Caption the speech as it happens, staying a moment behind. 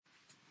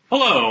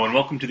Hello, and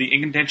welcome to the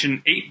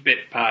Contention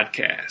 8-Bit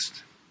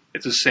Podcast.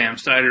 It's a Sam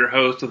Steiner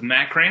host with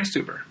Matt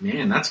Cranstuber.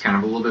 Man, that's kind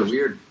of a little bit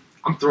weird.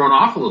 I'm thrown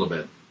off a little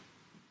bit.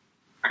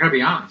 I gotta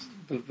be honest.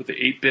 With the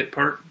 8-bit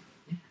part?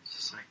 Yeah, it's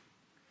just like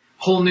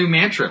whole new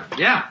mantra.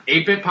 Yeah,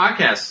 8-Bit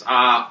Podcast.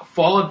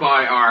 Followed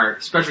by our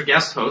special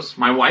guest host,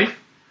 my wife,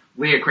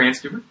 Leah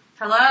Cranstuber.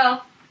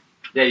 Hello.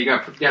 Yeah, you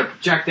got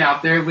project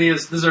out there.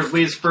 This is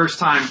Leah's first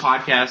time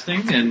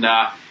podcasting, and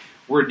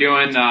we're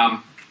doing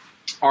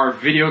our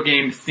video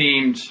game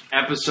themed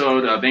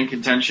episode of In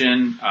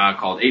Contention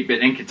called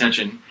 8-Bit In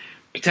Contention.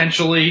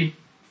 Potentially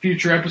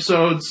future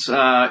episodes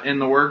in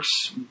the works,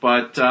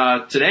 but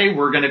today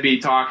we're going to be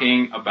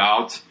talking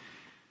about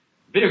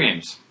video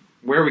games,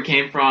 where we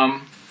came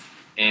from,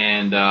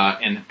 and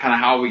kind of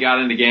how we got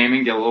into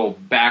gaming. Get a little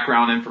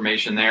background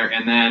information there,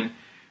 and then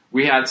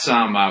we had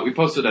some. We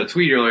posted a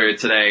tweet earlier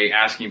today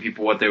asking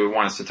people what they would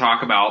want us to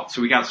talk about.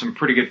 So we got some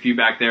pretty good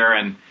feedback there,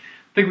 and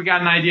I think we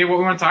got an idea of what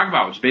we want to talk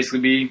about, which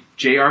basically be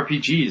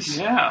JRPGs.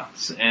 Yeah.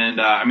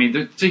 And, I mean,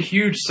 it's a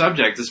huge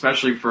subject,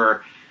 especially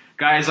for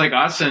guys like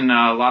us and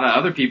a lot of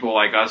other people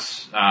like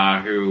us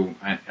who,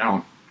 I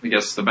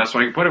guess the best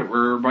way I can put it,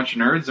 we're a bunch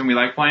of nerds and we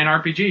like playing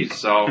RPGs.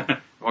 So,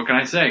 what can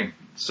I say?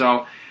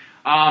 So,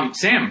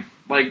 Sam,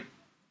 why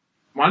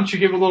don't you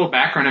give a little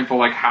background info?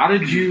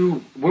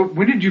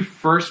 When did you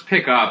first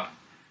pick up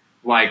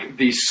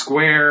the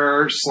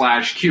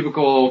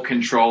square/cubicle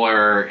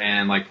controller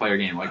and play a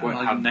game? What?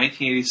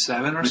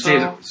 1987 or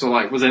so.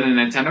 So was it a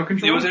Nintendo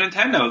controller? It was a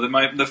Nintendo.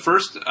 The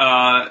first.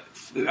 My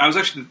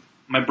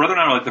brother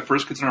and I were the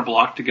first kids on our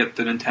block to get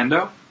the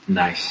Nintendo.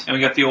 Nice. And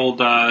we got the old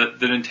the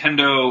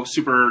Nintendo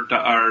Super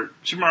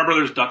Mario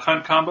Brothers Duck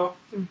Hunt combo.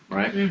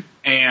 Right. Mm.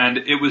 And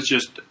it was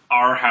just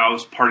our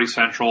house party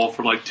central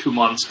for 2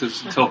 months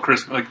until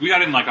Christmas. We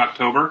got it in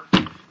October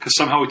because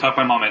somehow we talked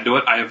my mom into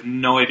it. I have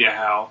no idea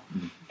how.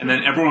 And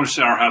then everyone was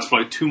at our house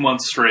for 2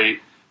 months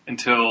straight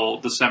until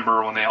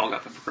December when they all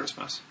got them for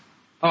Christmas.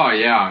 Oh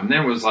yeah, and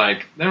then it was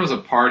a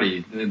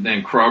party. And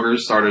then Kroger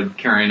started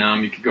carrying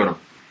them. You could go to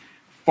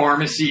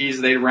pharmacies;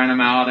 they'd rent them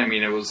out. I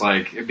mean, it was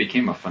it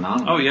became a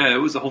phenomenon. Oh yeah, it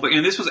was the whole thing.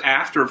 And this was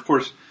after, of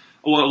course.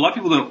 Well, a lot of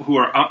people who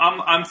are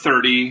I'm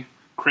 30.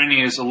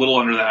 Cranny is a little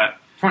under that.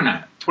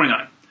 29.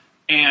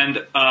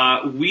 And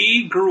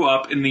we grew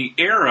up in the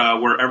era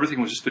where everything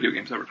was just video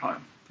games every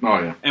time. Oh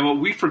yeah. And what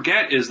we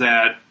forget is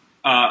that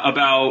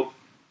about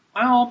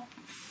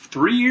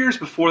 3 years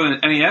before the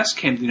NES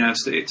came to the United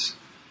States,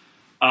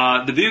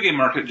 the video game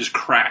market just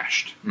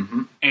crashed.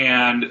 Mm-hmm.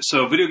 And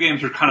so video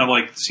games were kind of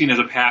seen as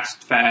a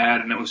past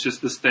fad, and it was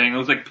just this thing. It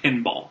was like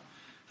pinball.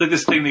 It's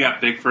this thing that got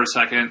big for a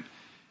second.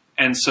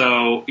 And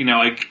so,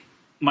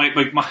 my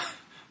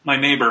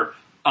neighbor,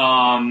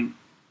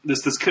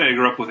 this kid I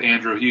grew up with,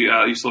 Andrew, he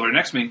used to live right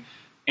next to me,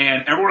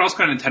 and everyone else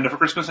got a Nintendo for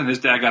Christmas, and his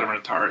dad got him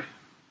an Atari.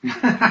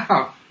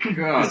 Oh,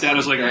 God. His dad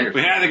was like,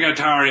 we had the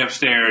Atari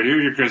upstairs.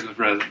 Here's your Christmas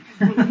present.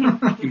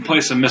 You can play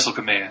some Missile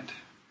Command.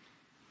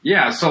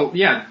 Yeah,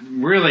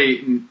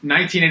 really,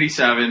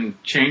 1987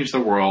 changed the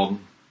world.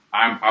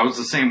 I was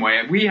the same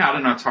way. We had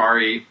an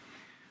Atari.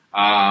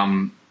 I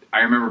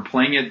remember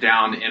playing it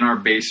down in our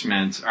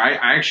basement.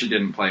 I actually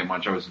didn't play it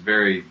much. I was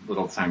very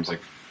little times,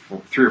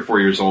 3 or 4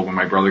 years old when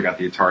my brother got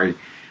the Atari.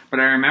 But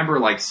I remember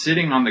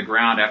sitting on the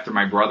ground after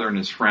my brother and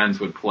his friends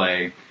would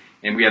play,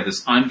 and we had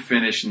this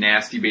unfinished,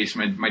 nasty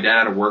basement. My dad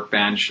had a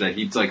workbench that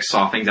he'd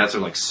saw things out,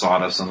 so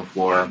sawdust on the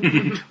floor.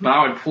 But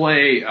I would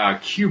play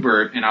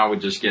Q*bert, and I would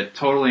just get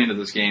totally into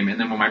this game. And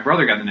then when my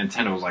brother got the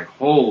Nintendo, it was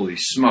holy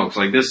smokes!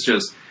 This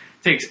just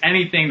takes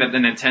anything that the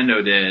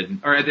Nintendo did,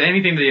 or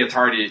anything that the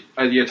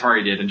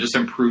Atari did, and just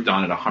improved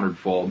on it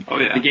 100-fold. Oh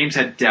yeah. The games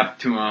had depth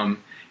to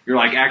them. You're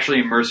actually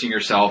immersing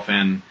yourself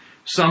in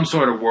some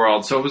sort of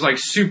world. So it was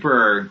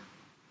super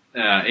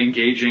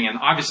engaging, and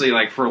obviously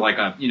for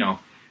a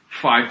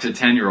 5 to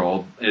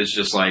 10-year-old is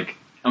just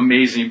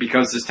amazing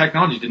because this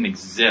technology didn't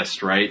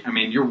exist, right? I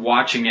mean, you're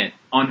watching it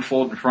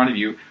unfold in front of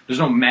you. There's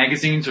no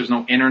magazines, there's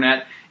no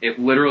internet. It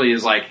literally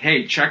is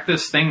hey, check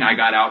this thing I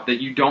got out that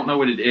you don't know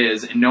what it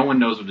is and no one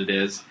knows what it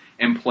is,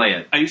 and play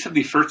it. I used to have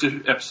the first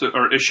episode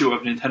or issue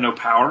of Nintendo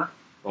Power.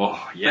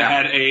 Oh yeah,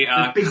 that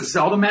had a big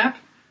Zelda map.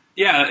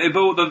 Yeah, do you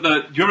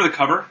remember the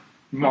cover?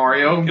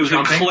 Mario. It was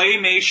jumping. a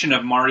claymation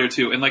of Mario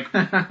 2, and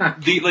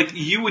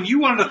when you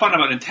wanted to find out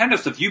about Nintendo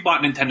stuff, you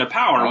bought Nintendo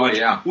Power,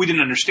 which we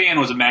didn't understand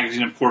was a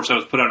magazine, of course, that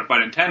was put out by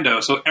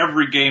Nintendo. So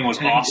every game was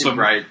awesome,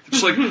 right?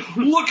 Just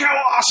look how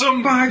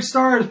awesome! 5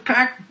 stars,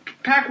 pack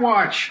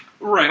watch.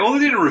 Right. Well, they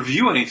didn't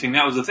review anything.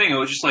 That was the thing. It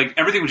was just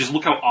everything was just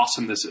look how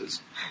awesome this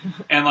is,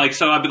 and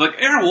so I'd be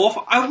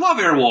Airwolf, I love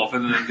Airwolf,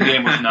 and then the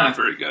game was not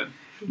very good.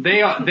 They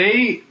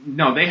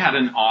had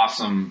an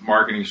awesome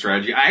marketing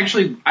strategy. I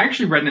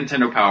actually read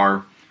Nintendo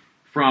Power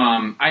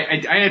from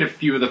I had a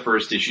few of the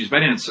first issues,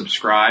 but I didn't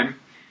subscribe.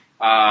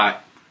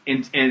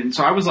 And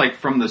so I was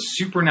from the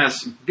Super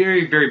NES,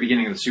 very, very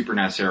beginning of the Super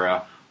NES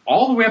era,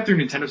 all the way up through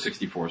Nintendo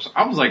 64. So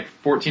I was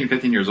 14,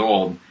 15 years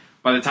old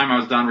by the time I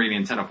was done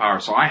reading Nintendo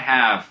Power. So I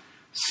have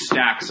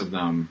stacks of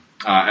them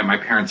at my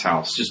parents'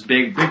 house. Just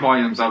big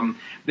volumes of them.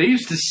 They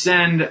used to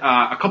send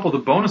a couple of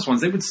the bonus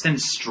ones. They would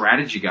send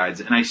strategy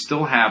guides, and I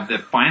still have the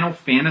Final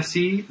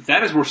Fantasy.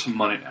 That is worth some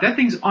money now. That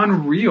thing's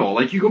unreal.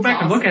 Like, you go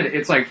back and look at it,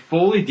 it's like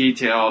fully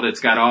detailed. It's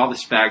got all the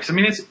specs. I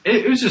mean,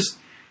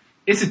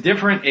 it's a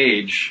different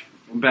age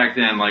back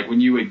then. Like, when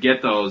you would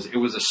get those, it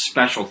was a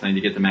special thing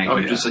to get the magazine.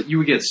 Oh, yeah. Just like, you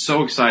would get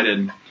so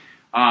excited.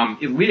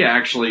 Leah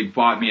actually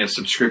bought me a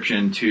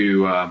subscription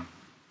to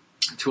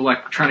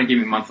Electronic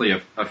Gaming Monthly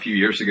a few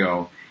years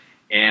ago,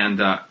 and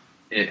I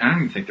don't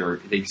even think they're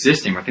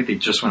existing. I think they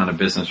just went out of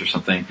business or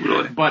something.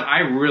 Really? But I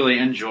really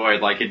enjoyed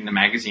like getting the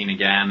magazine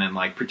again and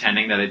like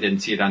pretending that I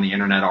didn't see it on the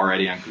internet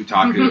already on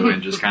Kotaku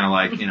and just kind of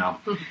like, you know.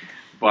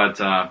 But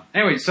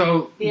anyway,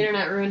 so the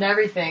internet ruined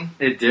everything.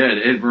 It did.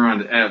 It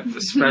ruined,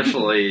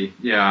 especially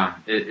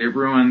it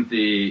ruined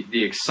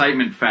the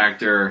excitement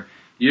factor.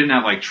 You didn't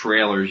have like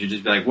trailers. You'd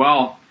just be like,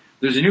 well,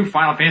 there's a new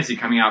Final Fantasy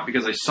coming out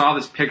because I saw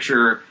this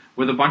picture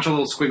with a bunch of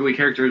little squiggly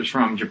characters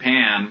from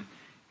Japan,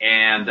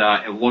 and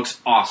it looks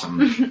awesome.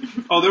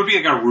 Oh, there would be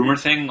like a rumor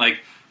thing,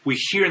 like, we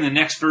hear in the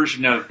next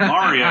version of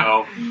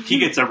Mario, he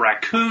gets a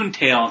raccoon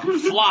tail and can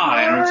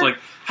fly. And it's like,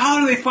 how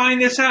do they find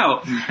this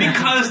out?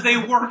 Because they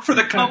work for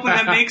the company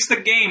that makes the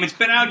game. It's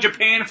been out in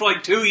Japan for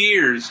like 2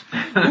 years.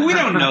 But we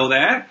don't know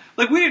that.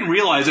 Like, we didn't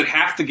realize that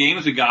half the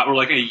games we got were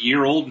like a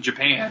year old in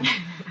Japan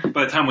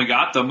by the time we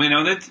got them. You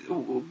know,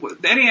 the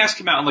NES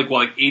came out in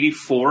like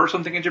 84 or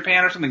something in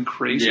Japan or something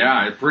crazy.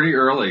 Yeah, pretty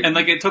early. And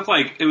like, it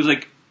was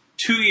like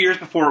 2 years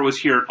before it was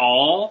here at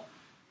all.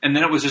 And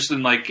then it was just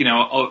in, like, you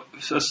know,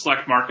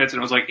 select markets,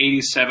 and it was, like,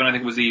 87, I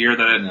think, was the year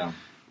that it,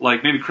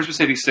 like, maybe Christmas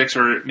 86,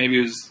 or maybe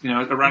it was, you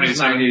know, around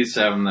 87.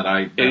 87 that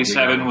I...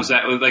 87 was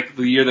like,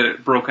 the year that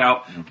it broke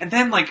out. Yeah. And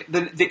then, like,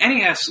 the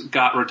NES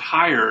got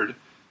retired,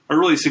 or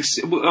really,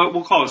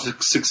 we'll call it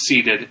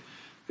succeeded.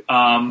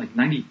 Like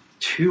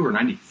 92 or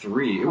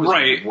 93. It was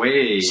right.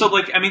 way... So,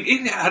 like, I mean,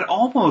 it had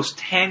almost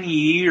 10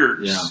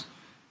 years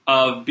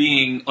of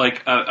being,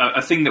 like,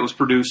 a thing that was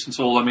produced and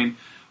sold. I mean...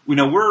 You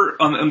know, we're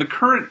on the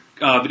current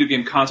video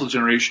game console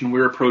generation.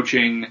 We're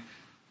approaching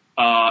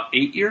 8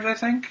 years, I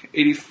think.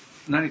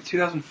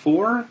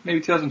 2004, maybe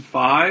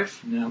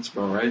 2005. Yeah, that's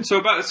about right. So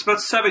it's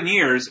about 7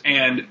 years,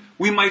 and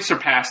we might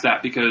surpass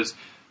that because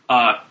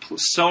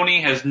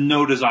Sony has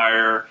no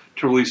desire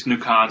to release a new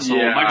console.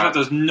 Yeah. Microsoft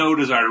has no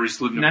desire to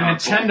release a new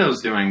console.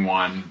 Nintendo's doing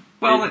one.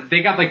 Well,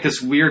 they got like this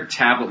weird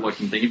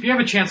tablet-looking thing. If you have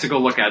a chance to go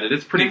look at it,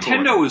 it's pretty cool.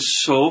 Nintendo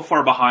is so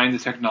far behind the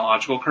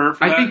technological curve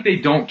for that. I think they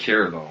don't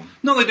care, though.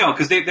 No, they don't,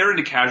 because they're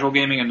into casual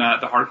gaming and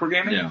not the hardcore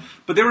gaming. Yeah.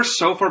 But they were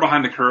so far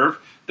behind the curve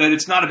that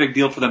it's not a big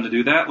deal for them to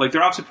do that. Like,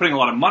 they're obviously putting a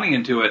lot of money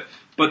into it,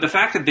 but the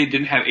fact that they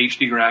didn't have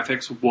HD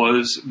graphics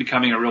was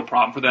becoming a real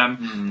problem for them.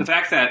 Mm. The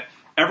fact that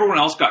everyone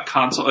else got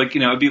console, like, you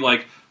know, it'd be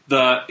like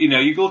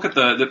you look at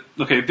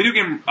okay, video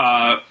game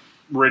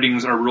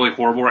ratings are really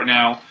horrible right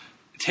now.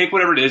 Take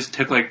whatever it is,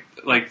 take 3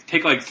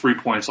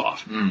 points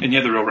off, and you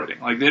have the real rating.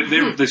 Like,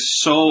 they're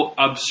so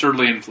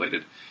absurdly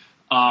inflated.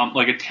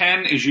 Like a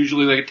 10 is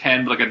usually like a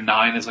 10, but like a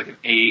 9 is like an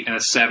 8, and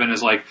a 7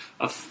 is like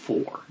a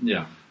 4.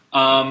 Yeah.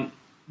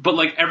 But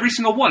like every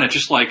single one, it's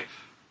just like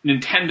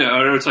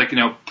Nintendo, or it's like, you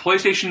know,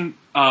 PlayStation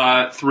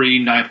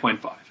 3,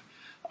 9.5.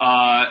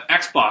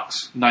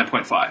 Xbox,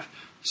 9.5.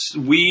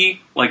 Wii,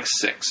 like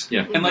 6.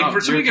 Yeah. And like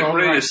for somebody to get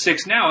rated as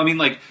 6 now, I mean,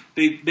 like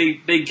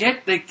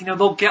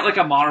they'll get like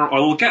a modern,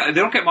 or they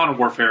don't get Modern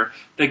Warfare.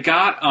 They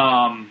got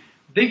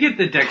they get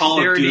the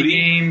dexterity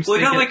games. Well,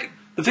 they got like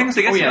the thing is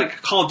they get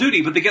like Call of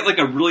Duty, but they get like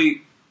a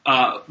really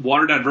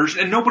watered down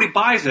version, and nobody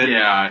buys it.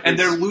 Yeah, and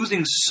they're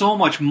losing so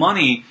much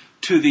money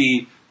to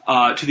these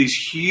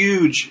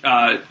huge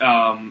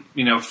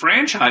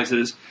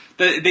franchises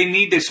that they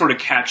need to sort of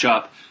catch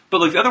up. But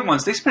like the other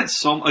ones, they spent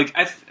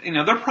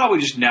they're probably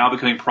just now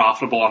becoming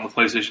profitable on the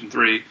PlayStation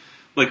 3.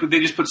 Like, they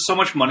just put so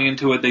much money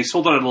into it. They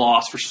sold it at a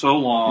loss for so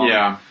long.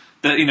 Yeah.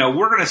 That, you know,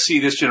 we're going to see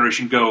this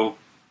generation go,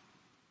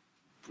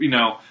 you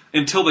know,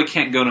 until they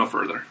can't go no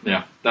further.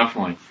 Yeah,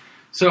 definitely.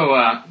 So,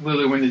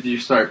 Lily, when did you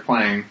start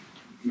playing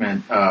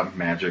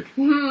Magic?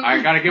 I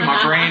got to get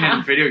my brain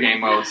in video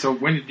game mode. So,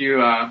 when did you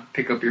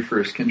pick up your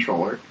first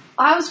controller?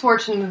 I was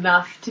fortunate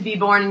enough to be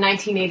born in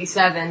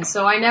 1987,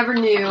 so I never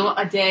knew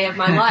a day of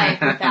my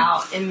life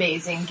without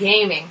amazing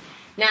gaming.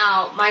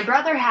 Now, my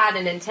brother had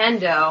a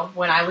Nintendo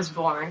when I was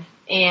born,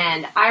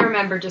 and I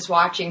remember just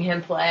watching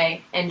him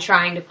play and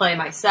trying to play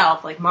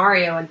myself, like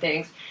Mario and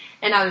things,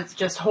 and I was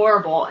just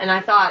horrible. And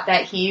I thought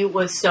that he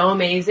was so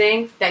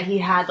amazing that he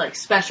had, like,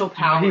 special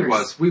powers. He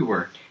was. We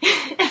were.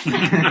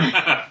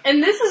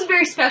 And this is a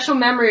very special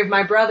memory of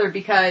my brother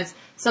because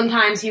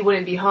sometimes he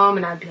wouldn't be home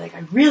and I'd be like,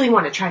 I really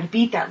want to try to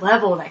beat that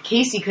level that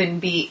Casey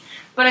couldn't beat.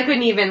 But I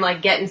couldn't even,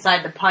 like, get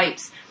inside the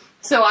pipes.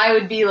 So I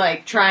would be,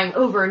 like, trying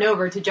over and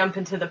over to jump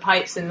into the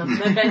pipes, and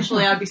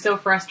eventually I'd be so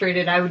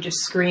frustrated I would just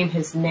scream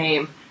his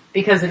name.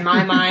 Because in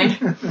my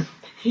mind,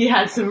 he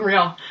had some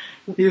real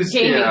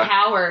gaming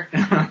power.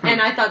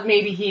 And I thought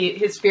maybe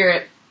his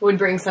spirit would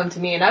bring some to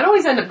me. And I'd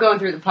always end up going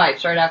through the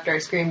pipes right after I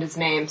screamed his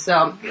name.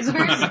 So it was a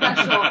very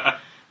special,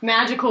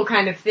 magical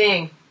kind of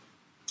thing.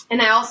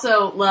 And I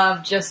also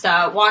love just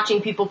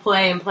watching people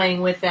play and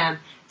playing with them.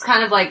 It's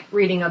kind of like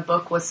reading a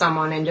book with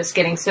someone and just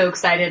getting so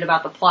excited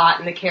about the plot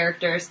and the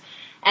characters.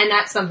 And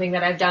that's something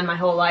that I've done my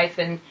whole life.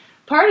 And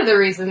part of the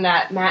reason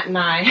that Matt and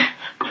I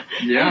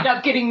ended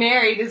up getting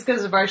married is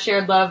because of our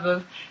shared love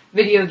of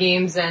video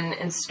games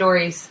and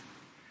stories.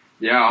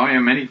 Yeah,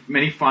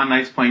 many fun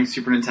nights playing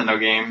Super Nintendo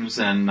games,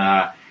 and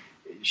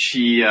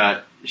she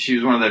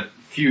was one of the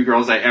few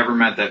girls I ever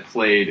met that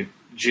played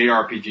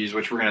JRPGs,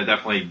 which we're going to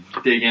definitely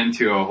dig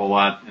into a whole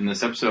lot in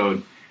this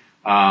episode.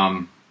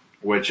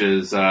 Which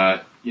is,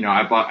 I'd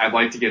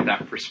like to get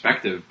that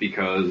perspective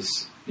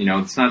because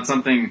it's not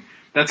something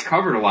that's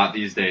covered a lot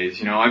these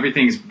days.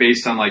 Everything's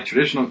based on like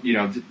traditional,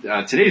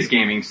 today's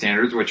gaming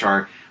standards, which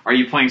are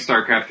you playing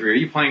StarCraft 3? Are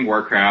you playing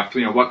Warcraft?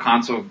 What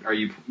console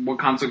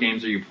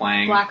games are you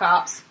playing? Black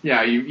Ops.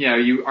 Yeah, do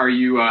you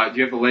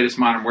have the latest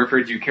Modern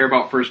Warfare? Do you care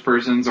about first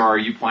persons, or are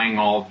you playing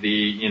all of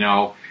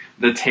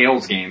the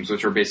Tales games,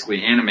 which are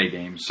basically anime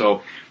games?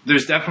 So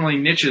there's definitely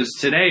niches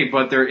today,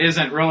 but there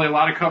isn't really a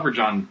lot of coverage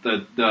on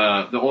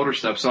the older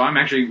stuff. So I'm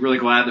actually really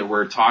glad that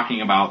we're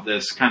talking about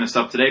this kind of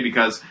stuff today,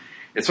 because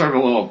it's sort of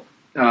a little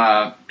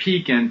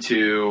peek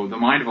into the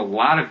mind of a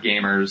lot of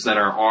gamers that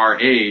are our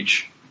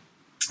age.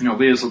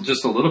 Leah's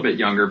just a little bit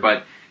younger,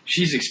 but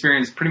she's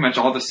experienced pretty much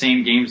all the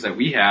same games that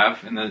we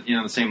have in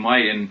the same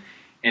light,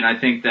 and I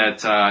think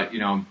that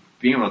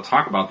being able to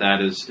talk about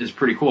that is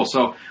pretty cool.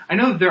 So I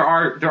know that there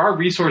are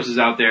resources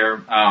out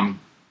there.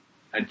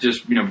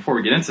 Just before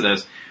we get into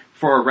this,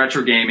 for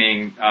retro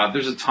gaming,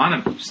 there's a ton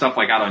of stuff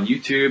like out on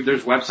YouTube.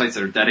 There's websites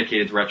that are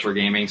dedicated to retro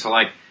gaming. So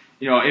like,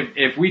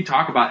 if we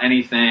talk about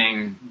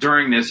anything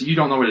during this, you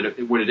don't know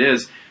what it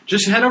is,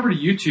 just head over to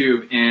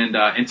YouTube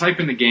and type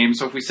in the game.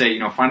 So if we say,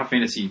 Final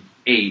Fantasy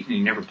VIII, and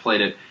you never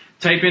played it,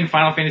 type in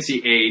Final Fantasy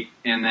VIII,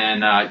 and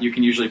then you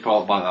can usually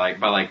follow it by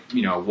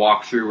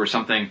walkthrough or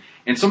something,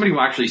 and somebody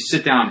will actually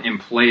sit down and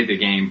play the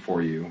game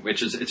for you,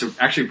 which is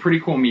actually a pretty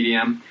cool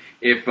medium.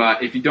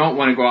 If you don't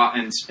want to go out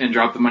and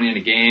drop the money in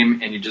a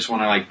game, and you just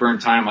want to like burn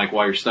time like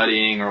while you're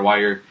studying or while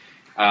you're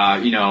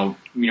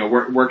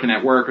working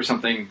at work or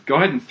something, go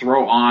ahead and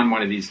throw on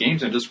one of these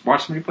games and just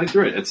watch somebody play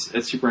through it.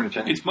 It's super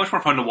entertaining. It's much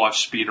more fun to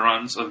watch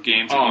speedruns of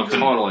games. Oh,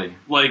 totally.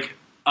 Like,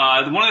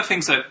 one of the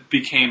things that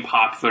became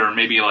popular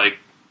maybe like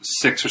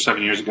 6 or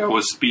 7 years ago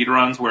was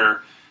speedruns,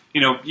 where,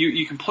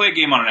 you can play a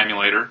game on an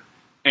emulator,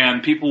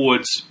 and people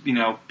would,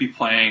 be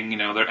playing,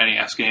 their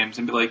NES games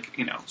and be like,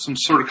 some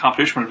sort of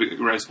competition would be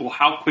raised. Well,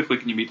 how quickly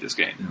can you beat this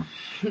game?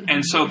 Yeah.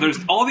 And so there's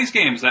all these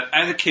games that,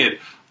 as a kid,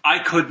 I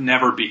could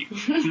never beat.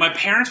 My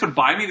parents would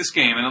buy me this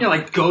game, and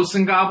like Ghosts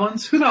and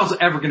Goblins. Who the hell's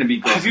ever going to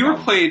beat Ghosts? Have you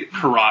ever played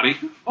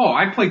Karate? Oh,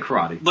 I played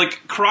Karate.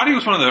 Like, Karate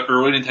was one of the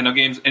early Nintendo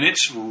games, and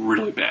it's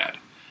really bad.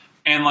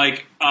 And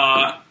like,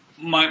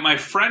 my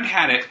friend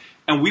had it,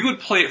 and we would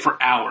play it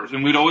for hours,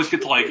 and we'd always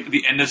get to like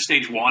the end of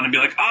stage 1 and be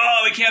like, oh,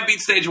 we can't beat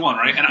stage 1,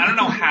 right? And I don't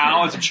know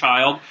how, as a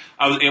child,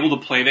 I was able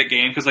to play that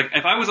game, because like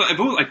if it was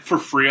like for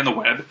free on the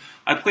web,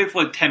 I'd play it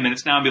for like 10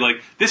 minutes now and be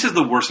like, this is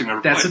the worst thing I've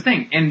ever played. That's the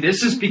thing, and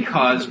this is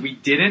because we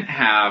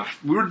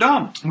were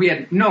dumb.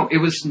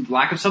 It was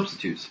lack of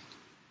substitutes.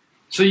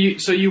 So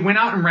you went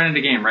out and rented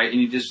a game, right? And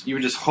you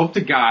would just hope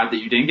to God that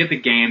you didn't get the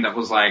game that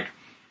was like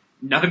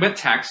nothing but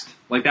text.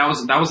 Like that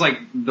was like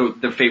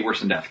the Fate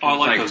Worse than Death. Oh, I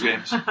like those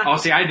games. Oh,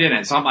 see, I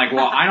didn't. So I'm like,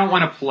 well, I don't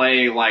want to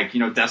play like,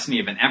 Destiny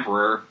of an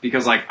Emperor,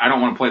 because like I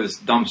don't want to play this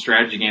dumb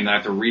strategy game that I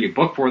have to read a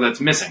book for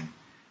that's missing.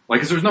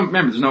 Like, because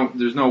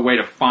there's no way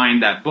to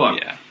find that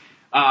book.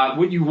 Yeah.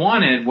 What you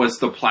wanted was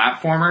the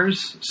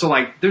platformers. So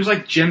like, there's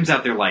like gyms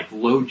out there like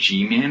Low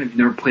G Man. Have you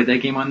never played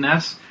that game on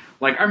NES?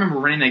 Like, I remember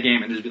running that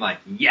game and just being like,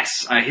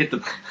 yes, I hit the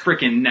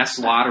freaking NES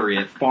lottery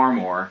at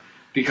Farmore,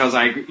 because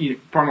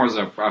Farmore's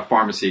a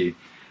pharmacy.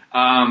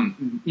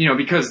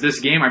 Because this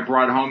game I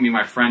brought home, me and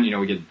my friend,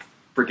 we could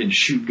freaking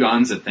shoot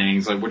guns at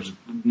things, like, which is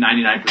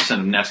 99%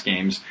 of NES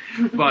games.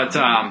 But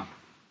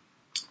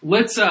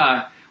let's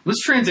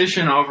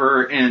transition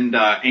over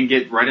and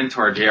get right into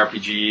our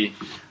JRPG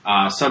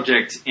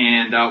subject.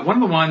 And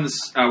one of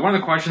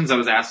the questions that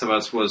was asked of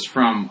us was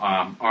from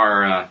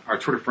our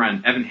Twitter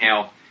friend Evan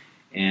Hale,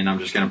 and I'm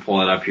just going to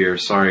pull it up here.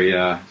 Sorry,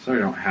 I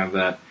don't have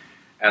that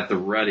at the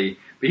ready.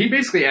 But he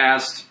basically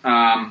asked.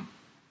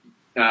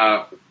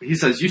 He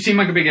says, you seem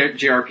like a big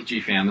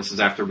JRPG fan. This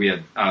is after we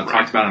had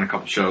talked about it on a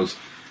couple shows.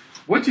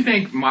 What do you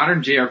think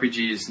modern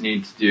JRPGs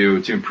need to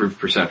do to improve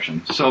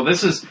perception? So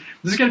this is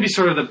going to be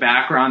sort of the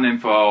background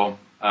info,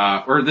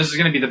 or this is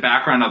going to be the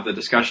background of the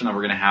discussion that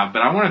we're going to have.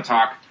 But I want to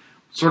talk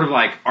sort of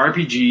like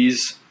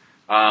RPGs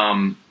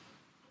on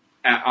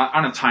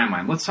a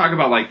timeline. Let's talk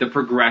about like the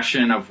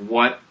progression of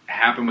what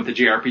happened with the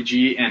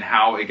JRPG and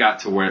how it got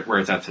to where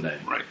it's at today.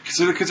 Right.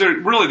 Because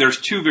there's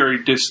two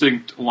very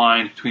distinct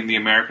lines between the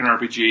American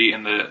RPG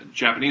and the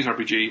Japanese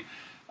RPG.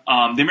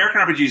 The American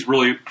RPGs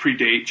really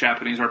predate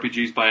Japanese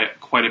RPGs by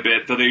quite a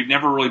bit, though they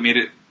never really made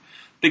it.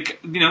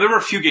 There were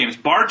a few games.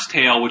 Bard's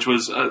Tale, which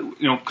was kind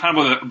of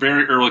one of the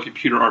very early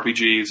computer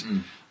RPGs.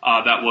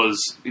 That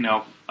was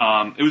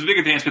it was a big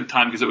advancement at the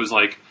time because it was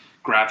like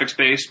graphics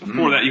based.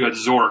 Before that, you had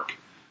Zork,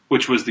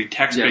 which was the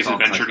text-based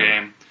adventure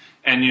game.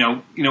 And,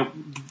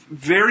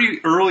 very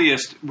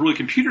earliest really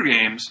computer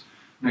games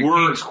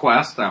were... King's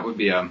Quest, that would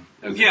be a...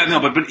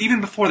 but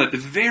even before that, the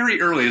very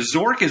earliest...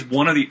 Zork is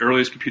one of the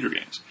earliest computer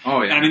games.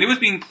 Oh, yeah. And, it was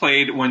being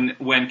played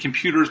when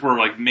computers were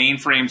like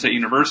mainframes at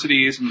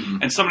universities,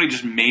 and somebody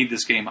just made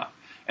this game up.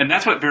 And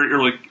that's what very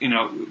early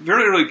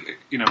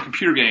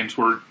computer games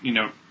were,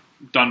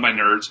 done by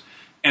nerds.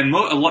 And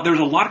there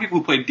was a lot of people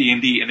who played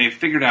D&D, and they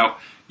figured out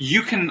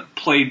you can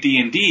play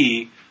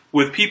D&D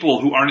with people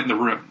who aren't in the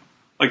room.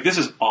 Like, this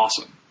is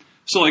awesome.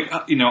 So,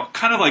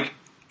 kind of like,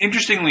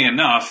 interestingly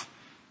enough,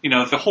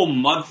 the whole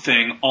mud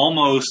thing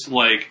almost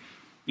like,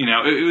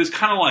 it was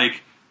kind of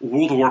like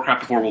World of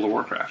Warcraft before World of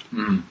Warcraft.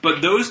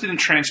 But those didn't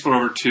transfer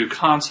over to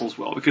consoles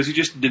well because you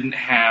just didn't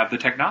have the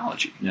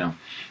technology. Yeah.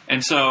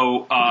 And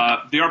so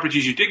the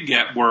RPGs you did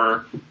get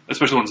were,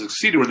 especially the ones that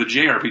succeeded, were the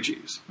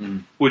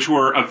JRPGs, which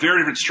were a very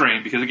different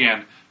strain because,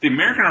 again, the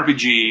American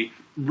RPG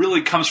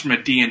really comes from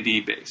a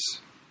D&D base.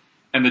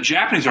 And the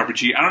Japanese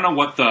RPG, I don't know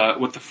what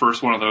the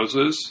first one of those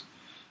is.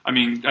 I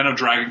mean, I know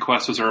Dragon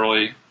Quest was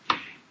early.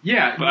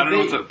 Yeah, but I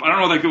don't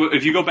know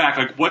if you go back,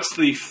 like, what's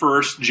the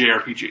first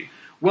JRPG?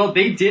 Well,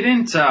 they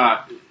didn't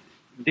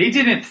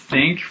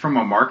think from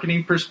a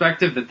marketing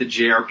perspective that the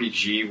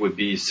JRPG would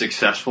be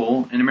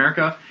successful in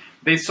America.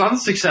 They saw the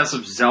success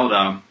of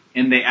Zelda,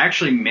 and they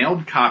actually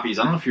mailed copies.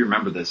 I don't know if you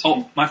remember this.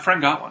 Oh, my friend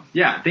got one.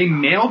 Yeah, they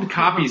mailed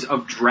copies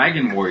of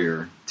Dragon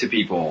Warrior to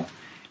people.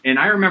 And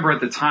I remember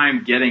at the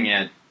time getting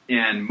it,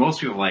 and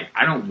most people were like,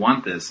 I don't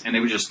want this, and they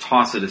would just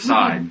toss it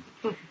aside.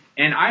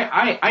 And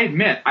I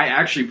admit, I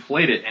actually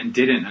played it and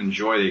didn't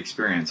enjoy the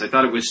experience. I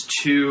thought it was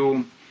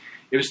too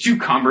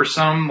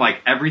cumbersome.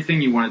 Like,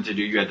 everything you wanted to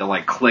do, you had to,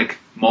 like, click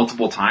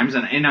multiple times.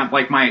 And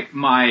like,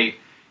 my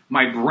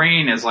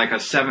brain as, like, a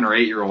 7 or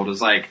 8 year old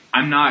is like,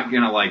 I'm not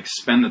gonna, like,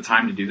 spend the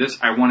time to do this.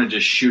 I want to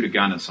just shoot a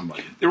gun at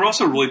somebody. They were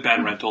also really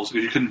bad rentals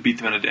because you couldn't beat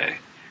them in a day.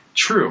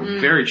 True.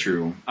 Very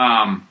true.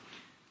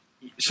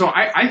 So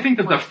I think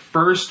that the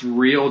first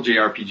real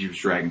JRPG was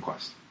Dragon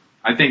Quest.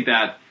 I think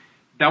that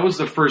was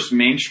the first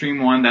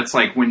mainstream one. That's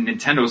like when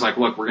Nintendo was like,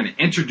 look, we're going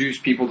to introduce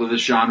people to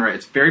this genre.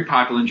 It's very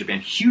popular in Japan,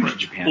 huge in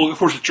Japan. Well, of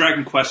course, with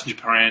Dragon Quest in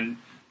Japan,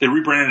 they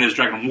rebranded it as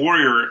Dragon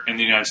Warrior in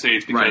the United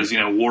States because,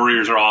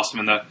 warriors are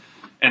awesome.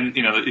 And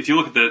if you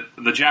look at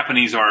the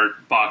Japanese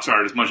box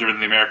art is much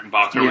different than the American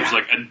box art, which is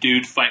like a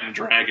dude fighting a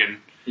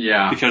dragon.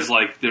 Yeah. Because,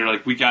 like, they're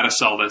like, we got to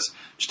sell this.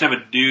 Just have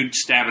a dude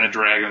stabbing a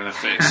dragon in the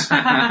face.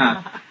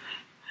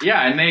 Yeah,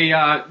 and they,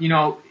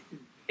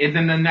 and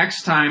then the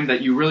next time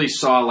that you really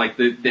saw, like,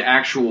 the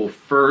actual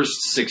first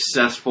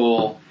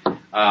successful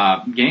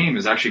game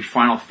is actually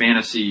Final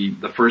Fantasy,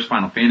 the first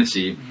Final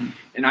Fantasy.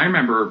 And I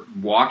remember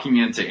walking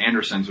into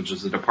Anderson's, which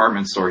is a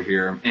department store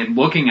here, and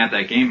looking at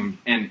that game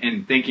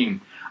and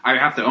thinking, I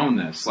have to own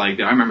this.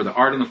 Like, I remember the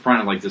art on the front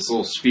of, like, this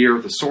little sphere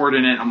with a sword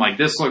in it. I'm like,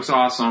 this looks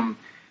awesome.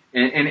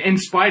 And in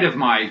spite of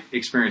my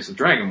experience with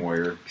Dragon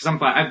Warrior, because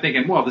I'm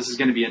thinking, well, this is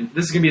going to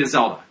be a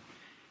Zelda.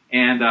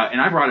 And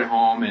I brought it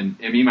home, and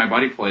me and my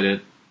buddy played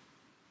it,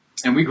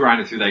 and we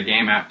grinded through that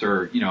game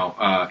after,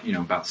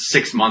 about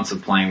 6 months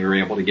of playing. We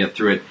were able to get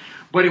through it.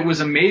 But it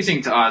was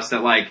amazing to us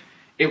that, like,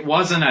 it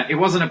wasn't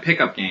a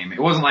pickup game. It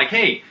wasn't like,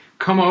 hey,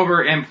 come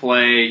over and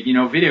play,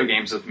 video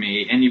games with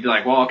me. And you'd be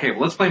like, well, okay,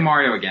 well, let's play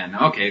Mario again.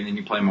 Okay, and then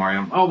you play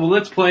Mario. Oh, well,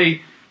 let's play,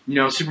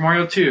 Super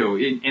Mario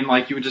 2. And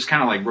like, you would just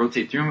kind of, like,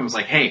 rotate through them. It was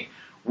like, hey,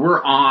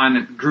 we're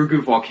on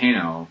Grugu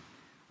Volcano.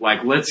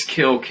 Like, let's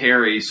kill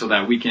Carrie so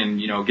that we can,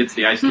 get to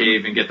the ice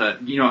cave and get the,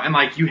 and,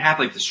 like, you have,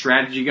 like, the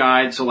strategy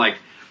guide. So, like,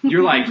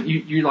 you're, like,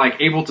 you're, like,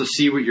 able to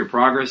see what your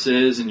progress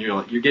is, and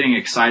you're getting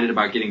excited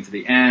about getting to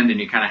the end, and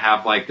you kind of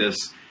have, like,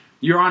 this,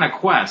 you're on a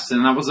quest.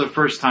 And that was the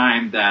first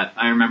time that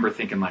I remember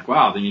thinking, like,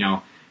 wow,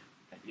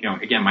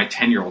 again, my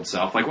 10-year-old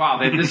self, like, wow,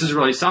 this is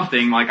really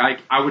something. Like,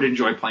 I would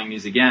enjoy playing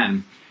these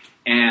again.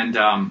 And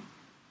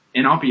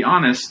I'll be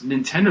honest,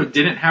 Nintendo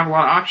didn't have a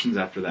lot of options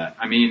after that.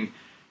 I mean,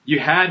 you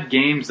had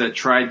games that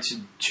tried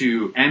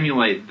to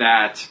emulate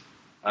that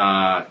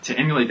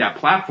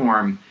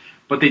platform,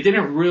 but they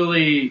didn't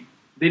really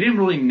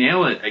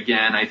nail it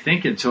again, I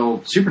think,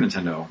 until Super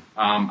Nintendo.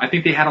 I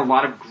think they had a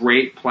lot of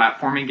great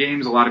platforming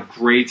games, a lot of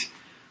great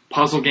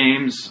puzzle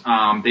games.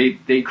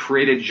 They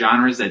created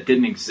genres that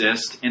didn't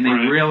exist, and they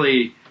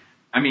really,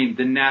 I mean,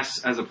 the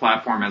NES as a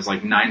platform has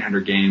like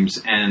 900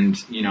 games, and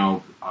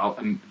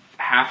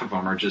half of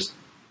them are just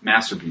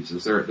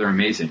masterpieces. They're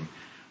amazing.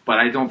 But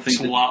I don't think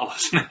it's a lot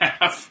less than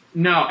half.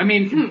 No, I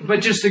mean,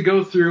 but just to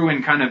go through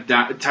and kind of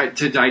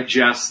to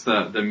digest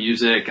the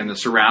music and the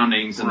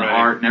surroundings and the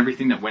art and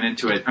everything that went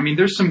into it. I mean,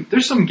 there's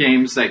some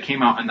games that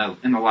came out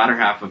in the latter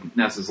half of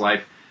NES's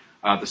life.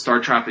 The Star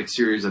Tropic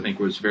series, I think,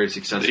 was very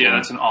successful. Yeah,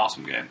 that's an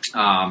awesome game.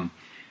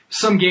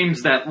 Some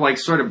games that like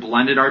sort of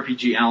blended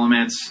RPG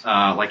elements,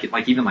 like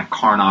even like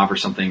Karnov or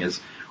something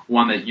is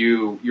one that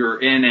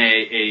you're in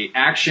a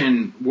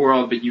action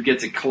world, but you get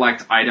to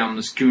collect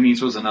items.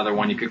 Goonies was another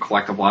one. You could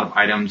collect a lot of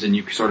items, and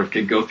you sort of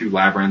could go through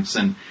labyrinths.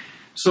 And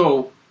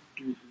so,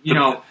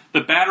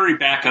 the battery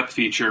backup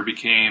feature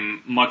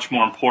became much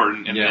more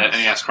important in the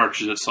NES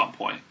cartridges at some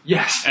point.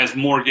 Yes. As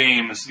more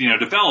games,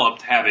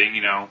 developed,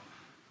 having,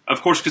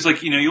 of course,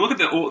 because, you look at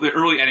the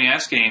early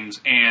NES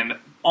games, and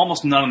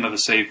almost none of them have a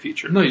save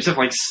feature. No, you just have,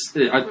 a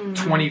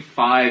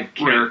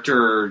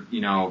 25-character,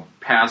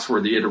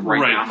 password that you had to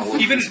write down a little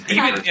even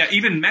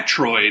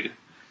Metroid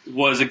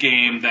was a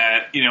game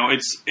that,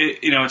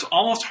 it's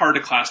almost hard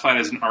to classify it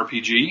as an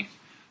RPG,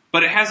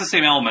 but it has the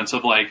same elements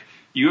of,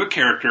 you have a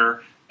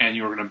character, and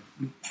you're going to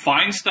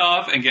find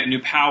stuff and get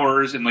new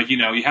powers, and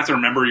you have to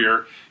remember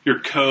your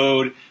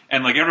code,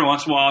 and every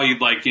once in a while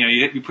you'd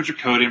you put your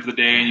code in for the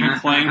day, and you're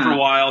playing for a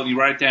while, and you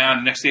write it down,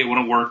 and the next day it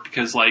wouldn't work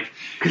because you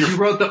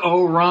wrote the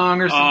O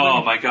wrong or something.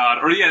 Oh my god!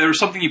 Or there was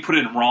something you put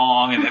in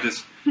wrong, and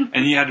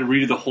and you had to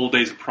redo the whole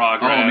days of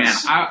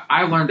progress. Oh man,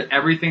 I learned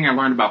everything I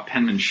learned about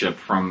penmanship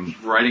from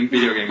writing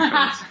video game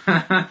codes.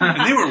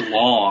 And they were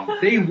long.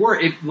 They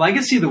were.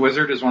 Legacy of the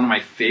Wizard is one of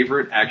my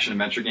favorite action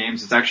adventure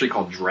games. It's actually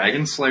called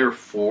Dragon Slayer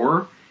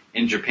 4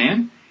 in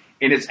Japan,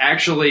 and it's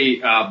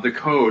actually the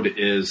code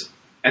is,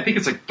 I think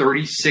it's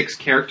 36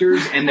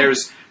 characters, and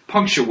there's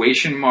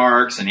punctuation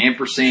marks and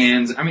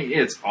ampersands. I mean,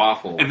 it's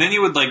awful. And then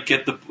you would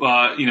get the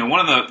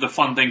one of the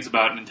fun things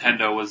about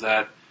Nintendo was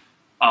that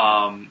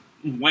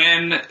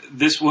when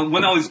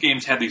all these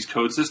games had these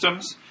code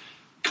systems,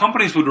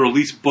 companies would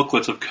release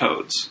booklets of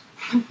codes.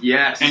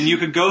 Yes. And you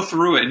could go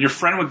through it, and your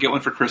friend would get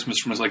one for Christmas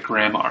from his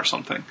grandma or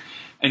something.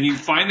 And you'd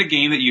find the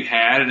game that you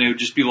had, and it would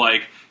just be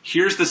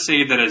here's the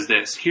save that is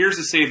this. Here's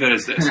the save that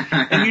is this.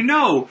 And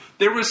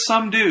there was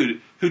some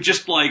dude who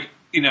just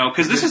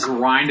because this is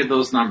grinded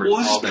those numbers.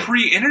 Well, this is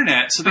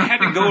pre-internet, so they had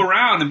to go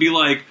around and be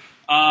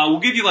we'll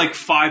give you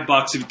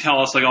 $5 if you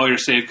tell us all your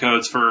save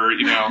codes for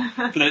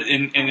for that,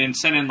 and then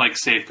send in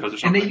save codes or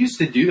something. And they used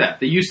to do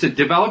that.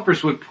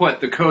 Developers would put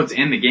the codes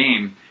in the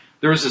game.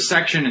 There was a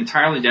section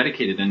entirely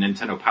dedicated in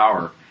Nintendo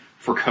Power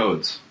for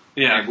codes.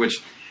 Yeah.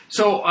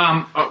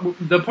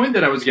 The point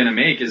that I was going to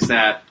make is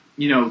that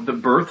the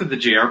birth of the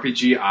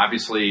JRPG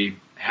obviously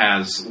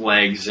has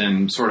legs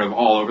and sort of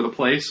all over the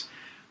place.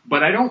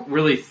 But I don't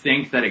really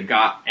think that it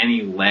got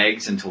any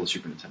legs until the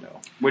Super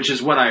Nintendo, which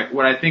is what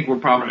I think we'll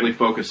probably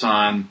focus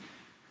on.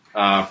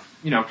 For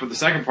the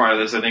second part of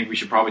this, I think we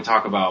should probably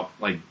talk about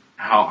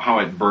how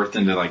it birthed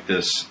into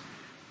this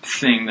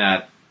thing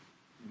that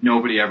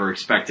nobody ever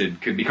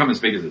expected could become as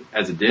big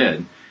as it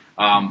did.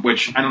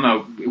 Which I don't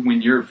know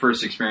when your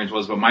first experience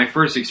was, but my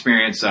first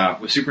experience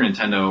with Super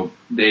Nintendo,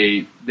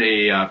 they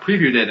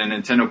previewed it in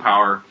Nintendo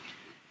Power.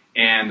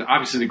 And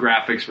obviously the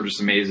graphics were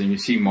just amazing. You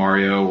see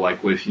Mario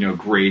with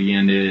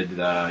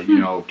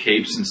gradiented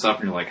capes and stuff,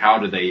 and you're how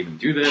did they even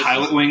do this?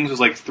 Pilot Wings was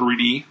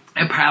 3D.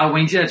 And Pilot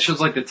Wings, it shows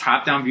the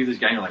top down view of this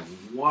guy. And you're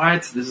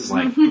what? This is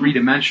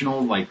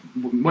 3-dimensional.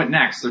 What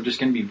next? They're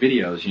just going to be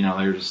videos.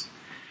 They're just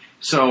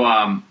so.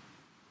 I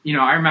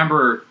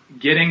remember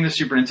getting the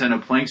Super Nintendo,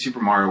 playing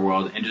Super Mario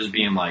World, and just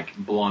being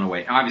blown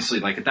away.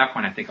 Obviously, at that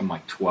point, I think I'm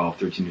 12,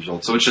 13 years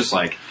old. So it's just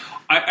I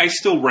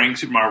still rank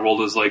Super Mario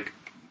World as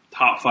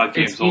top 5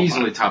 games it's all time.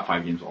 Easily top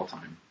 5 games all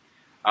time.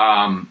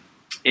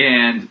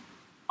 And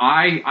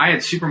I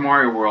had Super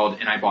Mario World,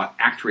 and I bought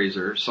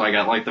ActRaiser, so I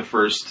got the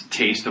first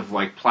taste of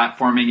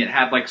platforming. It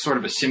had sort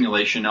of a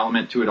simulation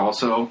element to it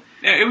also.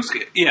 Yeah, it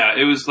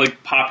was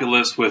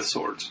Populous with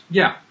swords.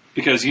 Yeah.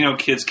 Because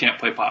kids can't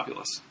play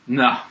Populous.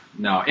 No.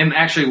 And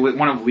actually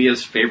one of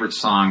Leah's favorite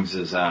songs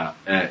is a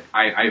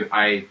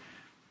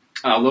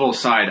little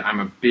aside,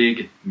 I'm a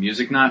big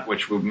music nut,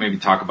 which we'll maybe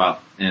talk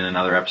about in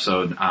another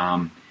episode.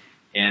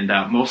 And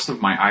most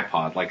of my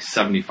iPod,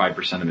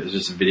 75% of it, is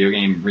just video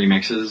game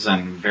remixes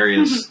and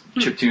various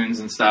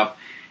chiptunes and stuff.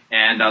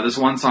 And this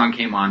one song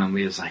came on, and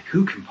Leah's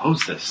who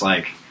composed this?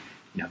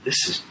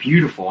 This is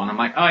beautiful. And I'm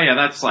oh yeah,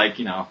 that's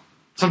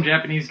some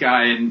Japanese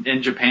guy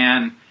in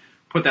Japan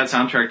put that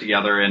soundtrack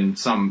together, and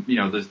some,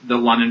 the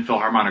London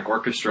Philharmonic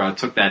Orchestra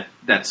took that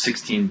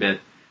 16-bit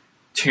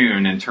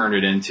tune and turned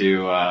it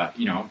into,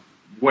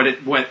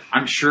 what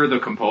I'm sure the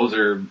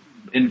composer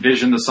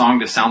envisioned the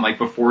song to sound like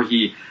before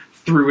he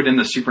threw it in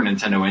the Super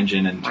Nintendo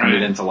engine and turned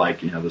it into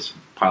this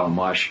pile of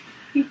mush.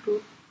 Beep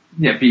boop.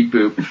 Yeah, beep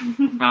boop.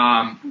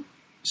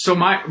 So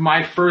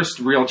my first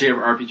real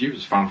JRPG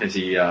was Final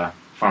Fantasy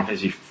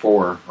IV,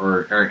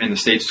 or in the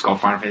States it's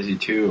called Final Fantasy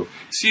II.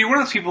 So you're one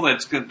of those people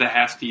that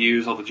has to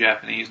use all the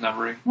Japanese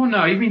numbering? Well,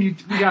 no, we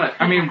got it.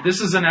 I mean,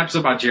 this is an episode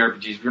about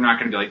JRPGs. We're not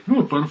going to be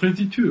Final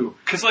Fantasy II.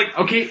 Because,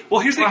 okay.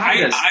 Well, here's the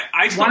thing.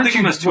 I still think of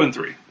them as 2 and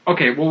 3.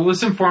 Okay, well,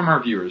 let's inform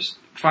our viewers.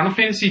 Final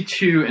Fantasy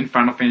II and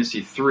Final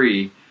Fantasy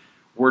III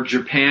were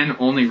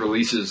Japan-only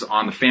releases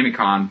on the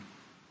Famicom.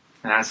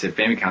 And I said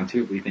Famicom,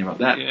 too. What do you think about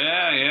that?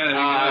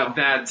 Yeah.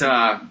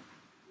 That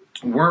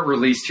weren't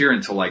released here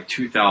until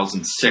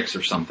 2006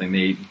 or something.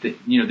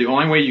 The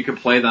only way you could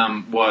play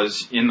them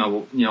was in the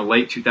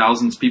late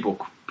 2000s.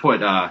 People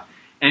put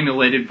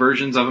emulated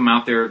versions of them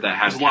out there that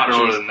had a lot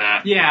earlier than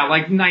that. Yeah,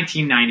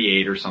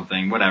 1998 or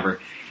something, whatever.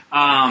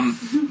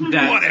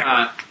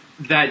 Whatever.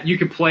 that you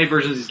could play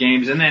versions of these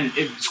games, and then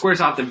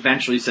Squaresoft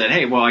eventually said,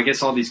 "Hey, well, I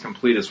guess all these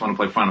completists want to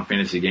play Final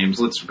Fantasy games.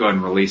 Let's go ahead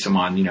and release them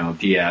on,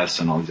 DS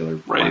and all these other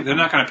right." They're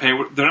not going to pay.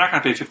 They're not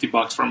going to pay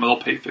 $50 for them. They'll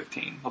pay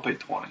 15. They'll pay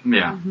 20.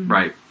 Yeah,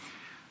 right.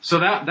 So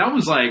that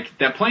was like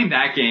that. Playing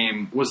that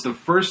game was the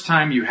first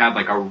time you had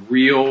like a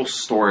real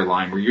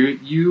storyline where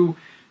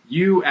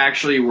you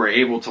actually were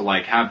able to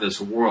like have this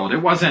world.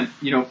 It wasn't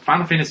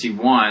Final Fantasy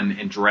 1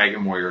 and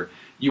Dragon Warrior.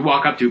 You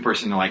walk up to a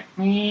person and they're like,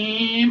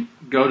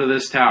 go to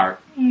this tower.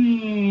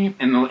 And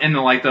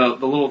the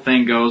little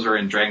thing goes, or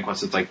in Dragon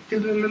Quest it's like,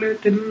 and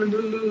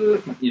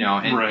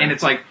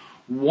it's like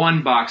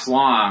one box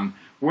long.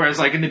 Whereas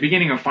like in the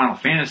beginning of Final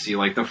Fantasy,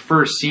 like the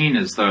first scene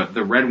is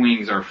the Red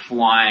Wings are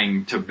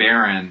flying to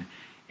Baron,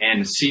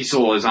 and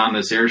Cecil is on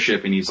this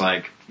airship, and he's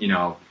like,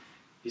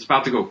 he's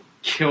about to go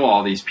kill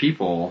all these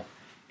people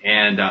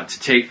and to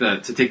take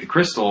the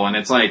crystal, and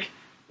it's like,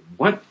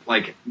 what?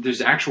 Like,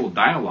 there's actual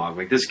dialogue.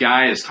 Like, this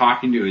guy is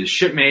talking to his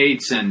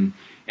shipmates, and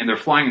they're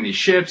flying in these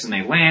ships, and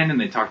they land, and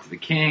they talk to the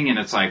king, and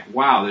it's like,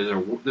 wow,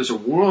 there's a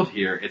world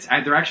here.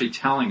 They're actually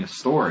telling a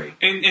story.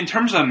 In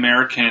terms of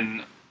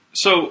American,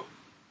 so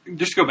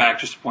just to go back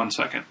just 1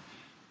 second.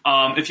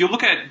 If you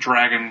look at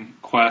Dragon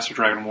Quest or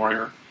Dragon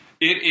Warrior,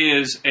 it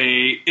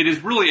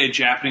is really a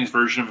Japanese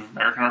version of an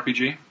American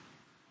RPG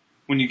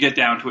when you get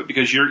down to it,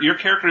 because your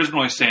character doesn't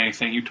really say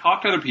anything. You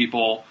talk to other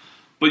people,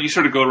 but you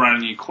sort of go around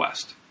and you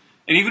quest.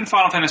 And even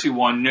Final Fantasy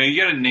 1,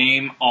 you got to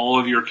name all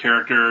of your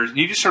characters, and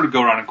you just sort of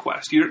go around and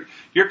quest.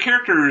 Your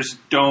characters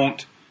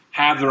don't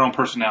have their own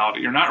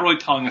personality. You're not really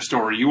telling a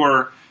story. You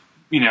are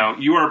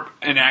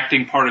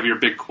enacting part of your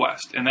big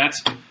quest. And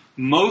that's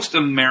most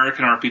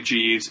American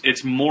RPGs.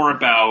 It's more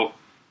about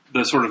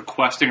the sort of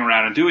questing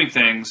around and doing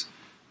things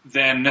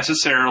than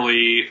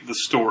necessarily the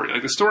story.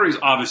 Like, the story is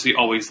obviously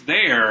always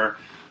there,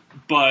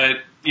 but,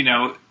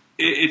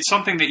 it's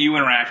something that you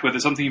interact with.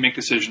 It's something you make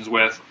decisions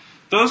with.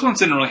 Those ones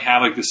didn't really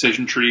have like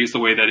decision trees the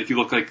way that if you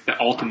look like the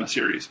Ultima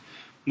series,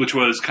 which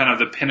was kind of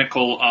the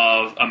pinnacle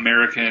of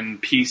American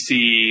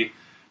PC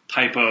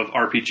type of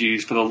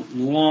RPGs for the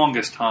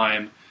longest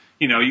time.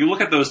 You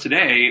look at those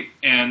today,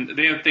 and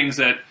they have things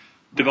that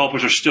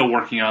developers are still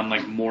working on,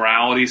 like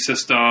morality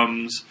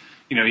systems.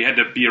 You had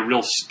to be a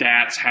real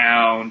stats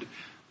hound.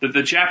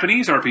 The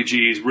Japanese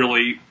RPGs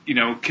really,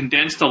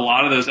 condensed a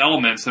lot of those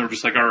elements, and were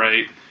just like, all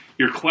right,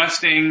 you're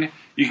questing,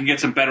 you can get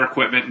some better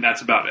equipment, and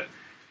that's about it.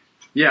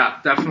 Yeah,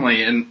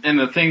 definitely. And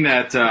the thing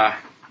that,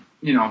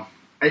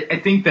 I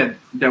think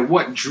that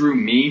what drew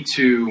me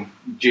to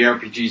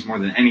JRPGs more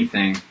than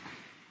anything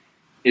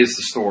is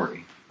the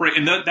story. Right,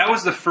 and that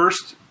was the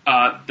first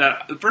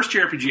the first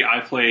JRPG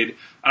I played,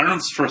 I don't know if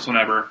it's the first one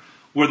ever,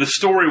 where the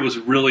story was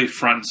really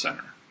front and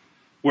center.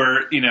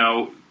 Where,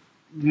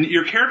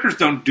 your characters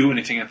don't do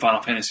anything in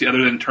Final Fantasy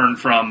other than turn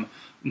from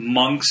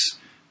monks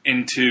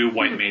into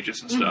white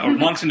mages and stuff, or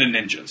monks into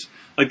ninjas.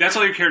 Like, that's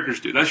all your characters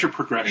do. That's your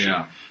progression.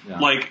 Yeah.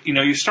 Like,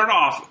 you start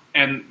off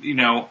and,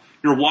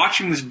 you're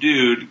watching this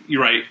dude,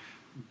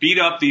 beat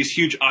up these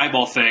huge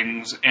eyeball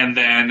things and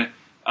then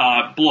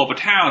blow up a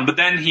town, but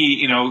then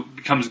he,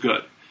 becomes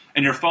good.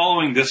 And you're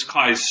following this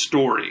guy's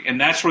story. And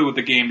that's really what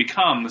the game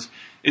becomes,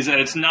 is that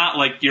it's not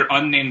like your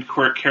unnamed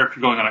character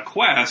going on a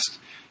quest.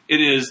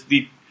 It is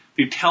the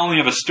telling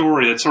of a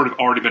story that's sort of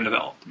already been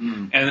developed.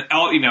 And,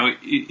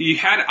 you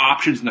had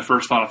options in the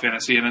first Final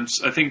Fantasy, and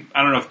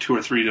I don't know if 2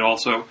 or 3 did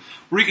also,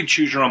 where you could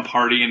choose your own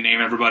party and name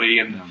everybody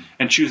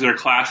and choose their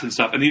class and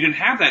stuff. And you didn't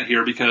have that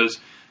here because,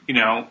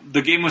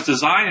 the game was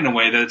designed in a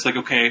way that it's like,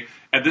 okay,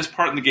 at this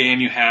part in the game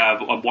you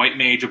have a white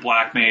mage, a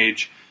black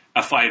mage,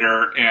 a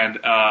fighter, and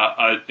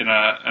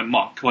a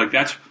monk. Like,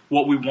 that's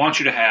what we want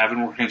you to have, and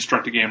we're going to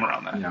construct a game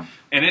around that. Yeah.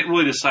 And it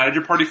really decided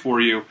your party for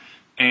you.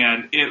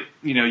 And it,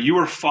 you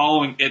were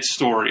following its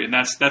story, and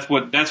that's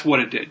what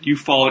it did. You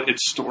followed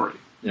its story.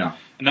 Yeah.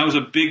 And that was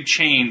a big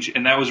change,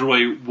 and that was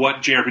really what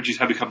JRPGs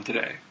have become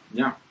today.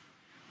 Yeah.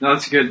 No,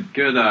 that's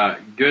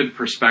good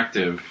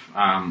perspective.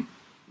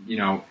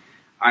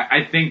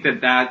 I think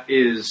that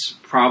is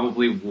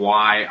probably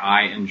why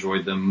I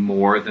enjoyed them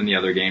more than the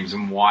other games,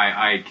 and why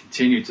I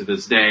continue to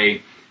this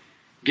day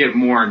get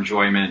more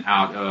enjoyment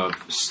out of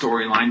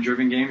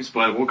storyline-driven games.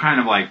 But we'll kind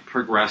of like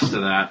progress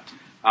to that.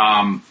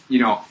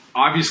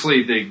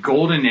 Obviously, the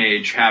golden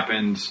age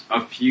happened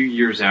a few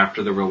years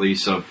after the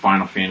release of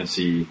Final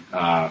Fantasy IV.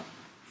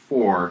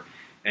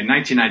 In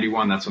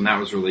 1991, that's when that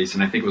was released,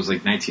 and I think it was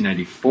like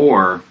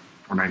 1994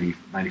 or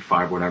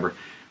 95, whatever.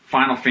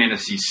 Final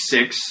Fantasy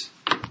VI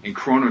and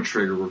Chrono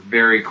Trigger were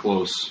very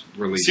close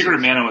releases. Secret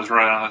of Mana was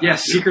right on it.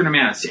 Yes, Secret of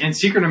Mana. And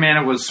Secret of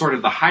Mana was sort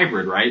of the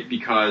hybrid, right?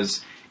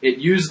 Because it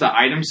used the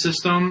item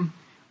system,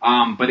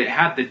 but it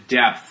had the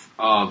depth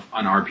of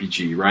an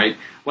RPG, right?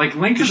 Like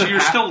Link is you were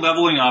still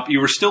leveling up. You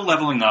were still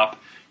leveling up.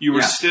 You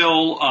were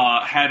still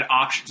had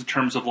options in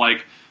terms of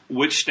like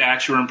which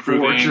stats you were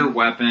improving, forge your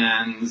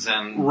weapons,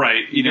 and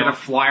right. You got to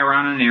fly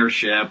around an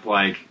airship,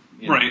 like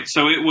right.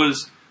 So it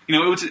was,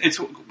 it's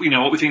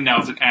what we think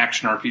now is an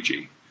action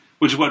RPG,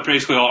 which is what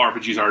basically all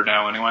RPGs are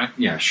now, anyway.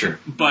 Yeah, sure.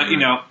 But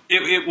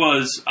it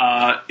was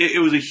a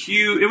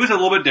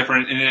little bit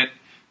different, and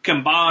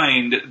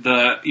combined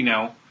the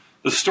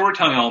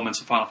storytelling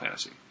elements of Final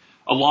Fantasy,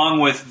 along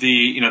with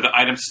the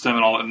item system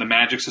and all, and the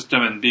magic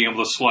system, and being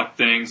able to select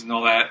things and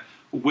all that,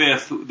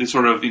 with the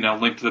sort of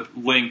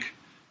Link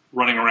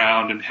running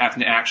around and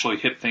having to actually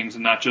hit things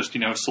and not just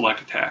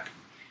select attack.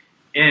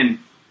 And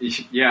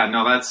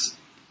that's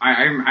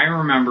I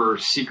remember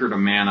Secret of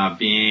Mana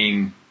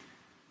being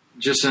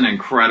just an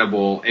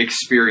incredible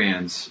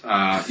experience.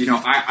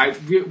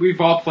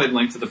 We've all played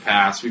Link to the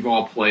Past. We've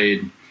all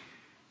played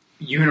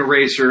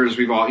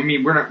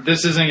Uniracers.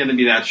 This isn't going to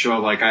be that show.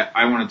 Like,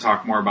 I want to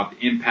talk more about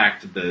the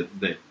impact of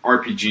the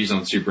RPGs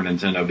on Super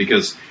Nintendo,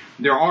 because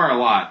there are a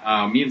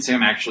lot. Me and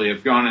Sam actually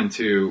have gone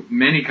into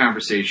many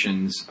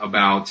conversations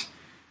about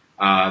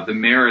the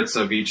merits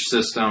of each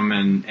system,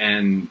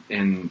 and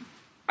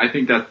I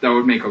think that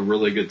would make a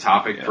really good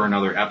topic for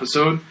another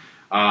episode.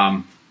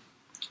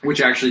 Which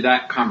actually,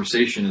 that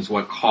conversation is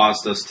what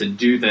caused us to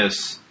do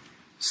this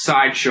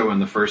sideshow in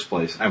the first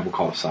place. I will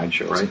call it a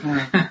sideshow, right?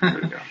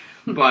 There you go.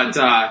 But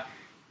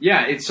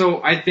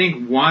so I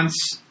think once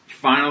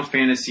Final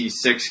Fantasy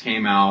VI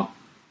came out,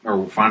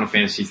 or Final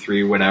Fantasy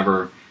III,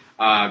 whatever,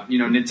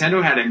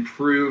 Nintendo had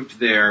improved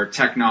their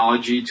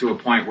technology to a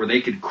point where they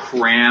could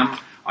cram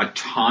a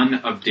ton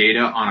of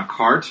data on a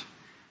cart.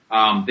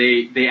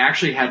 They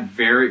actually had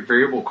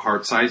variable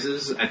cart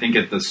sizes. I think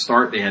at the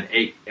start they had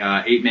 8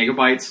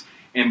 megabytes,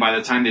 and by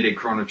the time they did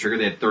Chrono Trigger,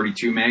 they had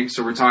 32 megs.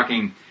 So we're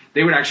talking,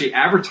 they would actually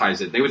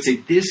advertise it. They would say,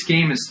 this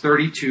game is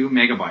 32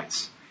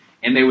 megabytes.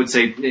 And they would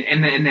say,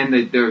 and then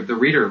the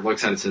reader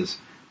looks at it and says,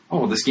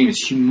 oh, this game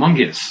is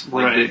humongous.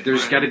 Like,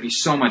 there's got to be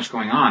so much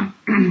going on.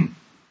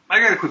 I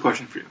got a quick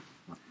question for you.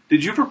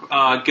 Did you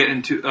ever get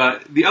into,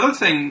 the other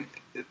thing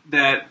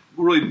that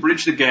really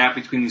bridged the gap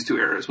between these two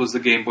eras was the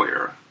Game Boy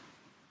era.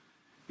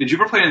 Did you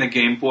ever play any of the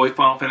Game Boy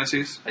Final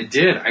Fantasies? I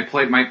did. I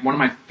played one of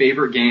my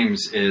favorite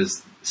games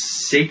is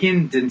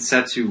Seiken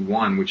Densetsu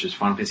 1, which is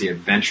Final Fantasy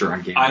Adventure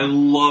on Game Boy. I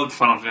loved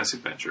Final Fantasy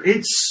Adventure.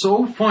 It's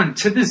so fun.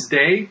 To this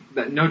day,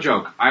 no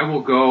joke, I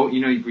will go,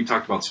 we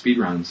talked about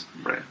speedruns.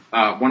 Right.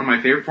 One of my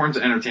favorite forms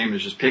of entertainment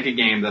is just pick a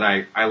game that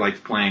I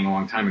liked playing a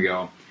long time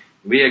ago.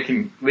 Leah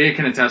can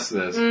attest to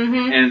this.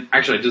 Mm-hmm. And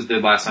actually, I just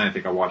did last night. I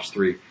think I watched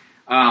 3.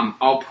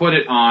 I'll put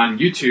it on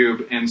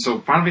YouTube, and so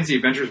Final Fantasy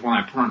Adventure is one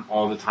I put on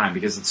all the time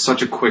because it's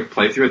such a quick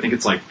playthrough. I think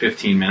it's like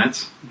 15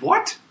 minutes.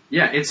 What?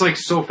 Yeah, it's like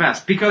so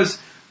fast because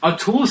a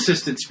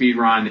tool-assisted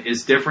speedrun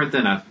is different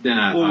than a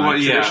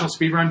traditional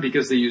speedrun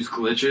because they use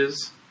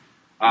glitches.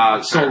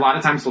 So a lot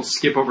of times they'll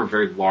skip over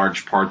very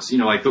large parts.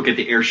 Like they'll get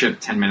the airship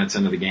 10 minutes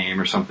into the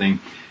game or something.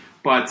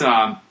 But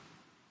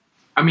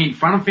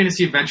Final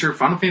Fantasy Adventure,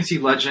 Final Fantasy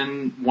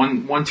Legend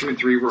 1, 2, and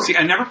 3 were... See,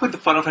 I never played the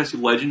Final Fantasy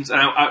Legends, and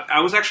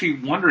I was actually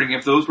wondering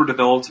if those were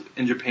developed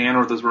in Japan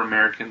or if those were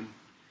American.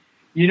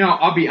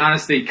 I'll be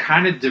honest, they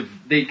kind of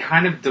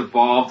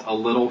devolved a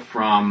little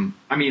from...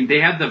 they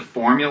had the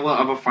formula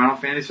of a Final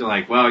Fantasy,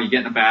 like, well, you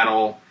get in a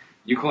battle,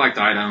 you collect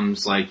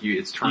items, like,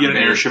 it's turn-based. You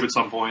get an airship at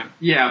some point.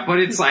 Yeah, but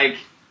it's like...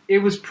 It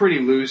was pretty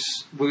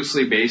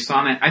loosely based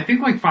on it. I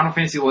think like Final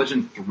Fantasy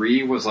Legend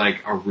 3 was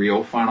like a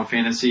real Final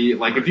Fantasy.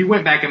 Like if you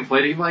went back and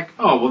played it, you'd be like,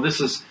 oh, well, this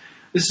is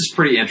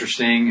pretty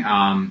interesting.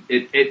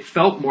 It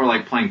felt more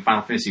like playing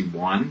Final Fantasy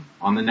 1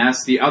 on the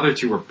NES. The other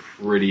two were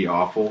pretty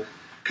awful.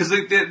 Because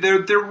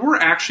there were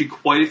actually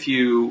quite a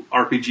few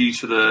RPGs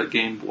for the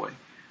Game Boy.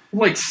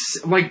 Like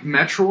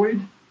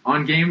Metroid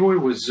on Game Boy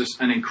was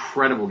just an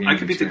incredible game. I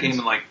could beat the game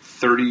in like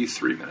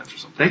 33 minutes or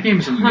something. That game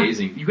is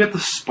amazing. You got the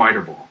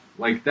Spider Ball.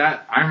 Like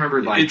that, I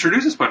remember like... It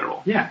introduces Spider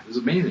Ball. Yeah, it was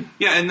amazing.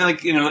 Yeah, and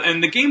like,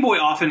 and the Game Boy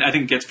often, I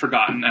think, gets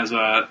forgotten as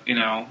a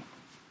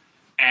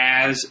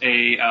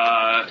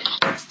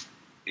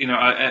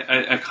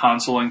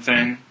consoling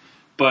thing.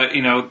 But,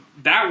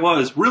 that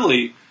was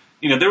really,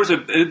 there was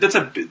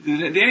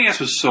the NES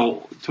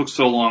took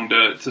so long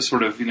to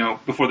sort of,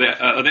 before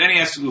the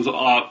NES was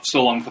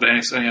so long before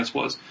the NES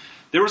was.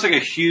 There was like a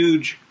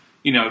huge,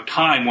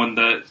 time when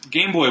the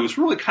Game Boy was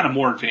really kind of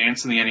more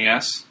advanced than the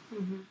NES.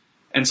 Mm-hmm.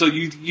 And so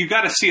you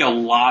got to see a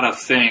lot of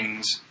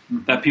things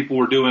that people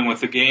were doing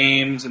with the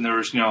games, and there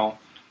was a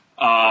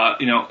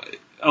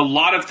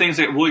lot of things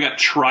that really got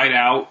tried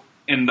out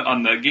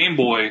on the Game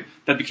Boy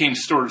that became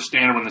sort of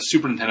standard when the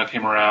Super Nintendo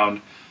came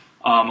around.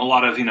 A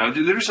lot of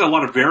there's a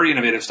lot of very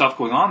innovative stuff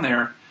going on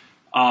there.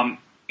 But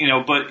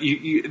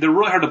they're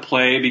really hard to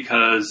play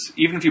because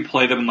even if you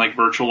play them in like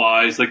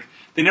virtualized, like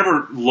they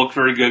never looked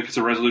very good because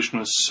the resolution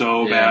was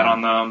so bad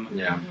on them.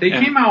 Yeah, they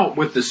came out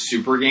with the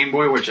Super Game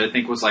Boy, which I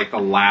think was like the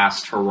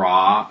last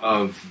hurrah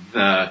of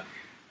the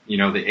the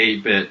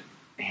 8-bit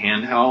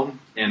handheld,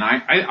 and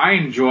I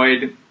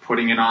enjoyed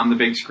putting it on the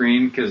big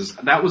screen because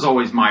that was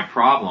always my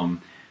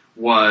problem.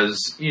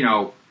 Was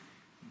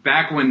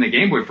back when the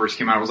Game Boy first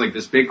came out, it was like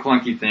this big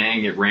clunky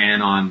thing. It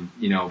ran on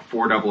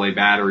 4 AA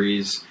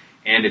batteries.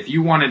 And if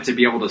you wanted to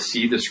be able to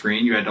see the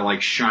screen, you had to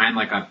like shine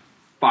like a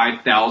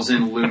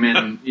 5,000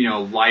 lumen,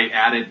 light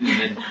at it, and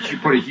then you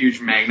put a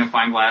huge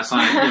magnifying glass on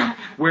it.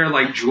 Wear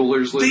like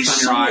jeweler's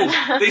loops on your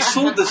eyes. They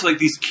sold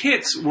these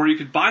kits where you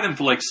could buy them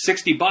for like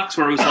 $60,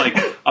 where it was like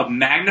a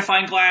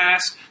magnifying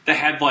glass that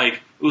had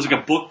like It was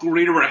like a book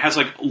reader where it has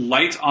like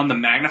lights on the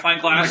magnifying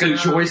glass. Like a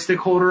joystick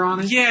holder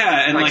on it?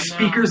 Yeah. And like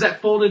speakers that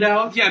folded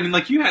out? Yeah, I mean,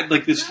 like you had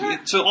like this.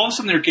 So all of a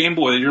sudden, their Game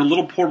Boy, your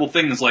little portable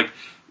thing is like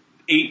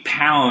 8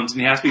 pounds,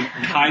 and it has to be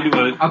tied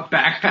to a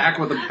backpack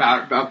with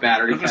a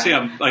battery. I was going to say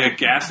like a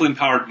gasoline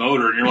powered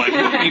motor, and you're like,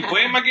 look at me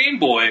playing my Game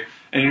Boy,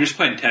 and you're just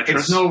playing Tetris.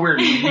 It's nowhere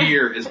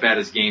near as bad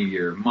as Game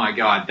Gear. My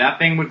God, that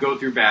thing would go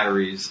through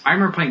batteries. I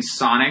remember playing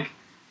Sonic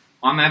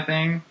on that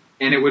thing.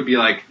 And it would be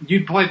like,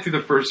 you'd play through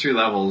the first 3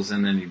 levels,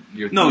 and then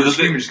your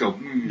screen would just go...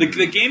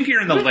 The Game Gear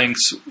and the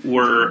Lynx they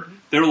were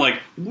like,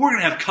 we're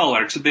going to have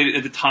color. So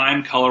at the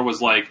time, color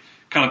was like,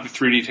 kind of like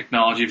the 3D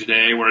technology of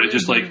today, where it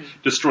just like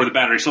destroyed the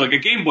battery. So like a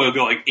Game Boy would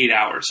go like 8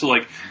 hours. So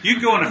like,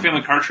 you'd go on a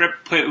family car trip,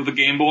 play it with a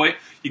Game Boy,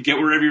 you get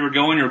wherever you were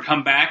going, you would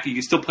come back, you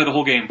could still play the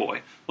whole Game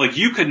Boy. Like,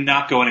 you could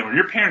not go anywhere.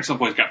 Your parents at some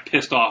point got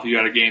pissed off you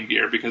had a Game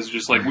Gear, because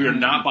just like, we are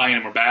not buying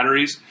any more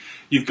batteries.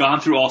 You've gone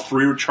through all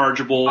 3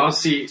 rechargeable,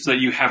 so that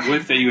you have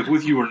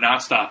with you, are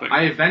not stopping.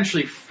 I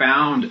eventually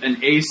found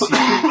an AC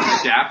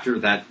adapter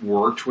that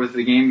worked with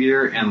the Game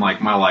Gear, and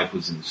like, my life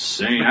was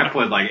insane. I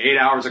played like 8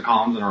 hours of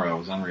columns in a row. It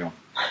was unreal.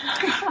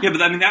 Yeah,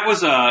 but I mean, that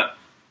was I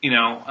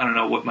don't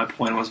know what my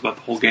point was about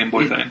the whole Game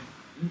Boy thing.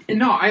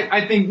 No,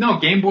 I think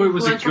Game Boy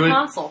was a good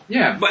console.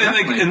 Yeah, but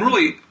and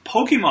really,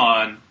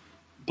 Pokemon,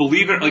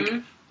 believe it, like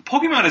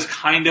Pokemon is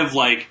kind of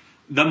like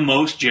the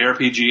most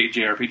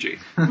JRPG.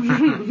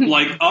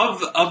 Like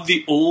of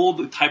the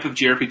old type of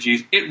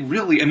JRPGs, it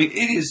really, I mean,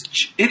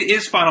 it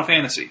is Final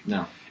Fantasy.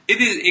 No,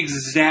 it is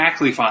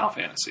exactly Final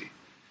Fantasy.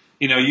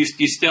 You know,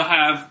 you still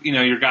have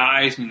your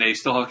guys, and they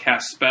still have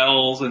cast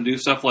spells and do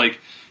stuff like.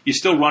 You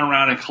still run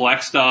around and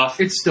collect stuff.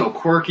 It's still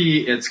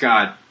quirky. It's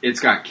got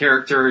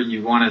character.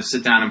 You want to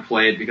sit down and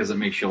play it because it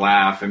makes you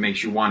laugh. It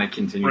makes you want to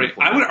continue to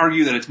play. I would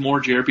argue that it's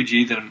more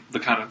JRPG than the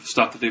kind of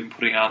stuff that they've been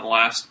putting out in the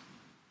last,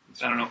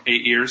 8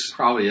 years.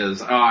 Probably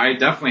is. I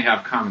definitely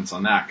have comments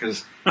on that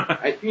because,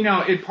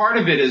 part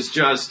of it is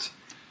just,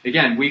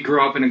 again, we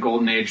grew up in a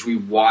golden age. We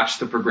watched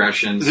the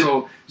progression.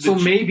 So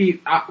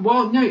maybe,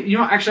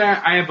 actually,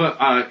 I have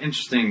a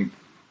interesting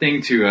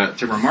thing to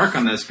remark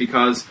on this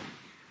because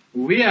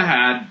Leah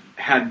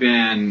had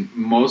been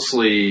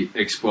mostly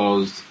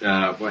exposed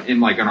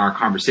in our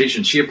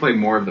conversation. She had played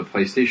more of the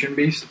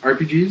PlayStation-based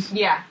RPGs.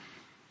 Yeah.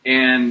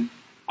 And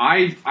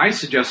I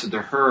suggested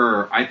to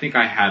her, I think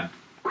I had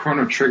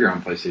Chrono Trigger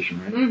on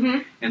PlayStation, right?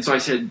 Mm-hmm. And so I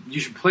said, you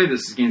should play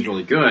this. This game's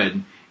really good.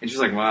 And she's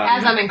like, well...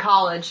 As I'm in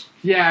college.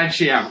 Yeah,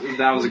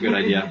 that was a good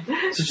idea.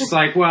 So she's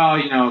like,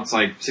 well, it's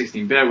like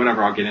 16-bit,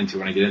 whatever, I'll get into it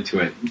when I get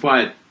into it.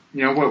 But,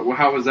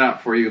 how was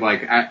that for you?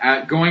 Like,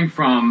 going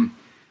from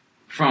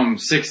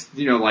 6,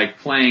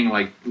 playing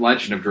like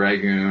Legend of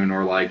Dragoon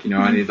or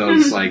any of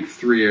those like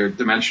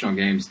 3-dimensional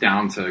games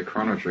down to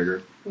Chrono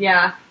Trigger.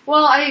 Yeah.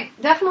 Well, I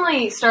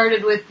definitely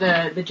started with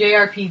the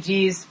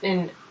JRPGs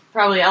in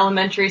probably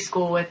elementary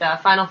school with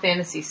Final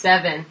Fantasy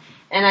VII,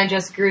 and I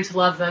just grew to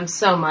love them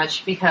so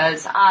much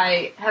because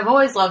I have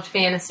always loved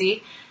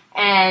fantasy,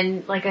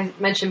 and like I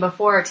mentioned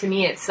before, to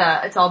me it's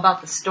all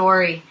about the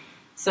story.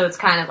 So it's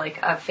kind of like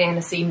a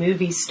fantasy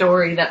movie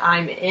story that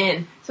I'm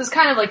in. So it's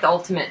kind of like the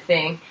ultimate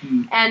thing.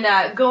 Mm.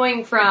 And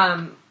going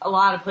from a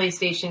lot of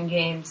PlayStation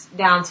games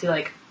down to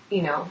a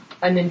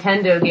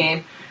Nintendo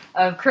game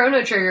of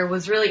Chrono Trigger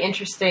was really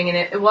interesting. And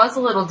it was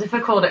a little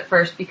difficult at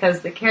first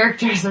because the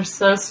characters are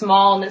so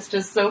small and it's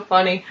just so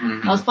funny.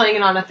 Mm-hmm. I was playing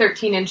it on a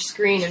 13-inch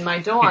screen in my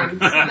dorm.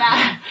 So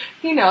that,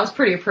 is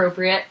pretty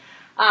appropriate.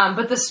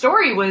 But the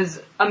story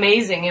was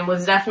amazing and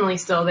was definitely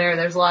still there.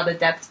 There's a lot of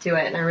depth to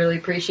it, and I really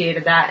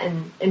appreciated that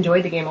and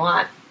enjoyed the game a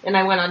lot. And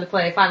I went on to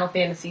play Final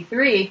Fantasy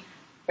III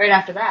right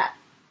after that.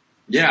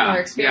 Yeah,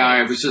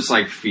 I was just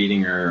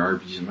feeding her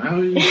RPGs.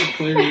 Oh, you should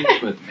play these,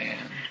 but man,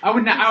 I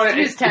would not.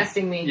 He was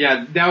testing me.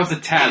 Yeah, that was a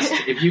test.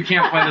 If you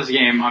can't play this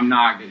game, I'm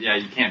not. Yeah,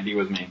 you can't be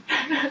with me.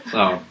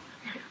 So,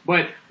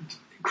 but.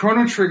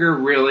 Chrono Trigger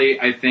really,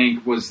 I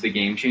think, was the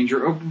game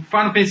changer.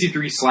 Final Fantasy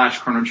 3 /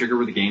 Chrono Trigger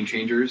were the game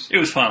changers. It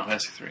was Final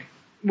Fantasy 3.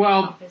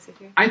 Well,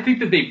 I think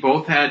that they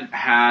both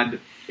had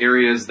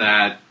areas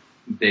that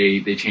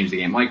they changed the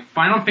game. Like,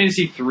 Final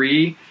Fantasy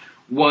 3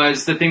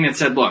 was the thing that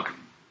said, look,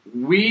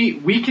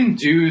 we can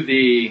do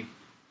the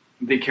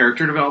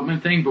character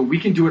development thing, but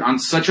we can do it on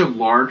such a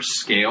large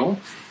scale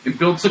and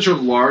build such a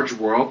large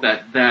world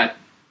that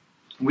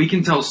we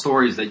can tell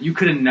stories that you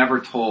could have never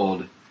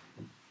told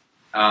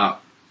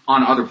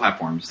on other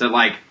platforms. That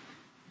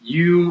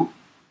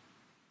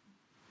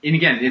and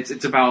again,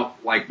 it's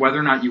about whether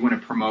or not you want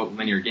to promote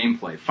linear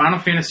gameplay. Final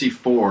Fantasy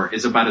IV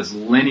is about as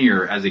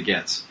linear as it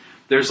gets.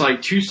 There's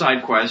 2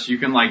 side quests. You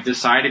can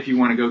decide if you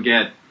want to go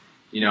get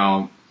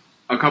a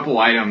couple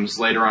items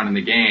later on in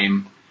the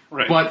game.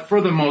 Right. But for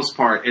the most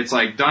part, it's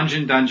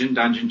dungeon. Do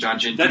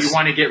you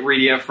want to get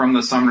Rydia from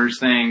the Summoners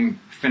thing?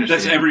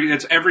 That's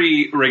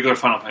every regular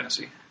Final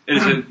Fantasy. It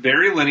is a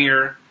very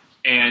linear.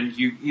 And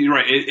you're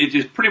right. It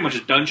is pretty much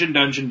a dungeon.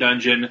 At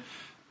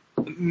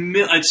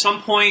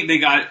some point, they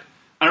got.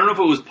 I don't know if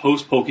it was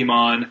post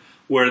Pokemon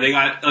where they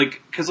got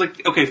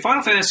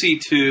Final Fantasy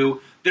II.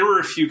 There were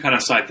a few kind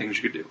of side things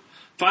you could do.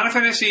 Final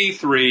Fantasy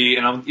 3,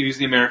 and I'm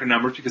using the American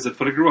numbers because that's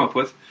what I grew up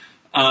with.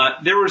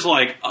 There was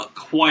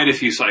quite a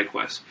few side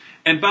quests,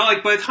 and by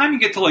the time you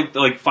get to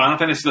like Final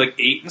Fantasy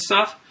 8 and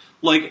stuff,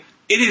 it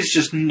is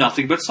just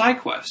nothing but side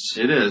quests.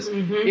 It is.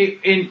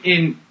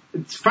 In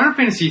Final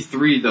Fantasy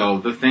 3, though,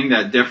 the thing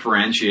that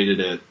differentiated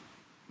it,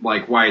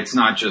 why it's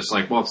not just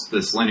it's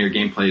this linear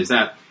gameplay, is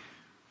that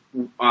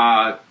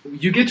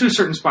you get to a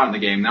certain spot in the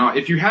game. Now,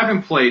 if you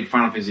haven't played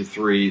Final Fantasy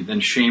 3, then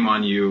shame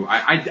on you.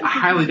 I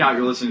highly doubt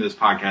you're listening to this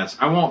podcast.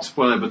 I won't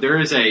spoil it, but there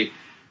is a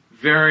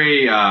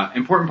very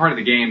important part of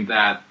the game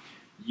that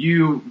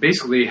you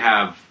basically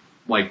have,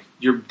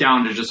 you're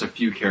down to just a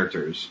few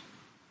characters.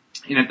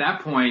 And at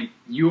that point,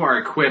 you are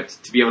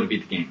equipped to be able to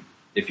beat the game,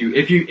 if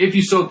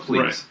you so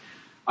please.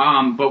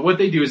 Right. But what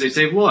they do is they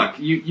say, look,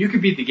 you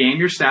can beat the game,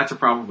 your stats are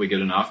probably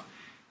good enough,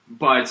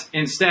 but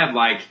instead,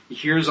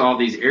 here's all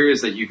these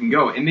areas that you can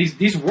go. And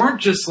these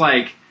weren't just,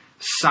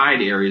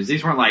 side areas.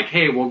 These weren't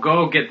hey, we'll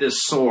go get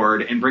this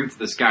sword and bring it to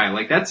this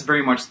guy. That's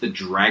very much the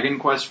Dragon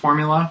Quest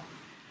formula.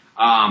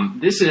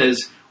 This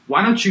is,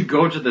 why don't you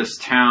go to this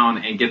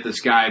town and get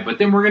this guy, but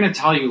then we're going to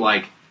tell you,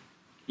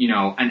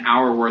 an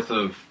hour worth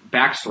of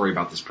backstory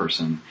about this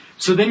person.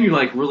 So then you,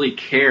 really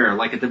care,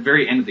 at the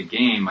very end of the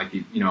game, at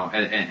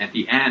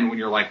the end when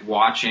you're,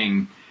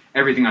 watching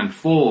everything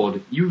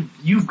unfold,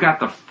 you've got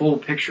the full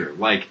picture.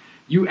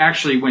 You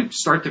actually went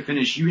start to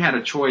finish. You had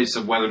a choice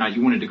of whether or not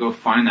you wanted to go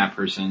find that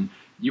person.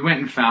 You went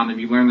and found them.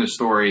 You learned their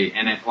story,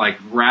 and it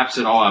wraps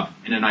it all up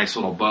in a nice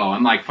little bow.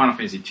 Unlike Final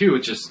Fantasy 2,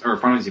 or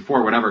Final Fantasy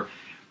 4, whatever,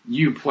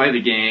 you play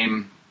the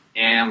game,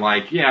 and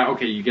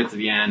you get to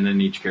the end, and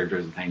each character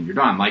is a thing. You're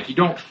done. You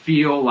don't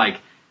feel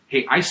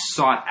hey, I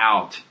sought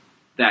out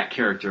that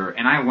character,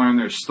 and I learned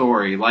their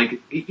story.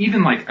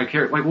 Even a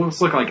character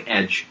let's look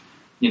Edge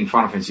in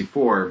Final Fantasy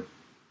 4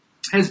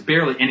 has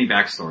barely any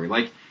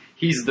backstory.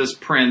 He's this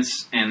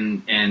prince,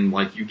 and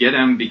you get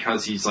him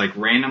because he's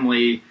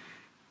randomly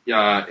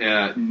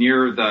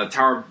near the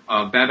Tower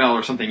of Babel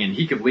or something, and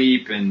he could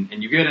leap, and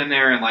you get in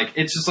there, and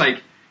it's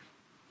just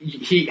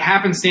he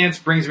happenstance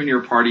brings him into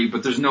your party,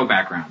 but there's no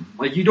background.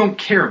 You don't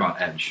care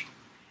about Edge.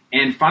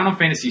 And Final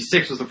Fantasy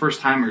 6 was the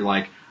first time where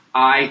you're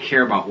I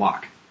care about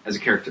Locke as a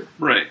character.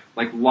 Right.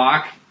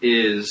 Locke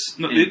is...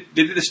 No, they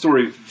did the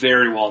story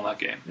very well in that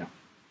game. Yeah.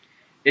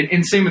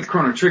 And same with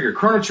Chrono Trigger.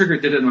 Chrono Trigger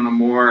did it on a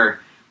more...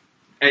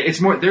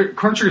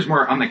 Chrono Trigger is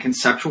more on the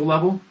conceptual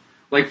level.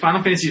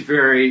 Final Fantasy is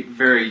very,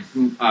 very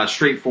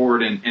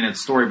straightforward in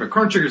its story, but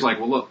Chrono Trigger is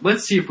well, look,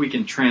 let's see if we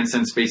can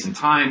transcend space and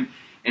time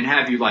and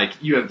have you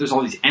there's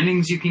all these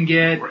endings you can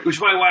get. Right. Which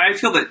is why I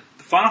feel that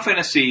Final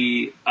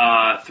Fantasy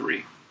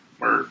 3,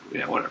 or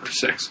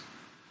 6,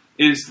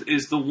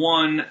 is the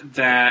one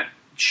that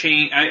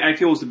I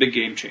feel was the big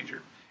game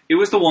changer. It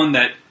was the one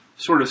that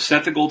sort of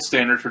set the gold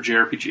standard for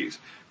JRPGs.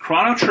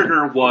 Chrono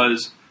Trigger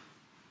was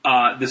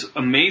this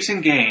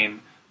amazing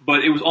game,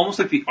 but it was almost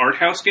like the art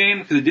house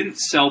game because it didn't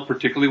sell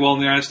particularly well in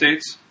the United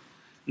States.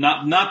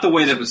 Not the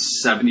way that it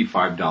was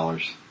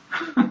 $75.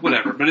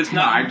 Whatever, but it's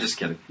not. No, I'm just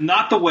kidding.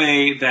 Not the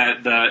way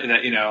that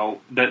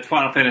that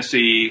Final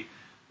Fantasy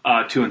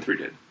 2 and 3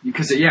 did.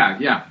 Because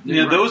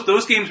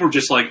those games were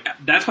just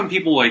that's when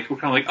people were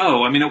kind of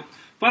oh, I mean,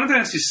 Final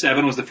Fantasy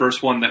 7 was the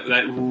first one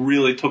that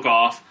really took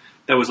off.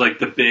 That was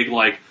the big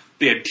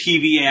they had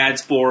TV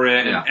ads for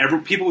it,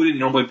 and people who didn't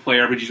normally play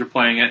RPGs were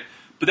playing it.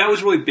 But that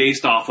was really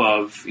based off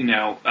of 2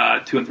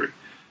 and 3.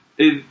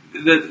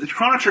 The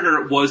Chrono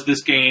Trigger was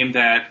this game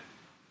that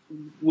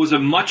was a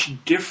much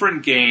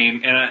different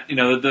game, and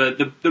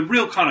the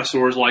real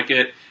connoisseurs like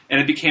it,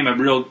 and it became a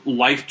real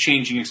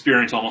life-changing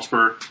experience almost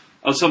for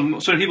some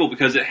people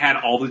because it had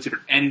all these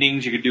different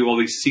endings. You could do all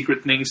these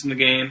secret things in the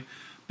game,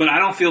 but I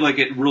don't feel like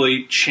it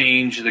really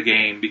changed the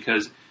game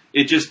because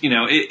it just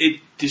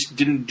it just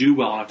didn't do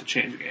well enough to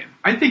change the game.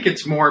 I think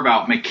it's more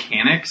about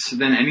mechanics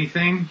than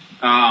anything.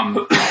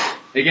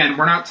 Again,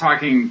 we're not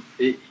talking.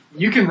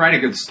 You can write a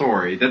good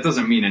story. That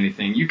doesn't mean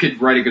anything. You could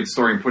write a good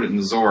story and put it in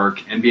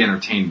Zork and be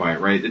entertained by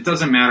it, right? It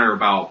doesn't matter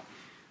about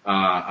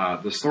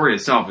the story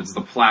itself. It's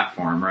the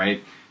platform,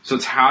 right? So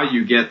it's how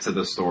you get to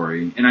the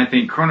story. And I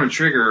think Chrono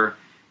Trigger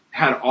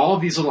had all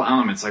of these little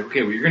elements.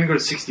 Okay, well, you're going to go to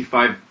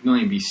 65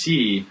 million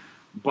BC,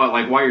 but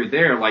while you're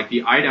there,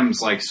 the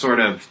items sort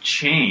of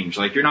change.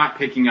 You're not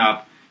picking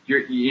up.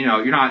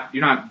 You're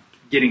not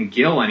getting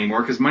gil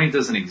anymore because money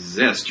doesn't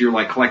exist.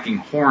 You're collecting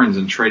horns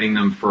and trading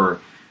them for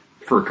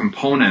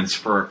components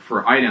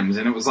for items,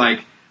 and it was that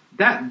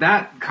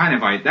kind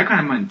of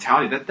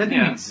mentality that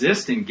didn't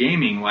exist in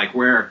gaming,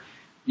 where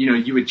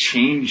you would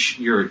change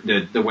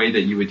the way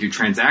that you would do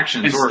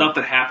transactions, and stuff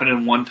that happened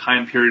in one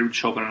time period would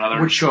show up in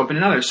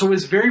another. So it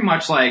was very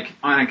much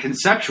on a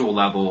conceptual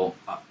level,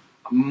 a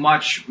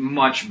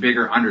much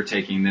bigger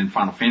undertaking than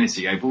Final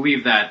Fantasy. I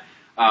believe that.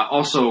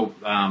 Also,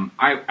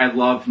 I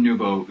love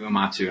Nobuo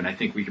Uematsu, and I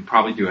think we could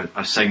probably do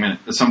a segment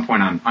at some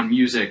point on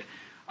music.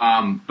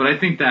 But I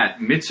think that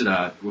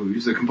Mitsuda,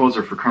 who's the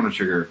composer for Chrono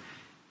Trigger,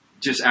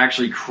 just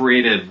actually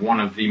created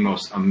one of the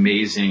most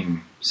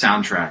amazing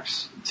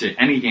soundtracks to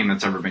any game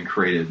that's ever been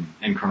created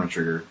in Chrono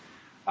Trigger.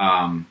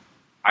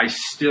 I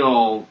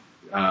still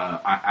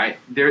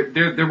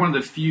they're one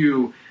of the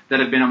few that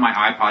have been on my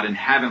iPod and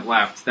haven't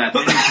left. That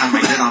anytime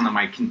I get on them,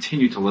 I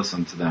continue to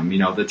listen to them. You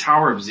know, the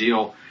Tower of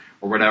Zeal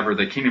or whatever,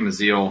 the Kingdom of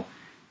Zeal,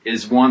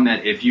 is one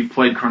that if you've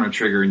played Chrono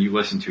Trigger and you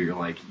listen to, you're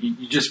like,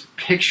 you just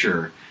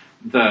picture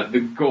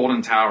the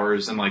golden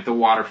towers and like the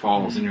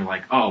waterfalls, and you're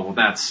like, oh, well,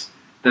 that's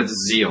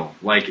Zeal.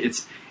 Like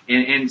it's,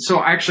 and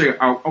so actually,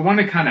 I want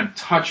to kind of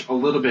touch a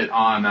little bit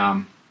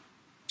on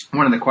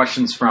one of the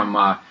questions from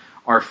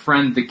our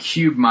friend the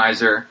Cube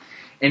Miser,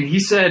 and he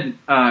said,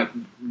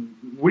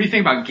 what do you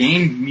think about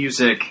game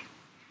music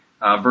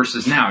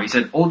versus now? He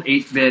said old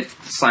 8-bit /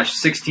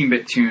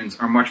 16-bit tunes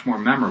are much more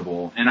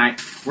memorable. And I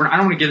don't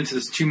want to get into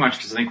this too much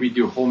because I think we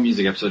do a whole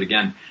music episode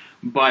again.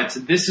 But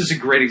this is a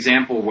great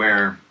example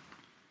where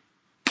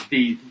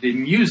the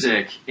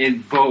music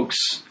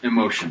invokes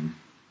emotion.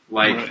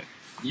 Like, right.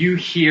 You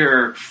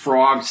hear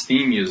Frog's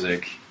theme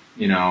music,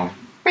 you know.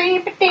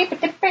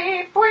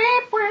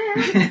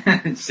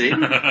 See?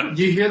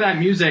 You hear that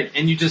music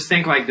and you just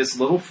think like this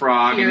little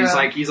frog, and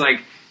he's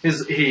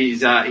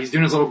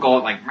doing his little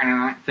gullet like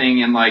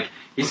thing, and like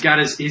he's got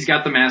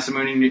the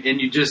Masamune,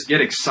 and you just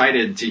get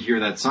excited to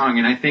hear that song.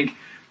 And I think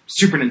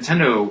Super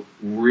Nintendo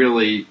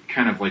really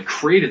kind of like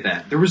created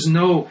that. There was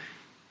no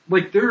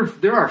like there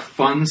are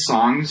fun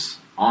songs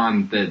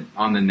on the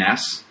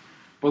NES,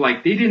 but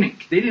like they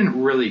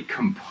didn't really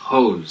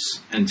compose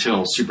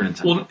until Super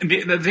Nintendo. Well,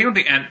 the thing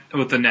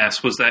with the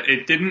NES was that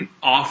it didn't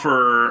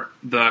offer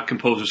the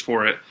composers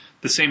for it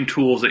the same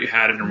tools that you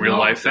had in a real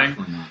life thing.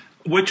 Not.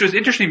 Which was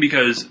interesting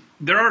because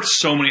there are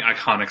so many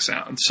iconic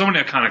sounds, so many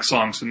iconic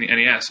songs in the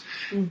NES.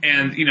 Mm-hmm.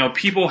 And, you know,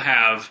 people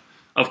have,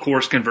 of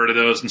course, converted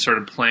those and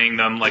started playing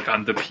them, like,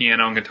 on the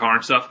piano and guitar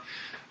and stuff.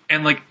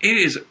 And, like, it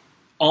is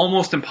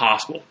almost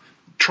impossible.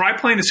 Try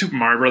playing the Super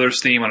Mario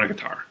Brothers theme on a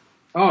guitar.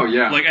 Oh,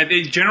 yeah. Like,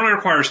 it generally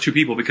requires two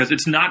people because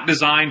it's not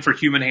designed for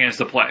human hands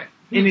to play.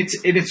 And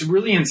it's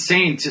really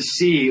insane to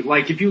see,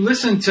 like, if you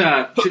listen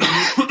to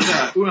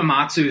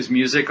Uematsu's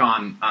music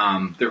on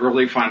the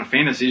early Final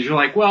Fantasies, you're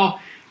like,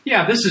 well,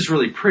 yeah, this is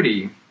really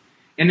pretty.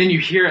 And then you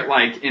hear it,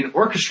 like, in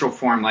orchestral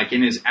form, like,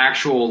 in his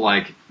actual,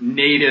 like,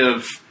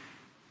 native,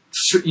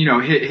 you know,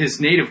 his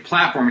native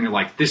platform, and you're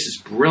like, this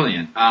is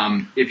brilliant.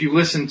 If you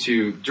listen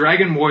to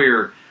Dragon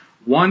Warrior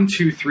 1,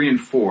 2, 3, and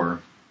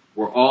 4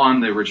 were all on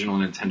the original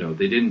Nintendo.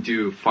 They didn't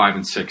do 5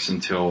 and 6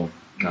 until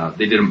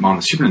they did them on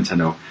the Super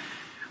Nintendo.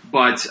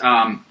 But,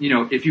 you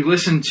know, if you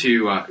listen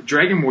to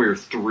Dragon Warrior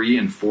 3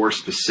 and 4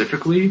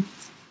 specifically,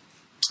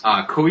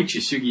 Koichi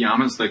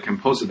Sugiyama is the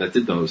composer that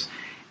did those.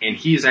 And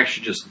he is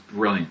actually just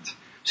brilliant.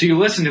 So you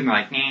listen to him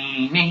like, you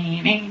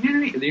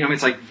know,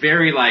 it's like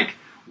very like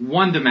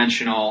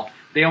one-dimensional.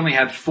 They only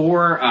had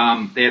four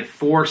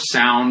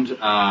sound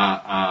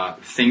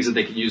things that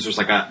they could use.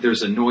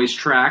 There's a noise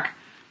track,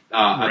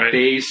 right. A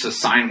bass, a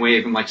sine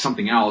wave, and like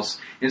something else.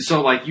 And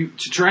so like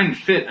to try and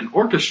fit an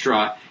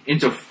orchestra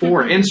into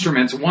 4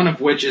 instruments, one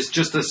of which is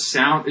just a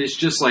sound, is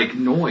just like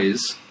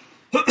noise.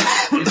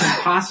 It's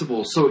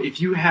impossible. So if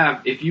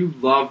you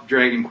love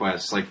Dragon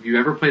Quest, like if you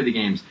ever played the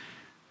games,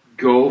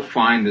 go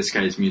find this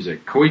guy's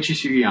music. Koichi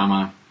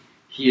Sugiyama,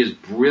 he is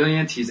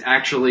brilliant. He's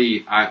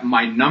actually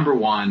my number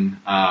one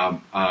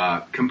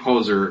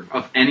composer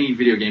of any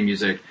video game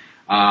music,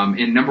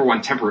 and number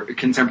one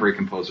contemporary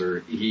composer.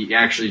 He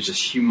actually is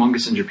just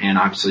humongous in Japan,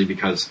 obviously,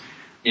 because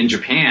in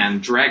Japan,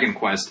 Dragon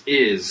Quest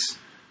is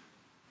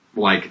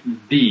like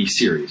the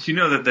series. Do you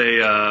know that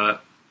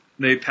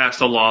they passed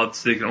a law that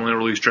they can only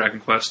release Dragon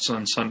Quests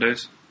on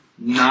Sundays?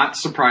 Not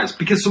surprised,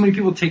 because so many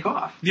people take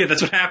off. Yeah,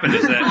 that's what happened,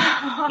 is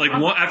that like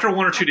after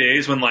 1 or 2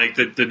 days when like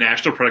the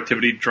national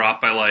productivity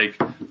dropped by like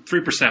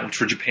 3%, which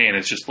for Japan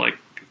is just like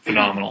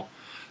phenomenal,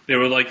 they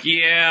were like,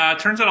 yeah, it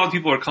turns out all the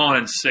people are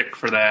calling in sick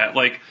for that.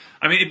 Like,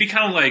 I mean, it'd be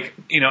kind of like,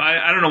 you know,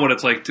 I don't know what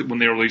it's like when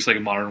they release like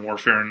Modern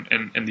Warfare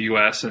in the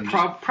U.S. and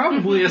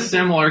probably a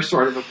similar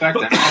sort of effect.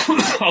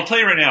 I'll tell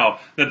you right now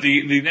that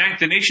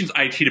the nation's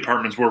IT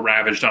departments were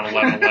ravaged on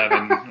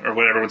 11/11 or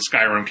whatever when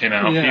Skyrim came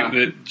out. Yeah.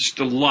 Just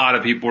a lot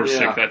of people were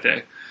sick that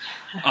day.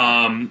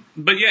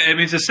 But yeah, I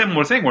mean, it's a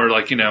similar thing where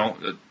like, you know,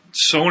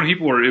 so many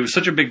people it was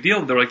such a big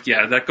deal. They're like,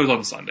 yeah, that goes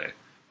on Sunday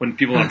when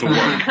people don't have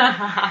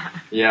to work.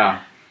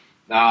 Yeah.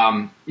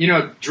 You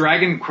know,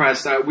 Dragon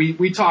Quest,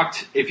 we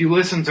talked, if you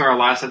listen to our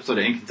last episode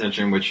of In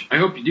Contention, which I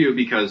hope you do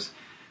because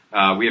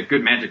we have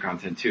good Magic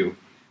content too,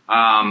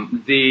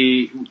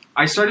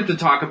 I started to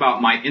talk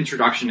about my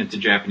introduction into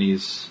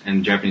Japanese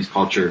and Japanese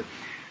culture.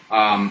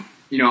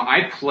 You know,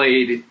 I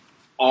played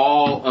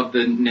all of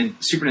the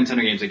Super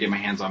Nintendo games I get my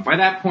hands on. By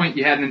that point,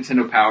 you had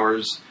Nintendo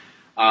Powers.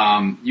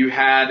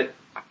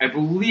 I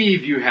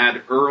believe you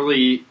had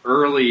early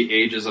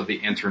ages of the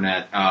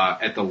internet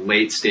at the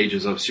late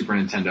stages of Super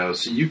Nintendo.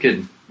 So you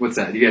could, what's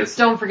that? You guys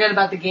don't forget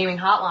about the gaming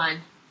hotline.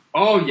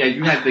 Oh yeah,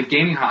 you had the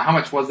gaming hotline. How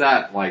much was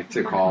that like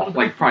to call?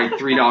 Like probably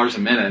 $3 a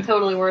minute.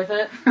 Totally worth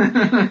it.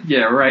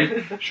 Yeah,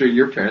 right. I'm sure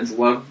your parents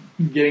love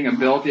getting a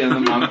bill at the end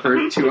of the month for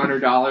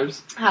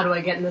 $200. How do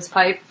I get in this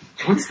pipe?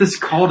 what's this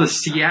call to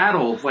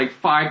Seattle like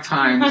 5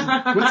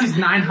 times? What's these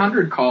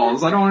 900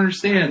 calls? I don't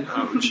understand.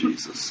 Oh,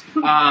 Jesus.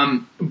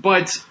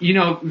 But, you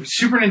know,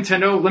 Super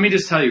Nintendo, let me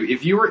just tell you,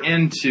 if you were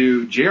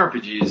into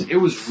JRPGs, it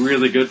was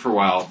really good for a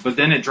while, but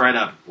then it dried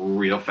up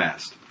real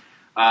fast.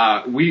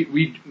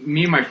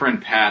 Me and my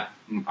friend Pat,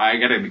 I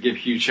gotta give a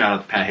huge shout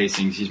out to Pat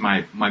Hastings. He's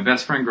my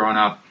best friend growing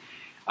up.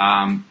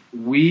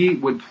 We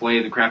would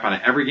play the crap out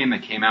of every game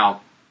that came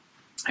out,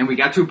 and we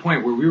got to a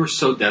point where we were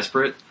so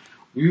desperate,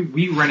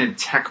 we rented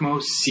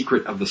Tecmo's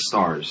Secret of the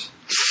Stars.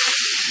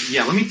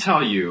 Yeah, let me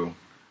tell you,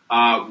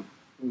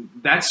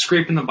 that's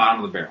scraping the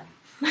bottom of the barrel.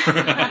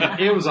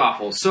 It was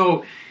awful.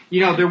 So,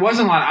 you know, there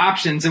wasn't a lot of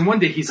options, and one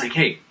day he's like,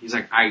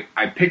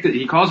 I picked it.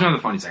 He calls me on the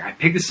phone. He's like, I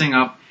picked this thing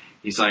up.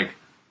 He's like,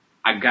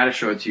 I've got to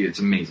show it to you. It's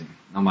amazing.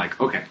 And I'm like,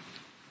 okay.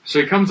 So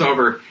he comes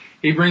over.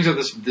 He brings up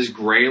this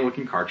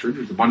gray-looking cartridge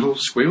with a bunch of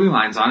squiggly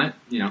lines on it.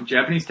 You know,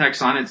 Japanese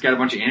text on it. It's got a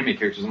bunch of anime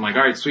characters. I'm like,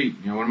 all right, sweet.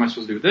 You know, what am I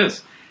supposed to do with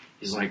this?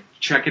 He's like,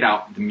 check it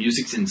out. The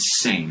music's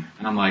insane.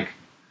 And I'm like,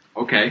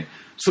 okay.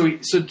 So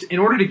in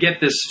order to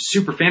get this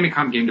Super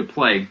Famicom game to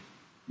play,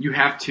 you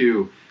have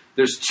to.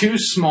 There's 2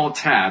 small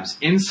tabs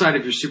inside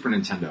of your Super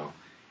Nintendo,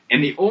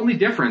 and the only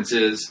difference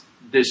is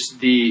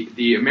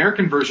the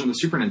American version of the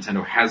Super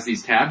Nintendo has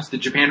these tabs. The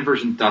Japan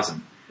version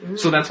doesn't.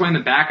 So that's why in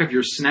the back of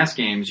your SNES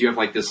games you have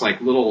like this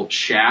like little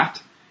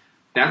shaft.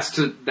 That's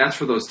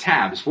for those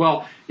tabs.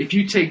 Well, if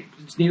you take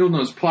needle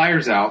nose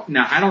pliers out,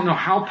 now I don't know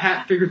how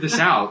Pat figured this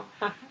out.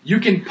 You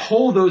can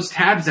pull those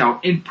tabs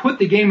out and put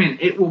the game in.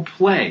 It will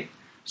play.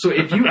 So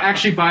if you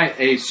actually buy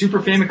a Super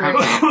Famicom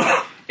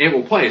game, it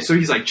will play. So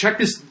he's like, check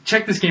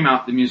this game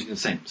out. The music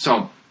is the same.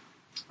 So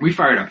we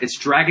fired up. It's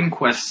Dragon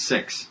Quest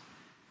VI.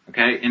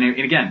 Okay, and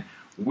again,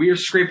 we're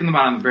scraping the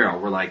bottom of the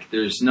barrel. We're like,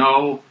 there's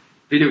no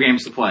video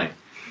games to play.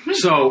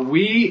 So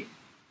we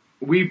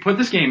put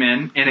this game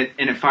in, and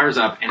it fires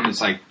up, and it's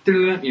like,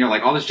 you know,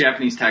 like all this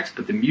Japanese text,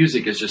 but the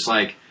music is just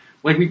like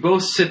we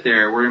both sit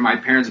there. We're in my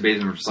parents'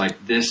 basement. We're just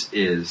like, this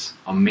is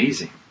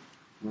amazing.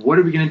 What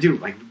are we gonna do?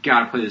 Like, we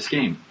gotta play this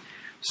game.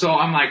 So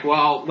I'm like,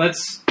 well,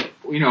 let's,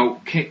 you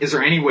know, is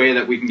there any way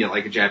that we can get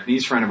like a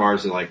Japanese friend of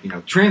ours to like, you know,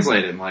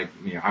 translate it? And like,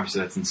 you know,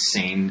 obviously that's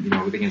insane. You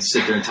know, they can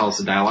sit there and tell us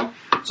the dialogue.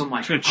 So I'm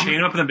like, going to chain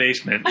him up in the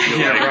basement.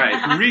 Yeah,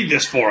 right. Read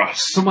this for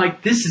us. So I'm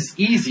like, this is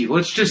easy.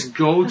 Let's just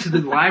go to the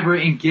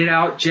library and get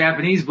out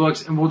Japanese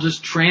books and we'll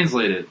just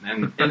translate it.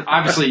 And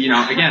obviously, you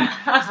know, again,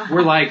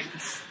 we're like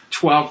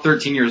 12,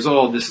 13 years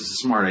old. This is a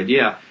smart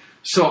idea.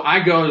 So I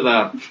go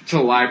to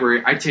the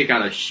library. I take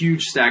out a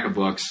huge stack of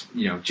books,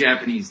 you know,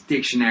 Japanese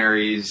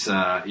dictionaries,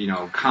 you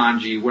know,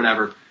 kanji,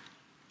 whatever.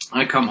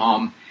 I come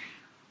home,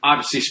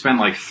 obviously spend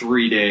like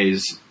 3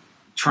 days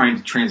trying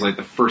to translate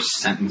the first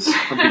sentence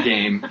of the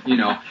game, you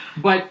know.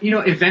 But, you know,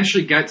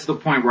 eventually get to the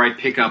point where I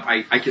pick up,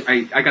 I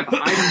got the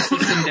item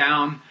system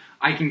down.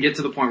 I can get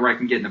to the point where I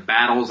can get into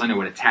battles. I know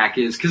what attack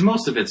is, because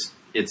most of it's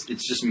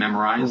just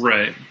memorized.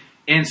 Right.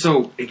 And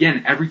so,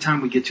 again, every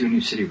time we get to a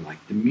new city, we're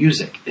like, the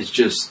music is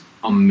just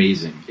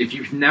amazing. If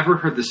you've never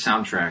heard the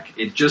soundtrack,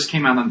 it just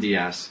came out on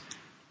DS.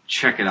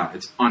 Check it out.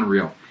 It's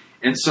unreal.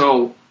 And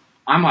so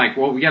I'm like,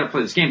 well, we got to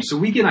play this game. So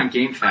we get on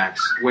GameFAQs,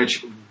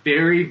 which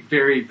very,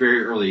 very,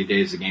 very early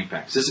days of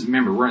GameFAQs.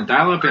 Remember, we're on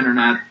dial-up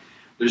internet.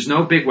 There's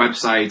no big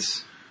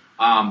websites.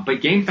 But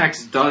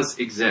GameFAQs does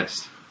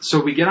exist.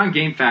 So we get on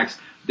GameFAQs.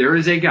 There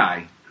is a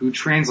guy who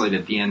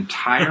translated the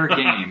entire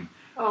game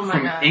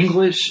from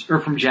English or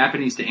from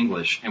Japanese to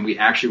English, and we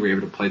actually were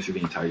able to play through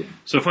the entire game.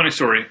 So, funny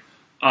story.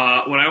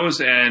 When I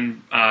was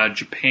in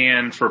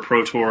Japan for a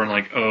Pro Tour in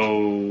like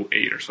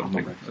 08 or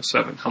something,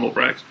 07, humble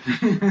brags,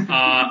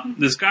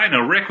 this guy,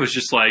 Rick, was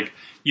just like,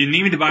 you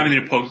need me to buy me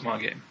the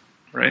Pokemon game,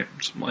 right?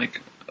 So I'm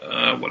like,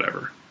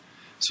 whatever.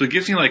 So he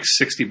gives me like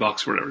 $60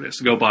 or whatever it is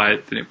to go buy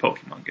the new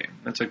Pokemon game.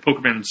 That's like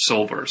Pokemon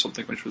Silver or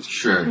something, which was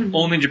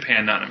only in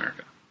Japan, not in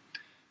America.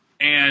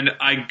 And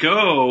I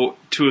go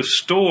to a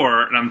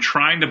store and I'm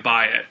trying to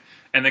buy it.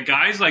 And the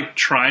guy's like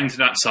trying to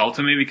not sell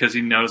to me because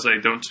he knows I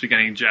don't speak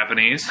any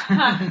Japanese.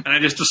 And I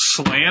just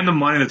slam the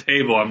money on the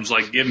table. I'm just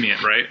like, give me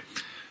it, right?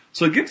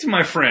 So I give it to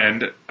my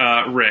friend,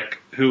 Rick,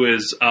 who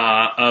is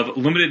of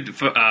limited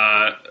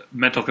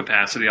mental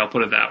capacity, I'll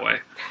put it that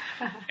way.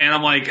 And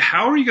I'm like,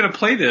 how are you going to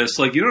play this?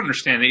 Like, you don't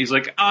understand it. He's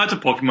like, it's a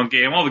Pokemon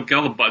game. All the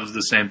buttons are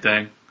the same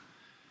thing.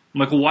 I'm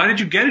like, well, why did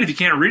you get it if you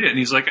can't read it? And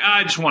he's like,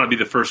 I just want to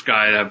be the first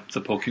guy to have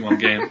the Pokemon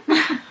game.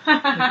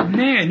 Like,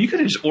 man, you could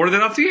have just ordered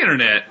that off the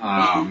internet.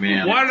 Oh,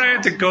 man. Why did I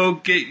have to go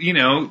get,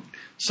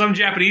 some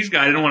Japanese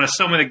guy didn't want to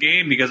sell me the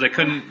game because I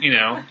couldn't,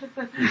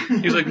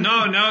 He's like,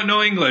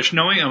 no English.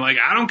 I'm like,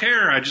 I don't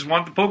care. I just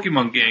want the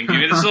Pokemon game. Give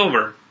me the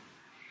silver.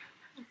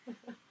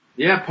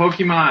 Yeah,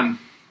 Pokemans.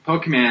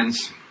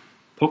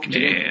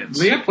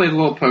 Leah played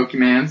little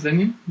Pokemans, didn't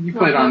you? You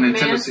played on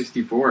Nintendo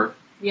 64.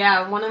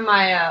 Yeah, one of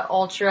my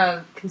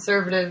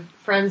ultra-conservative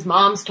friends'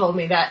 moms told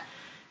me that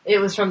it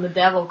was from the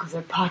devil because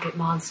they're pocket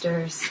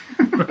monsters.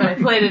 But I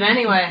played it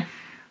anyway.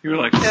 You were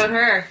like... Showed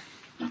her.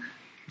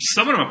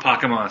 Summon him a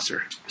pocket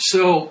monster.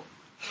 So,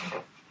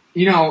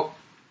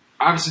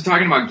 obviously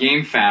talking about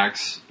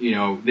GameFAQs,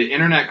 the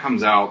internet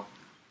comes out,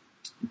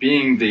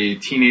 being the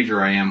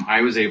teenager I am,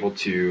 I was able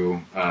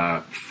to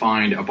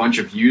find a bunch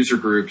of user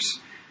groups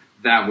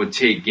that would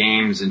take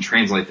games and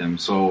translate them.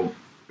 So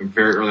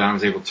very early on, I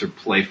was able to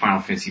play Final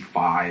Fantasy V.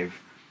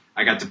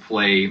 I got to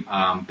play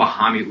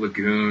Bahamut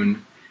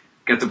Lagoon.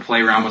 Got to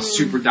play around with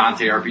Super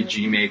Dante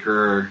RPG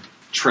Maker,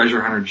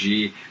 Treasure Hunter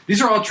G.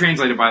 These are all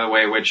translated, by the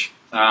way, which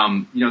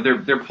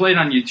they're played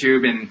on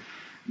YouTube, and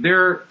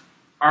there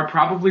are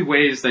probably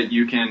ways that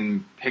you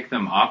can pick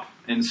them up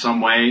in some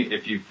way.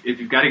 If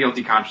you've got a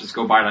guilty conscience,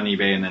 go buy it on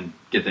eBay and then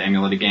get the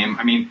emulated game.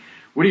 I mean,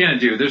 what are you going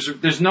to do?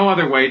 There's no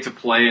other way to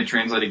play and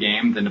translate a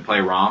game than to play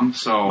ROM.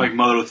 So like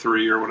Moto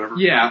 3 or whatever.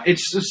 Yeah,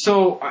 it's just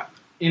so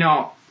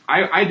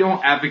I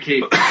don't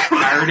advocate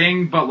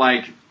pirating, but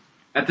like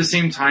at the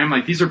same time,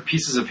 like these are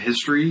pieces of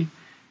history,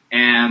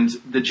 and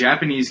the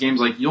Japanese games,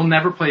 like you'll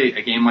never play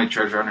a game like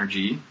Treasure Hunter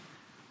G.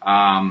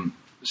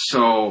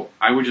 So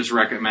I would just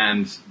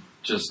recommend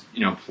just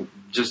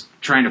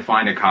trying to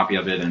find a copy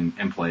of it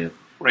and play it.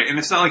 Right, and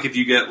it's not like if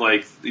you get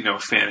like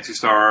Phantasy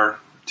Star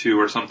 2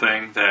 or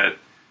something that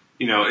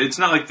it's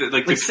not like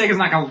Sega's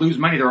not going to lose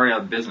money; they're already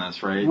out of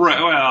business, right?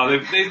 Right. Well,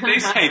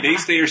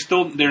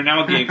 they're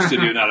now a game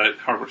studio, not a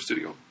hardware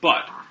studio.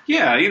 But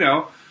yeah,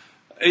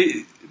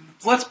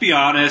 let's be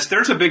honest.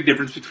 There's a big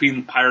difference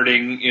between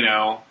pirating,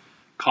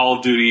 Call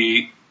of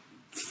Duty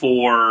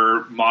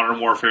 4, Modern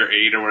Warfare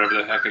 8, or whatever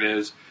the heck it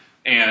is,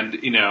 and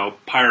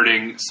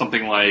pirating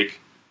something like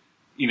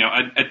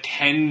a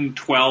 10,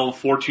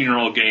 12,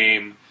 14-year-old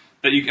game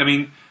that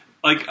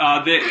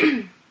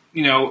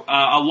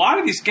a lot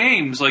of these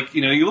games, like,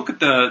 you look at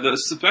the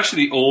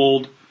especially the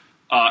old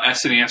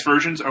SNES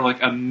versions are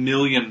like $1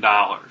 million.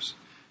 I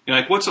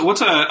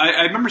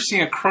remember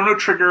seeing a Chrono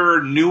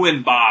Trigger new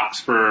in box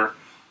for,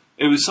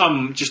 it was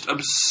some just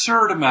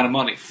absurd amount of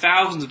money,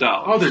 thousands of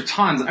dollars. Oh, there are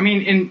tons. I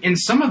mean, in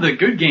some of the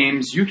good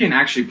games, you can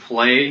actually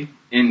play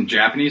in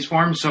Japanese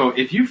form. So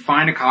if you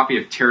find a copy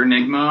of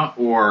Terranigma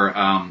or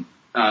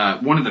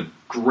one of the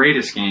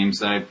greatest games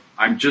that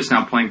I'm just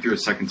now playing through a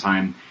second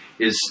time,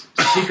 is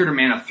Secret of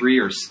Mana 3,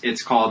 or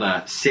it's called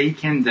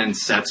Seiken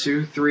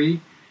Densetsu 3,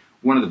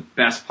 one of the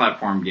best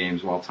platform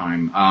games of all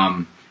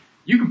time.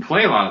 You can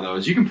play a lot of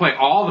those. You can play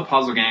all the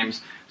puzzle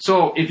games.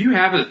 So if you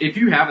have a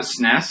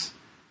SNES,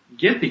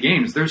 get the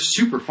games. They're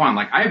super fun.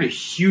 Like, I have a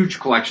huge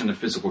collection of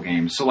physical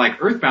games. So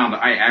like Earthbound,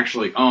 I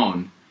actually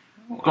own,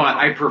 but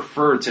I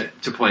prefer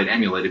to play it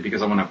emulated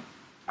because I want to.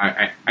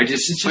 I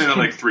just play it on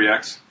like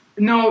 3X.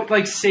 No,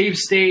 like save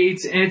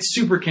states, and it's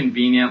super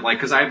convenient, like,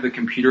 because I have the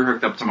computer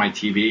hooked up to my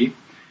TV.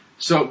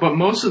 So, but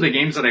most of the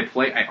games that I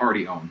play, I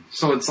already own.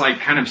 So it's, like,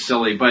 kind of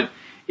silly. But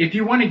if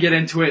you want to get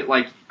into it,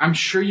 like, I'm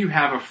sure you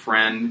have a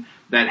friend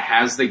that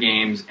has the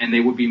games, and they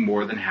would be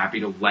more than happy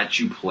to let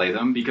you play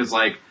them. Because,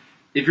 like,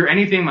 if you're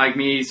anything like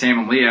me, Sam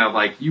and Leah,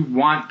 like, you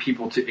want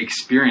people to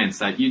experience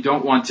that. You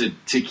don't want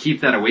to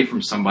keep that away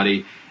from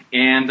somebody.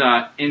 And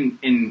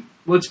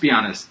let's be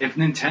honest, if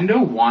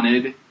Nintendo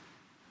wanted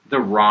the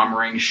ROM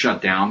ring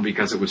shut down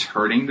because it was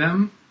hurting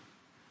them,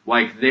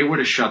 like they would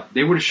have shut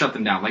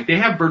them down. Like they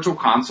have Virtual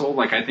Console,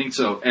 like I think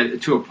so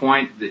to a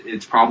point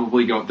it's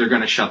probably they're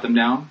going to shut them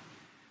down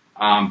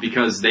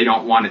because they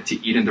don't want it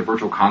to eat into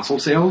Virtual Console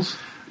sales.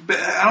 But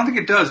I don't think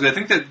it does. I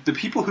think that the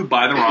people who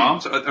buy the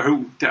ROMs or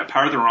who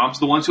pirate the ROMs,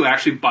 the ones who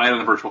actually buy it on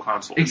the Virtual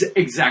Console.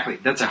 Exactly.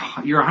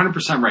 You're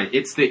 100% right.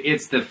 It's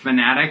the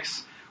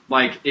fanatics.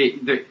 Like,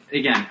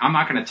 again, I'm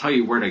not going to tell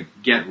you where to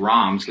get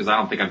ROMs because I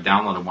don't think I've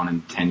downloaded one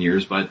in 10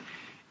 years, but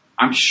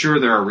I'm sure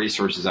there are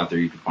resources out there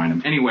you can find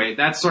them. Anyway,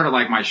 that's sort of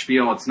like my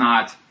spiel. It's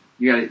not,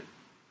 you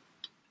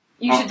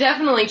should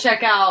definitely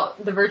check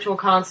out the Virtual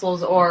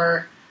Consoles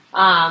or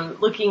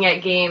looking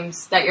at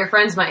games that your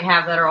friends might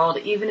have that are old,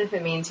 even if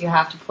it means you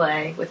have to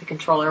play with a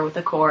controller with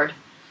a cord.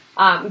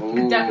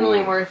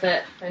 Definitely worth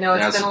it. I know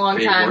it's been a long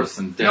time. Worse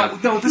than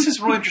death. No, this is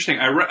really interesting.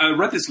 I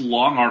read this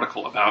long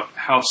article about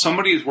how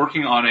somebody is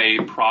working on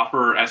a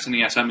proper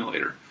SNES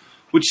emulator,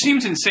 which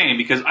seems insane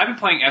because I've been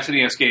playing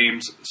SNES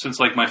games since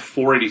like my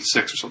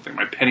 486 or something,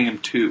 my Pentium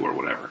 2 or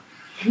whatever.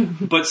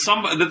 But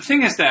the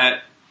thing is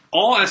that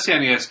all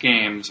SNES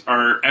games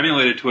are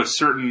emulated to a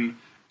certain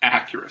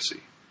accuracy,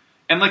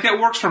 and like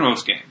that works for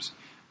most games.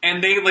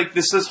 And they like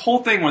this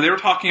whole thing where they were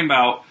talking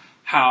about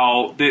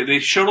how they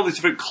showed all these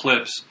different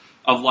clips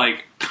of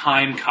like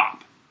Time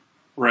Cop,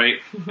 right?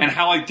 And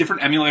how like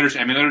different emulators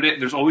emulated it.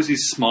 There's always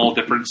these small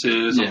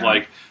differences of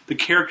like the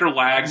character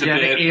lags a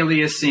bit, the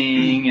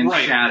aliasing and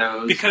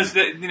shadows. Because the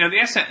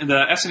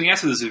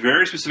SNES is a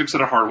very specific set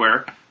of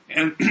hardware,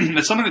 and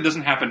it's something that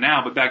doesn't happen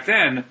now. But back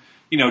then,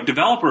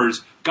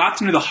 developers got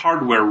to know the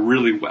hardware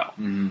really well,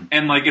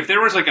 and like if there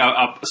was like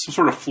some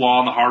sort of flaw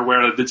in the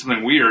hardware that did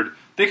something weird,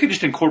 they could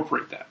just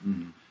incorporate that.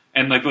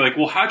 And like, they're like,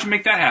 well, how'd you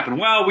make that happen?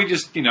 Well, we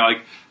just,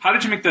 how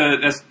did you make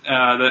the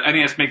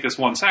NES make this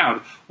one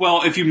sound?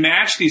 Well, if you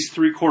mash these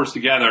three chords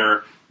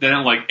together, then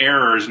it like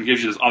errors and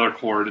gives you this other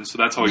chord, and so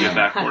that's how we get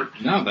that chord.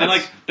 And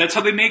like, that's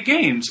how they make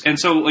games. And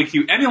so like,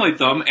 you emulate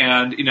them,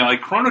 and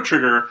like Chrono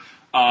Trigger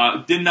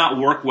did not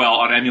work well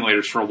on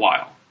emulators for a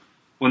while.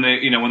 when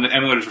the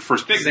emulators were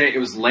first big. It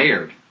was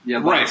layered. Yeah,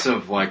 lots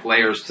of like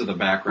layers to the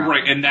background.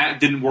 Right, and that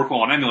didn't work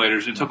well on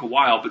emulators. It took a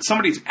while, but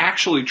somebody's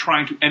actually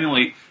trying to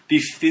emulate the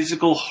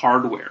physical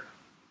hardware.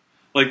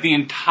 Like the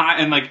entire,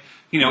 and like,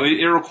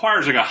 it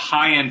requires like a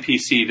high-end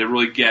PC to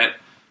really get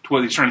to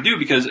what he's trying to do,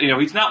 because,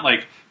 he's not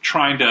like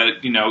trying to,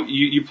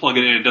 you plug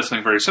it in and it does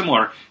something very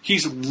similar.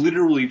 He's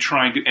literally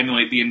trying to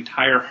emulate the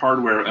entire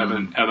hardware of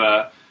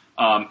a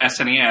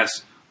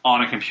SNES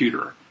on a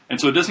computer. And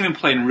so it doesn't even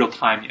play in real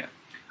time yet.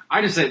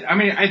 I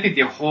think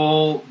the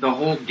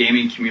whole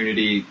gaming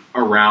community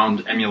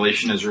around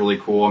emulation is really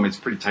cool. I mean, it's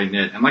pretty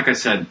tight-knit. And like I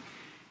said,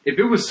 if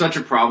it was such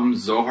a problem,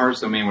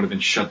 Zohar's domain would have been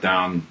shut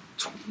down.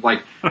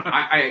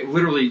 I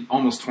literally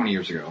almost 20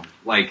 years ago.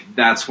 Like,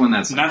 that's when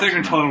that's... Not that you're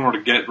going to tell them where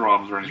to get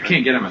ROMs or anything. You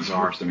can't get them at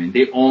Zohar's domain.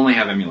 They only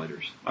have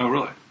emulators. Oh,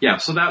 really? Yeah,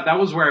 so that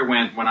was where I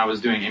went when I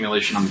was doing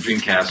emulation on the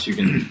Dreamcast. You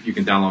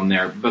can download them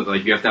there, but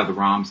like you have to have the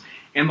ROMs.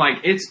 And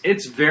like,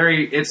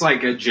 it's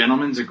like a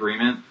gentleman's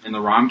agreement in the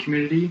ROM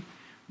community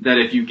that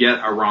if you get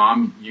a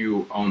ROM,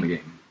 you own the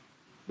game.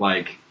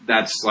 Like,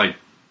 that's like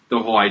the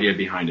whole idea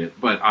behind it.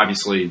 But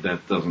obviously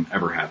that doesn't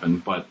ever happen,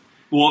 but...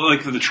 Well,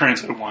 like for the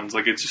transit ones,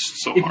 like it's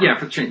just so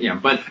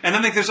hard. But and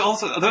then like there's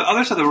also the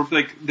other side that were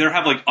like they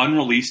have like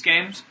unreleased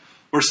games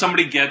where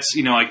somebody gets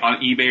like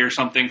on eBay or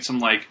something, some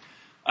like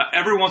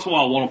every once in a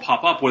while one will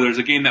pop up where there's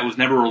a game that was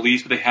never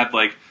released but they had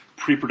like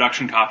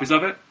pre-production copies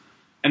of it,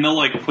 and they'll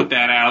like put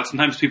that out.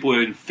 Sometimes people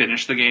even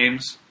finish the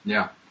games.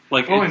 Yeah.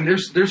 Like and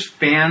there's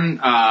fan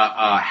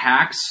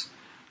hacks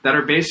that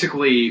are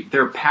basically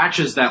they're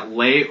patches that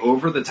lay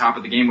over the top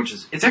of the game,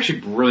 it's actually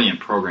brilliant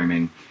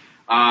programming.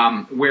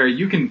 Where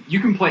you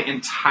can play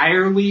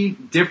entirely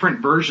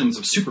different versions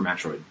of Super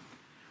Metroid.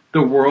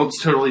 The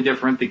world's totally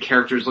different, the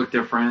characters look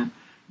different,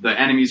 the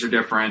enemies are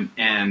different,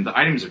 and the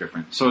items are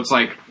different. So it's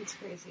like... It's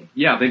crazy.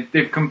 Yeah,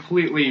 they've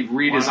completely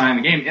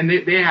redesigned the game. And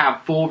they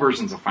have full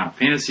versions of Final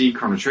Fantasy,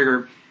 Chrono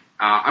Trigger.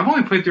 I've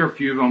only played through a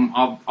few of them.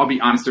 I'll be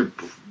honest,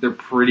 they're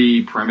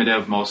pretty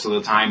primitive most of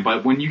the time.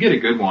 But when you get a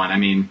good one, I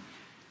mean,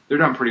 they're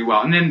done pretty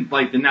well. And then,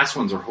 like, the NES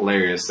ones are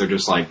hilarious. They're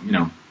just like,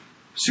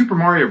 Super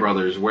Mario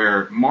Brothers,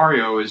 where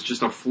Mario is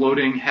just a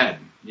floating head,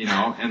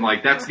 and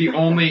like that's the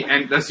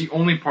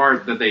only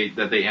part that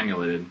they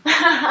emulated.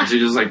 So you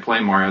just like play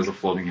Mario as a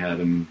floating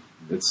head, and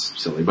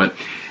it's silly. But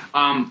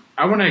I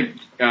want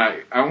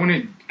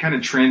to kind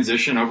of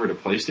transition over to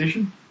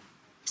PlayStation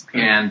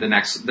and the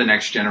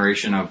next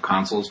generation of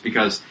consoles,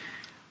 because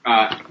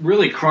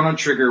really Chrono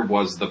Trigger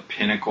was the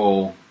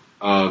pinnacle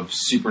of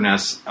Super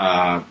NES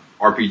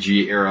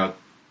RPG era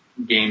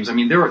games. I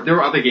mean, there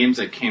were other games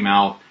that came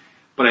out.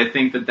 But I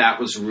think that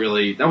was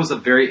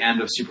the very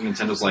end of Super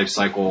Nintendo's life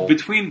cycle.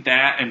 Between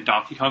that and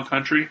Donkey Kong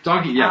Country?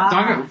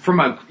 From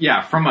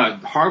a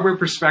hardware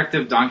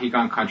perspective, Donkey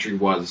Kong Country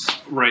was...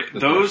 Right.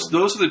 Those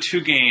are the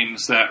two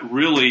games that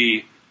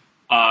really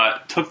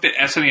took the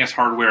SNES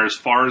hardware as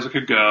far as it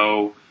could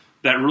go,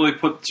 that really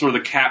put sort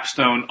of the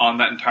capstone on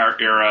that entire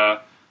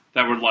era,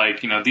 that were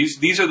like,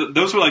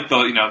 those were like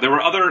the, there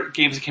were other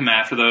games that came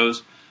after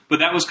those, but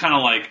that was kind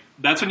of like,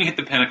 that's when you hit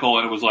the pinnacle,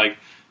 and it was like,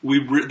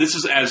 this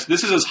is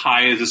as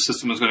high as this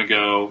system is going to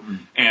go,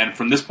 and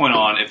from this point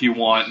on, if you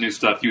want new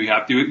stuff, you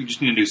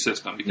just need a new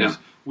system, because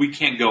we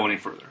can't go any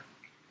further.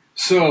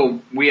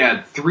 So we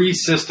had 3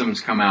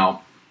 systems come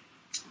out,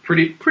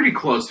 pretty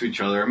close to each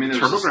other. I mean,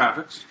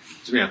 TurboGrafx.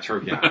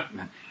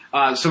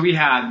 So we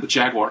had the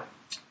Jaguar.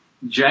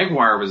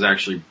 Jaguar was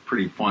actually a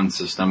pretty fun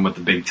system with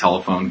the big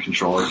telephone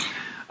controller.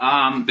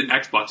 The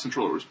Xbox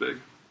controller was big.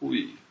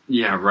 Whee.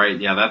 Yeah, right.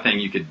 Yeah, that thing,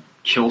 you could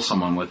kill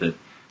someone with it.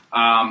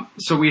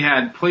 So we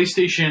had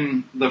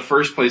PlayStation, the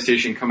first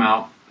PlayStation come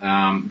out,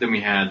 then we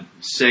had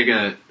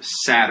Sega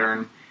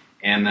Saturn,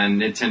 and then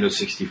Nintendo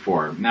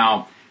 64.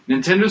 Now,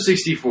 Nintendo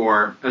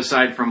 64,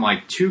 aside from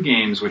like 2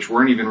 games, which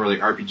weren't even really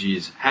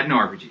RPGs, had no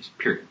RPGs,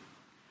 period.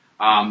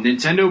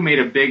 Nintendo made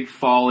a big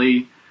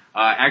folly.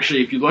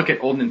 Actually, if you look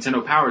at old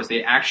Nintendo Powers,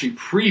 they actually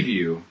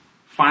preview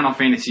Final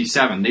Fantasy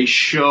VII. They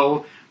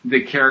show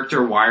the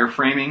character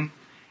wireframing,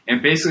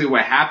 and basically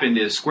what happened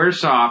is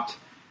Squaresoft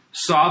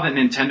saw that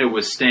Nintendo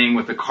was staying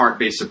with the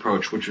cart-based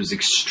approach, which was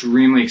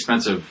extremely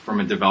expensive from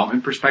a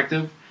development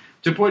perspective.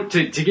 To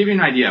give you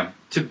an idea,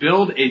 to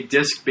build a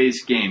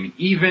disc-based game,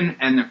 even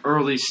in the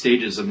early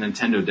stages of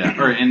Nintendo dev,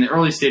 or in the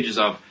early stages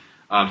of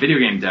video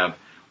game dev,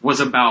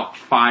 was about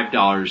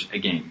 $5 a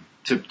game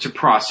to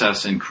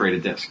process and create a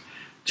disc.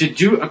 To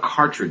do a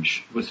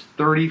cartridge was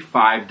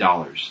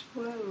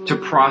 $35 to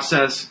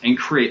process and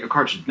create a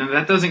cartridge. Now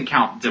that doesn't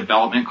count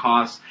development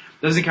costs.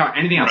 Doesn't count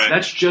anything else. Right.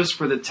 That's just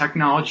for the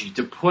technology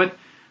to put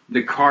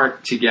the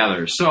cart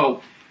together.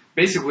 So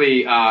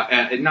basically,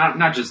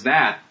 not just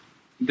that,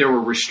 there were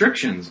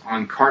restrictions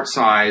on cart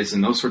size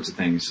and those sorts of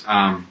things.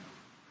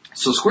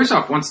 So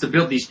Squaresoft wants to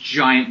build these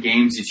giant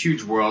games, these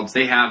huge worlds.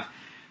 They have,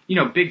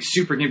 big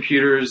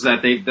supercomputers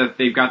that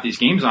they've got these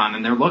games on,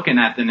 and they're looking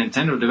at the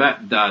Nintendo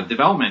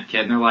development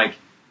kit, and they're like,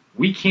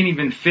 we can't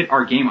even fit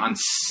our game on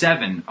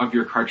 7 of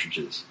your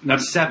cartridges.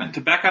 That's 7.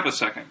 To back up a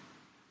second.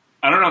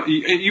 I don't know.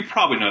 You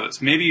probably know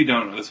this. Maybe you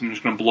don't know this. I'm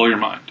just going to blow your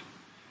mind.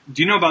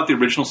 Do you know about the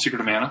original Secret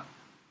of Mana?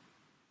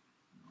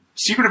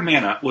 Secret of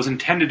Mana was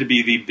intended to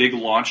be the big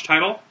launch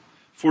title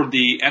for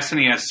the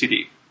SNES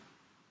CD.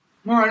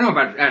 Well, I know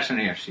about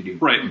SNES CD.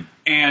 Right.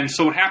 And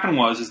so what happened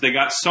was they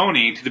got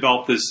Sony to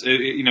develop this,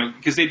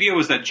 because the idea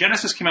was that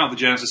Genesis came out with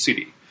the Genesis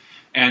CD.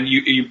 And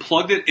you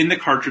plugged it in the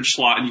cartridge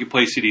slot and you could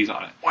play CDs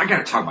on it. Well, I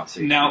got to talk about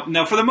Sega.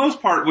 Now, for the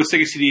most part, what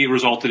Sega CD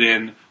resulted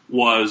in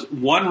was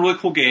one really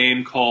cool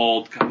game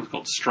called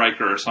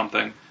Striker or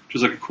something, which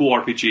was like a cool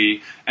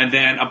RPG, and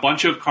then a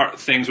bunch of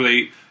things where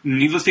they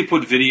needlessly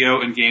put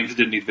video in games that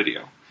didn't need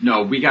video.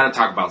 No, we got to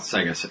talk about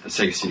Sega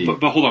CD.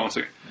 But hold on one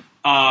second.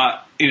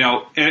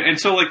 And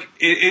so like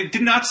it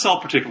did not sell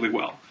particularly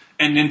well,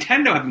 and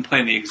Nintendo had been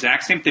playing the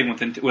exact same thing with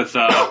the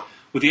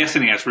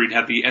SNES, where you'd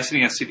have the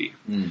SNES CD,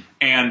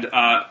 and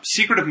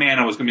Secret of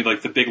Mana was going to be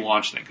like the big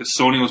launch thing because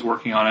Sony was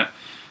working on it,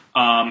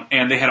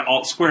 and they had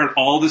Square had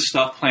all this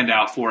stuff planned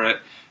out for it.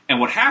 And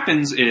what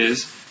happens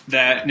is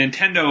that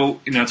Nintendo,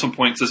 at some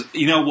point says,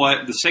 you know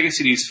what, the Sega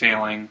CD is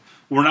failing.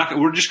 We're not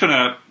going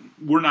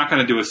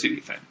to do a CD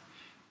thing.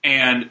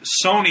 And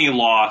Sony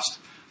lost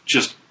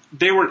just.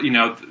 They were,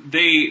 spent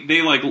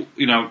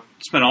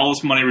all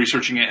this money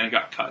researching it and it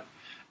got cut.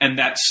 And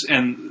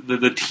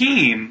the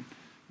team,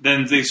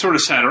 then they sort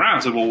of sat around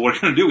and said, well, what are we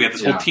going to do? We have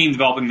this whole team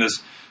developing this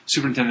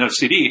Super Nintendo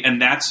CD,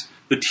 and that's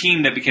the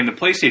team that became the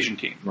PlayStation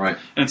team. Right.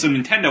 And so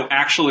Nintendo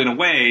actually, in a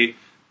way,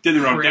 did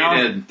their own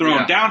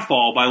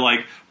downfall by,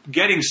 like,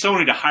 getting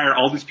Sony to hire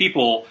all these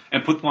people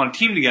and put them on a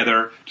team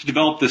together to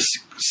develop this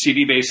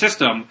CD-based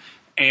system.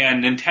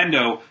 And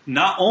Nintendo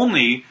not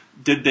only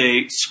did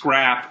they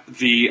scrap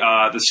the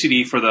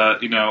CD for the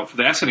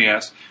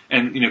SNES,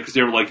 and because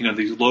they were like,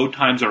 these load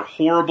times are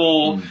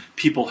horrible,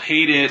 people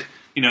hate it,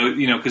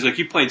 because like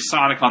you played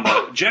Sonic on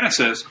the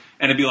Genesis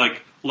and it'd be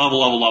like level.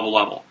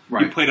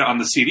 Right. You played it on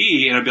the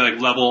CD and it'd be like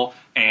level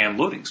and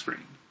loading screen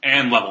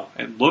and level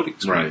and loading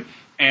screen. Right.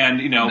 And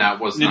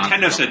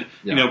Nintendo said,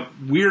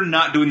 we're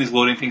not doing these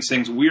loading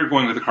things. We are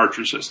going with the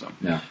cartridge system.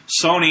 Yeah.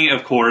 Sony,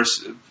 of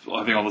course,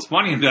 having all this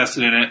money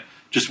invested in it,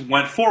 just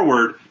went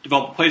forward,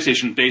 developed a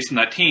PlayStation based on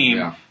that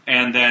team,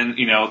 and then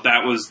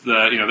that was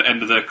the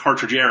end of the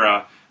cartridge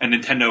era, and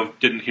Nintendo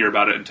didn't hear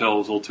about it until it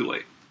was a little too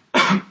late.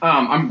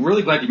 I'm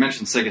really glad you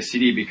mentioned Sega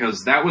CD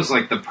because that was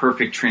like the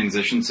perfect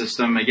transition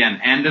system.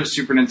 Again, end of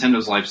Super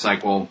Nintendo's life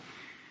cycle.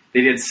 They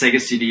did Sega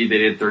CD, they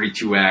did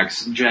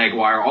 32X,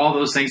 Jaguar, all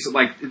those things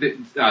like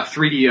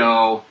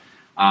 3DO.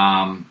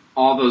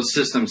 All those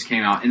systems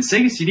came out, and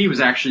Sega CD was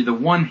actually the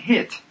one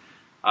hit.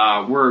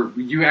 Where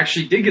you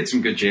actually did get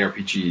some good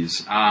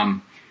JRPGs.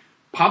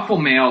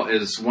 Popful Mail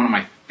is one of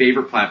my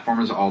favorite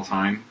platformers of all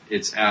time.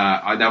 It's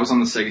that was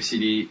on the Sega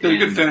CD. They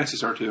good Phantasy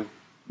Star too.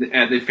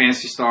 The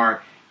Phantasy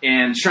Star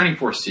and Shining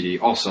Force CD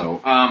also.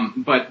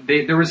 But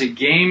there was a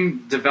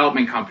game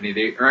development company.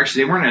 They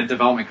weren't a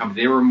development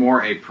company. They were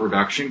more a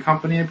production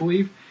company, I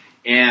believe.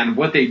 And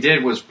what they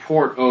did was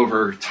port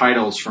over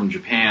titles from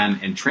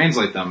Japan and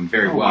translate them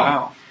very well.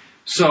 Wow.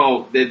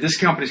 So this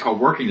company is called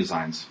Working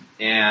Designs.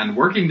 And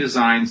Working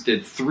Designs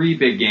did 3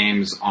 big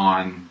games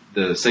on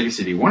the Sega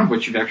CD, one of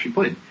which you've actually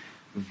played.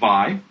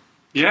 Vi.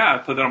 Yeah, I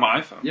played that on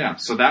my iPhone. Yeah,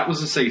 so that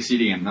was a Sega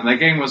CD game. Now, that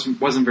game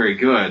wasn't very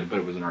good, but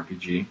it was an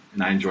RPG,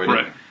 and I enjoyed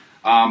it.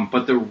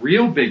 But the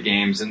real big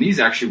games, and these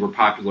actually were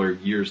popular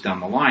years down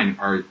the line,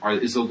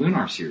 is the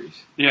Lunar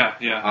series.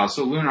 Yeah.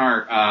 So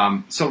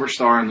Lunar, Silver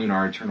Star and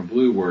Lunar Eternal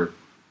Blue were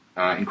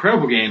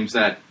incredible games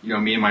that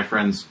me and my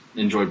friends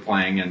enjoyed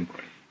playing, and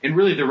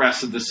really the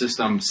rest of the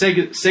system.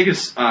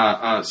 Sega's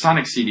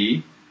Sonic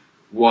CD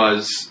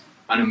was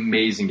an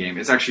amazing game.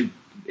 It's actually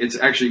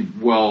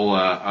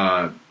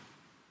well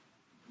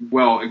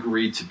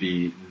agreed to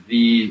be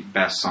the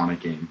best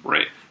Sonic game.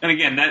 Right. And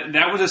again,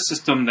 that was a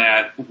system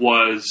that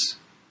was,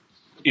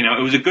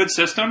 it was a good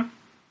system.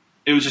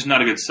 It was just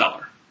not a good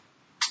seller.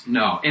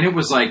 No, and it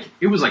was like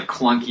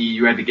clunky.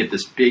 You had to get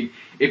this big.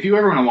 If you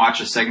ever want to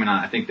watch a segment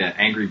on, I think that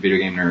Angry Video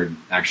Game Nerd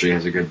actually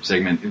has a good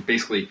segment.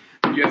 Basically,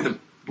 you have to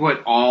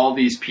put all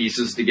these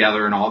pieces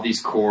together and all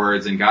these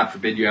chords, and God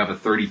forbid you have a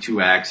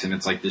 32X, and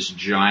it's like this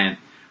giant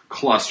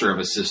cluster of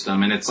a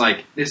system, and it's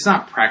like it's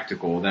not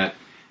practical. That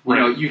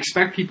you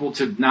expect people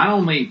to not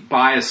only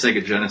buy a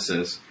Sega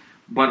Genesis,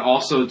 but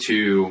also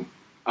to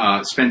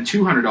spend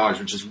 $200,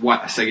 which is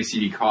what a Sega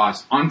CD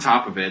costs, on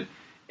top of it.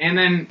 And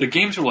then the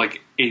games are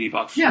like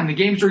 $80. Yeah, and the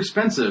games are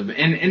expensive,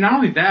 and not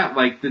only that,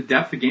 like the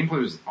depth of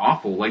gameplay was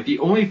awful. Like the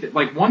only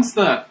once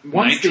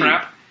Night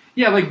Trap.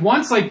 Yeah,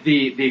 once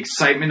the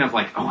excitement of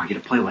I get to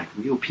play like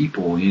real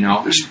people,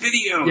 There's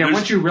video. Yeah,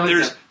 once you realize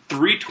there's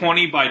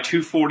 320 by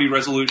 240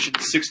 resolution,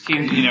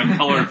 16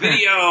 color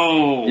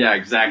video. Yeah,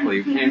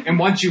 exactly. And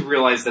once you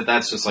realize that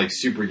that's just like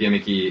super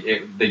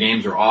gimmicky, the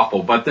games are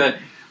awful. But the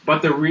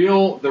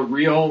real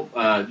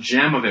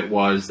gem of it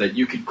was that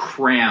you could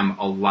cram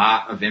a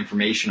lot of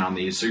information on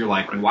these. So you're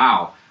like,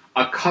 wow,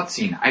 a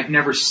cutscene. I've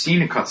never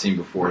seen a cutscene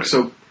before. Right.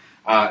 So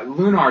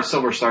Lunar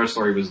Silver Star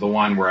Story was the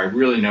one where I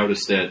really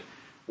noticed it.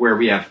 Where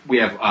we have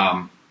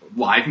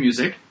live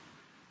music,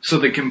 so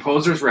the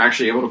composers were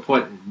actually able to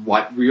put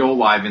real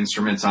live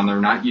instruments on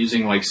there, not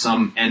using like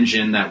some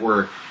engine that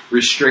we're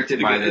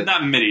restricted by the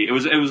not MIDI. It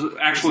was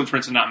actual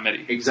instruments and not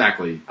MIDI.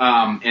 Exactly.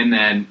 And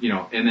then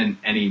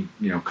any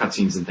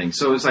cutscenes and things.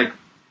 So it's like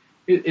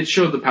it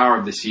showed the power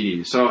of the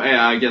CD. So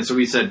again, so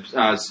we said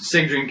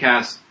Sega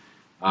Dreamcast,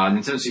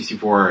 Nintendo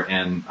 64,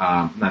 and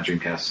not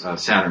Dreamcast,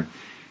 Saturn.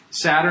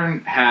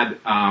 Saturn had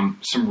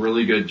some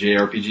really good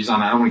JRPGs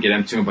on that. I don't want to get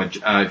into them, but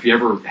if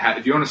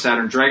you own a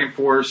Saturn, Dragon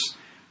Force,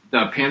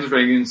 the Panzer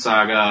Dragoon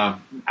Saga,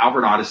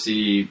 Albert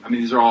Odyssey. I mean,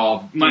 these are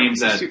all games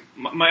that.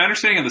 My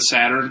understanding of the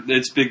Saturn,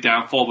 its big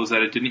downfall was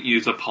that it didn't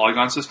use a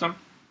polygon system.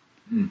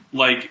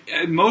 Like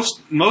most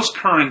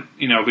current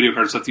video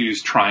cards have to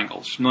use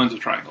triangles, millions of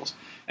triangles,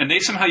 and they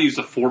somehow used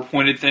a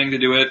 4-pointed thing to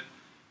do it.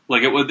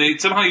 Like they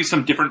somehow used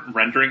some different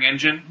rendering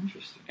engine,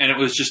 and it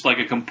was just like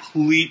a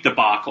complete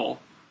debacle.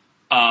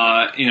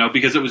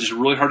 Because it was just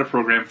really hard to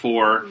program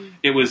for.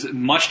 It was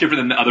much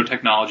different than the other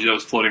technology that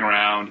was floating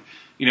around.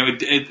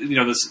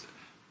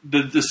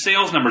 The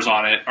sales numbers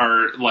on it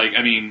are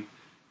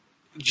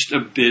just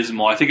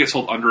abysmal. I think it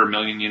sold under 1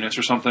 million units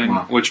or something,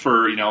 wow. Which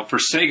for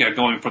Sega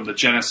going from the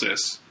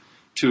Genesis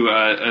to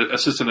a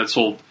system that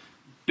sold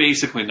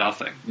basically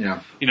nothing.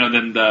 Yeah.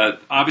 Then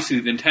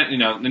obviously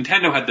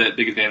Nintendo had the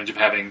big advantage of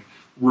having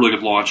really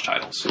good launch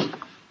titles.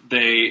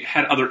 They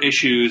had other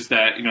issues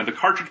that the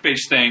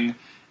cartridge-based thing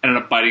ended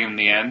up biting in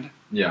the end.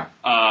 Yeah.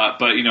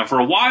 But for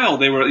a while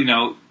they were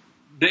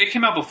they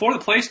came out before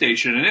the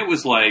PlayStation, and it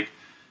was like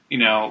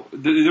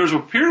there was a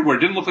period where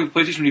it didn't look like the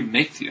PlayStation would even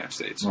make it to the United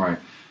States. Right.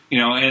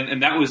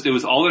 And it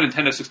was all the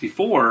Nintendo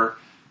 64.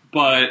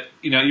 But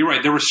you're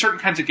right. There were certain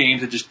kinds of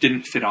games that just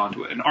didn't fit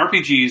onto it, and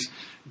RPGs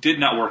did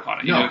not work on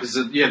it. No, because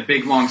you had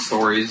big long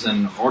stories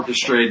and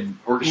orchestrated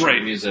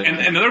right. music. And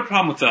another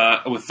problem with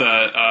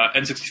the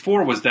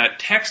N64 was that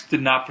text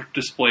did not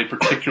display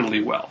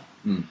particularly well.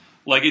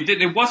 Like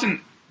it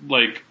wasn't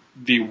like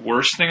the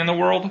worst thing in the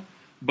world,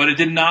 but it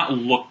did not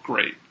look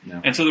great.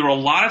 Yeah. And so there were a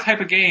lot of type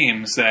of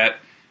games that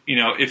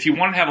if you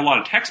wanted to have a lot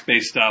of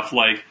text-based stuff,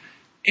 like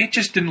it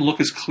just didn't look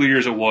as clear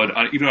as it would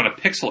even on a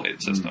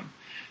pixelated system.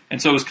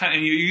 And so it was kind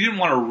of you didn't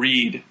want to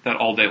read that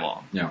all day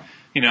long. Yeah.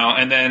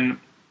 And then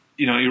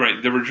you're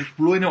right. There were just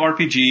really no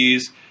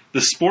RPGs.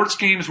 The sports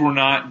games were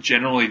not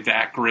generally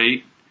that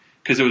great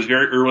because it was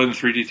very early in the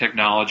 3D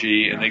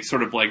technology, and they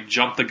sort of like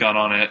jumped the gun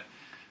on it.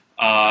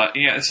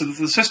 So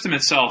the system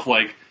itself,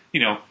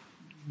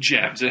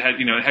 gems. It had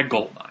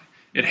GoldenEye.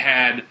 It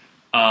had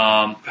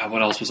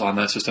what else was on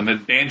that system? It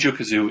had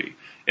Banjo-Kazooie.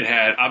 It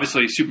had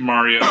obviously Super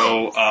Mario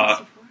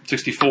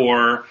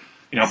 64.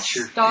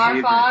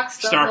 Star Fox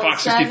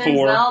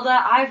 64. Zelda.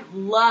 I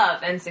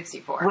love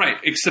N64. Right,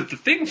 except the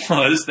thing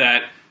was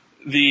that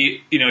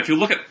if you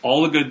look at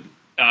all the good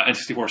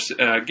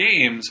N64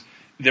 games,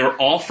 they were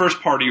all first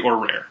party or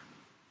rare.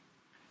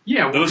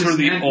 Yeah, those were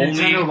the only.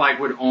 Nintendo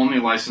would only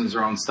license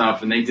their own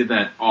stuff, and they did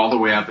that all the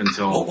way up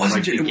until the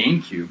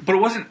GameCube. But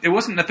it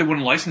wasn't that they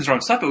wouldn't license their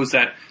own stuff. It was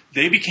that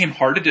they became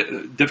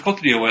difficult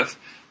to deal with.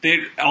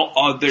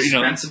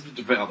 Expensive to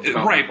develop,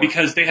 right?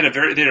 Because they had a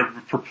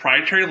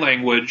proprietary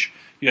language.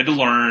 You had to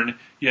learn.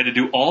 You had to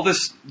do all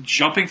this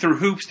jumping through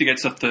hoops to get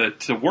stuff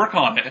to work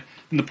on it.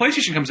 And the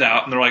PlayStation comes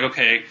out, and they're like,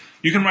 okay,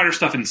 you can write our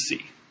stuff in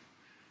C.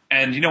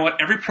 And you know what?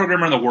 Every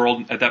programmer in the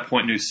world at that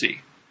point knew C,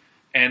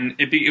 and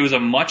it was a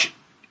much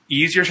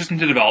easier system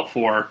to develop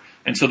for,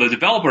 and so the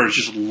developers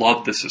just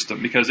loved the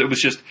system because it was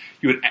just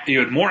you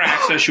had more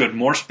access, you had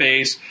more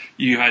space,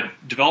 you had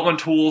development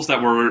tools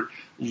that were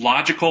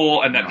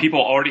logical and that people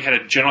already had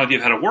a general idea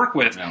of how to work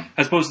with,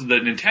 as opposed to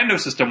the Nintendo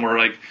system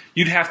where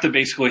you'd have to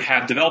basically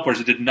have developers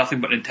that did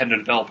nothing but Nintendo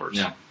developers.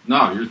 Yeah,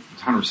 no, you're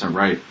 100%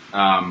 right.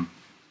 I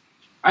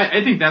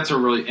think that's a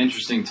really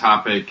interesting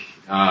topic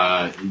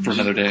for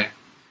another day.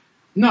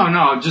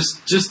 No,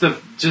 just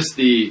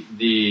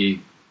the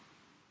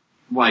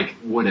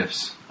what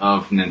ifs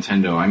of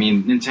Nintendo. I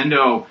mean,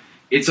 Nintendo,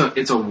 it's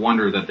a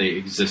wonder that they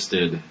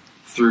existed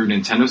through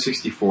Nintendo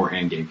 64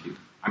 and GameCube.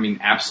 I mean,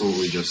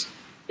 absolutely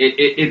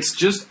it's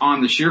just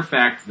on the sheer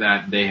fact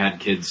that they had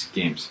kids'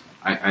 games.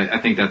 I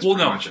think that's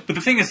pretty much it. But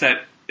the thing is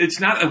that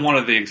it's not a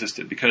wonder they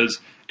existed because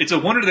it's a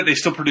wonder that they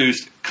still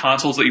produced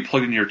consoles that you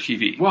plugged into your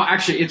TV. Well,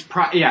 actually,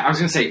 I was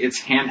going to say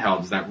it's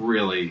handhelds that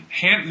really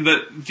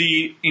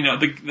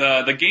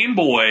the Game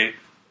Boy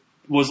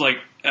was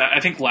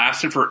I think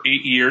lasted for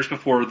 8 years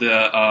before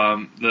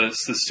the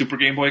Super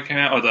Game Boy came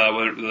out, or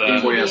the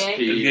Game Boy SP,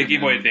 the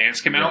Game Boy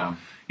Advance came out.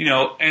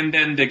 And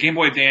then the Game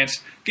Boy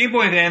Advance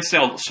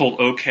sold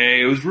okay.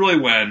 It was really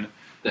when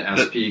the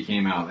SP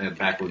came out. It had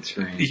backlit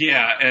screen.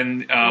 Yeah,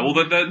 and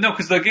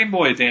because the Game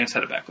Boy Advance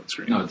had a backlit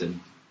screen. No, it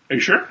didn't. Are you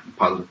sure?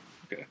 Positive.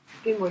 Okay.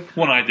 Game Boy Color.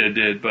 One I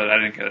did, but I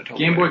didn't get it totally.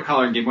 Game Boy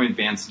Color and Game Boy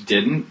Advance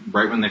didn't,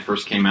 right when they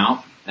first came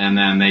out. And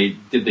then they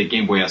did the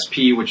Game Boy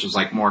SP, which was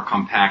more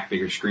compact,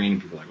 bigger screen.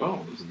 And people were like,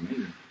 "Oh, this is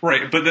amazing!"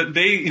 Right, but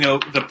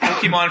the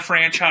Pokemon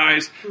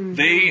franchise,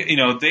 they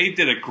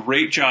did a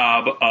great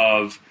job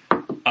of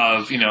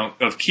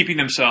keeping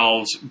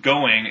themselves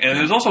going, and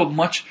it was also it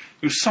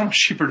was so much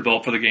cheaper to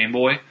develop for the Game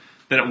Boy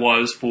than it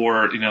was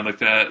for the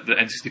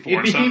N64.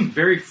 It became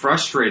very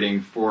frustrating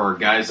for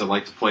guys that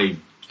like to play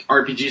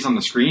RPGs on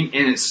the screen,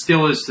 and it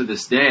still is to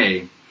this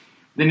day.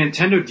 The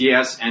Nintendo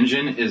DS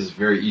engine is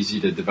very easy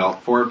to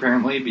develop for,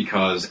 apparently,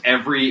 because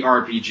every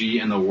RPG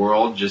in the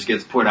world just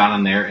gets put out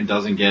on there and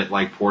doesn't get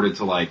like ported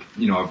to like,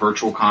 you know, a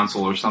virtual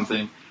console or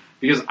something.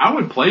 Because I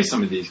would play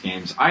some of these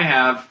games. I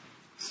have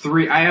a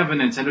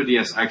Nintendo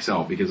DS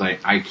XL because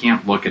I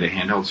can't look at a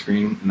handheld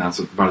screen, and that's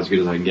about as good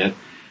as I can get.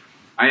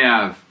 I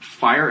have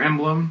Fire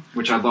Emblem,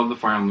 which I love the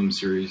Fire Emblem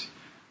series,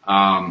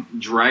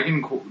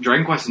 Dragon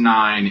Quest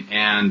IX,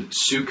 and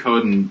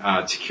Suikoden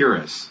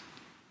Takuris.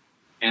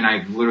 And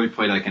I've literally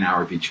played like an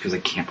hour of each because I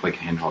can't play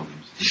handheld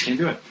games. I just can't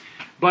do it.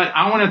 But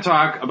I want to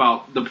talk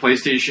about the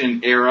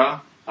PlayStation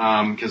era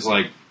because,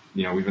 like,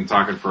 you know, we've been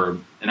talking for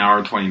an hour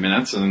and 20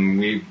 minutes, and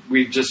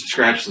we've just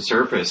scratched the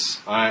surface.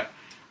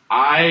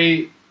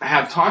 I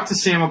have talked to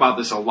Sam about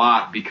this a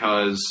lot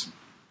because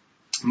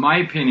my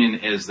opinion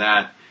is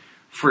that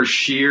for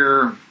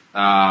sheer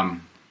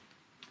volume,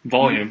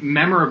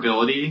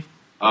 memorability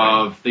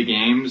of the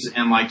games,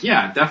 and like,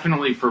 yeah,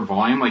 definitely for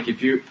volume. Like,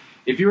 if you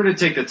were to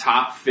take the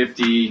top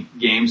 50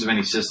 games of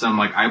any system,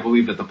 like, I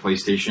believe that the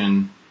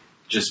PlayStation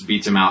just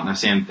beats them out. And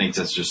Sam thinks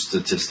that's just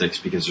statistics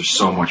because there's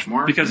so much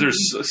more. Because there's...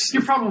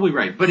 You're probably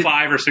right. But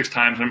 5 or 6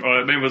 times.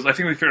 I think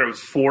we figured it was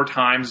 4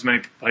 times as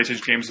many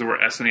PlayStation games as there were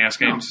SNES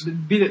games. No,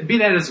 be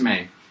that as it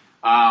may.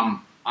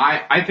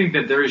 I think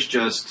that there's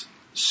just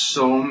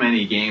so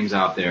many games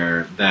out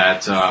there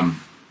that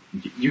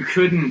you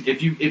couldn't...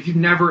 If you've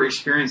never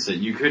experienced it,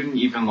 you couldn't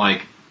even,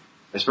 like,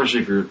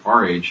 especially if you're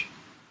our age,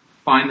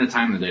 find the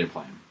time of the day to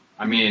play them.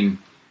 I mean,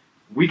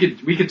 we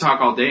could talk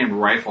all day and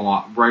rifle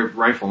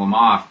them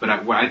off,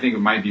 but what I think it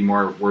might be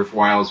more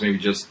worthwhile is maybe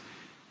just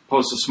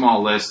post a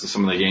small list of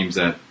some of the games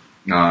that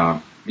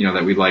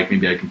that we like.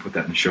 Maybe I can put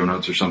that in the show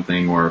notes or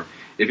something. Or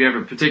if you have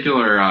a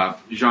particular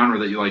genre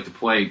that you like to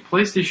play,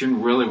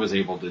 PlayStation really was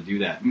able to do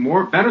that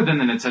better than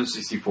the Nintendo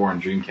 64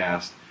 and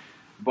Dreamcast.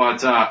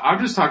 But I'll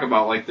just talk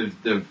about like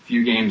the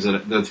few games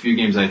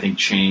that I think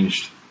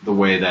changed the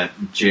way that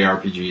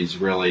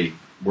JRPGs really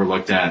were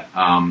looked at,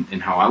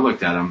 and how I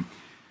looked at them.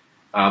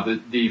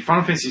 The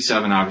Final Fantasy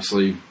VII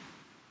obviously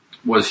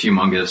was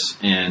humongous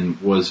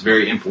and was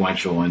very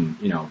influential in,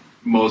 you know,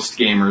 most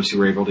gamers who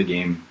were able to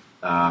game,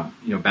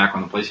 back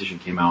when the PlayStation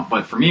came out.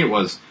 But for me, it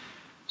was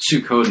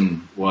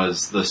Suikoden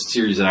was the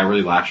series that I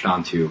really latched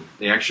onto.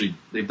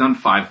 They've done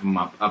 5 of them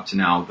up to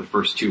now. The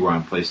first 2 were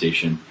on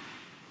PlayStation.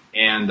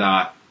 And,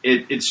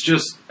 it's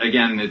just,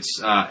 again, it's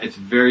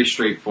very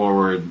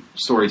straightforward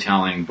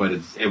storytelling, but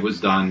it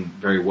was done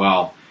very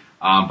well.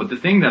 But the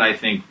thing that I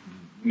think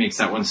makes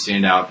that one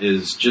stand out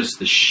is just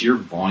the sheer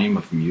volume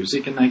of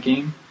music in that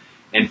game.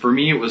 And for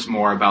me, it was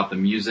more about the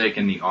music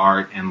and the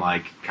art and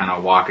like kind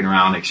of walking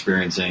around,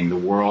 experiencing the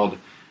world,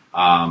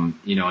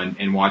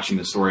 and watching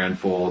the story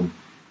unfold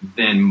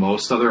than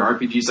most other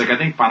RPGs. Like I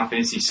think Final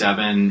Fantasy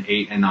 7,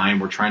 8, and 9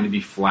 were trying to be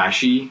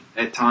flashy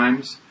at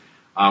times.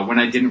 When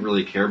I didn't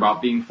really care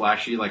about being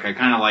flashy. Like I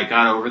kind of like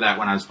got over that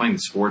when I was playing the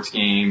sports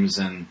games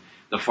and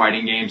the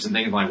fighting games and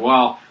things like,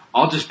 well,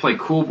 I'll just play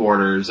Cool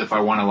Borders if I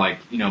want to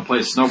play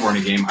a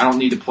snowboarding game. I don't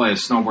need to play a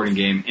snowboarding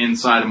game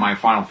inside of my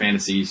Final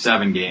Fantasy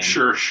 7 game.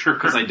 Sure.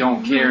 Because I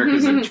don't care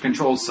because the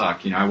controls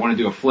suck. I want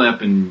to do a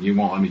flip and you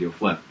won't let me do a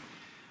flip.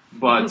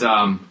 But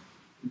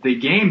the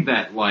game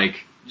that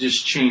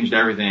just changed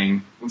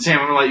everything. Sam,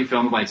 I'm going to let you fill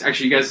in the blanks.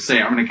 Actually, you guys say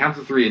it. I'm going to count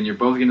to 3 and you're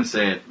both going to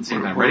say it at the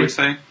same time. Ready? What are we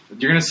saying?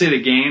 You're going to say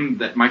the game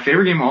that my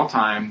favorite game of all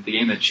time, the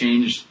game that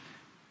changed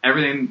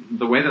everything,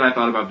 the way that I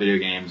thought about video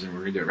games, and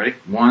we're going to do it. Ready?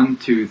 1,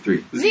 2,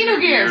 3.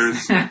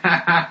 Xenogears!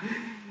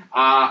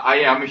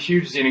 I'm a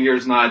huge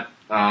Xenogears nut.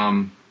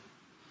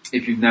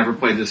 If you've never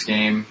played this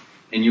game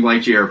and you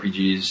like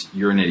JRPGs,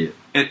 you're an idiot.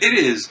 And it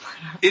is,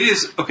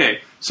 okay,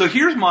 so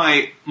here's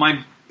my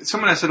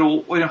someone has said,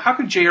 well, how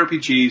could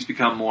JRPGs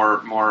become more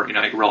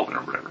relevant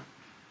or whatever?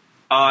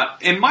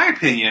 In my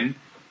opinion,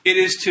 it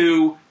is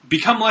to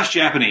become less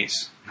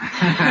Japanese.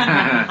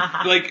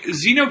 Like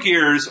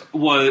Xenogears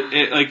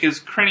was his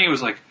cranny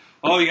was like,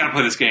 oh, you gotta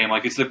play this game,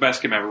 like it's the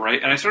best game ever,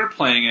 right? And I started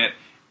playing it,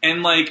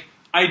 and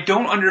I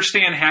don't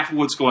understand half of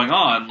what's going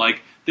on.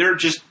 Like they're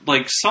just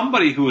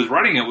somebody who was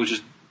writing it was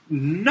just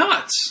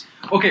nuts.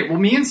 Okay, well,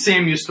 me and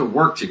Sam used to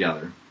work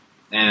together,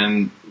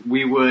 and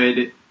we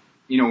would,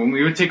 when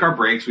we would take our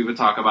breaks, we would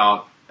talk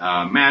about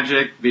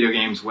Magic, video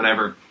games,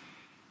 whatever.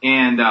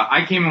 And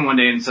I came in one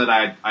day and said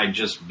I'd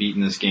just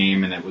beaten this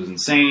game and it was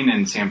insane.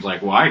 And Sam's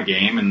like, well, I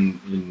game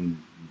and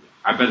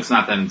I bet it's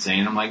not that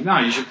insane. I'm like, no,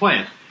 you should play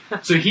it.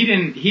 So he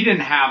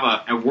didn't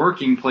have a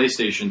working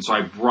PlayStation, so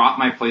I brought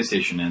my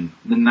PlayStation in,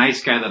 the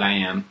nice guy that I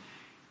am,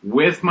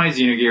 with my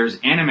Xenogears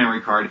and a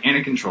memory card and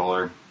a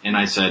controller. And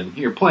I said,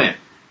 here, play it.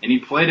 And he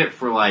played it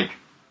for I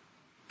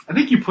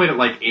think you played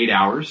it 8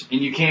 hours. And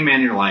you came in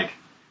and you're like,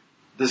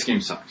 this game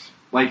sucks.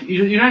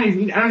 You're not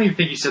even, I don't even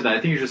think you said that. I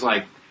think you're just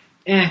like,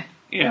 eh.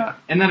 Yeah.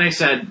 And then I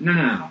said,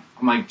 no.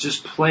 I'm like,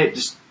 just play it.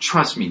 Just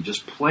trust me.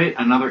 Just play it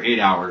another 8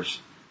 hours.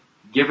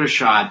 Give it a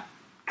shot.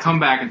 Come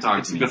back and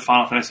talk to me. It's the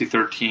Final Fantasy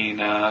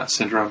 13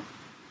 syndrome.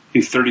 The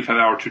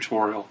 35-hour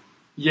tutorial.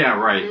 Yeah,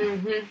 right.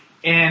 Mm-hmm.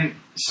 And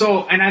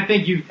I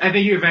think you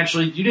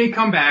eventually, you did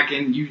come back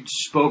and you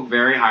spoke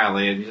very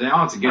highly and you say,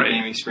 oh, it's a good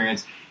gaming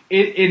experience.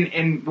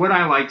 And what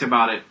I liked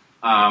about it,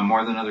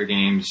 more than other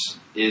games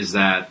is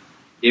that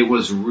it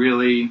was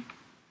really,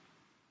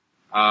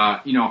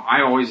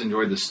 I always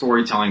enjoyed the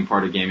storytelling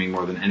part of gaming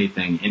more than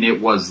anything. And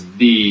it was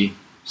the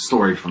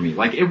story for me.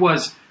 Like it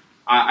was,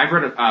 I've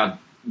read,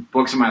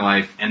 books in my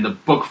life and the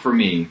book for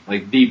me,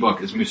 like the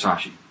book is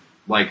Musashi.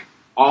 Like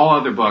all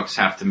other books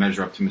have to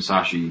measure up to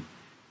Musashi.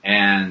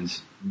 And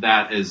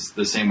that is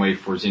the same way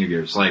for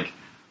Xenogears. Like,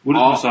 what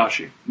is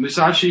Musashi?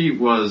 Musashi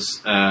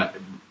was, Legend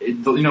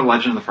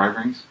of the Five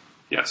Rings?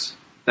 Yes.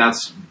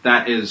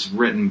 That is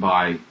written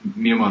by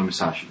Miyamoto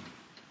Musashi.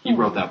 He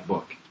wrote that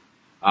book.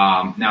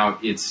 Now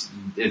it's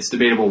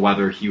debatable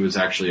whether he was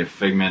actually a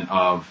figment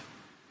of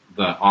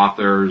the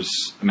author's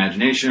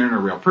imagination, or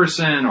real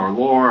person, or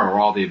lore, or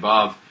all the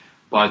above.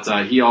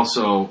 But he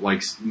also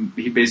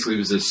he basically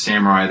was this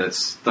samurai that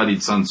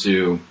studied Sun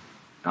Tzu.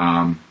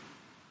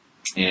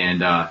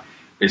 And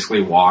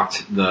basically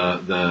walked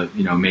the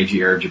Meiji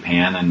era of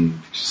Japan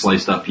and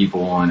sliced up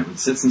people, and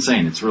it's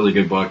insane. It's a really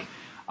good book.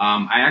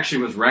 I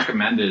actually was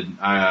recommended.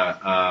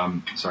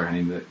 Sorry,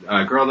 honey,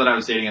 the girl that I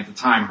was dating at the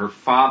time, her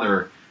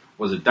father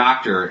was a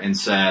doctor, and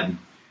said,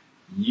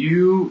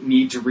 "You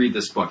need to read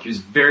this book." He was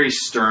very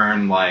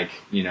stern, very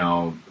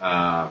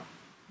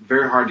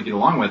hard to get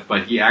along with,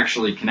 but he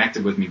actually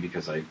connected with me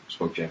because I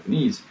spoke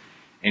Japanese,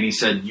 and he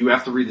said, "You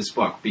have to read this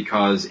book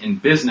because in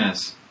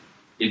business,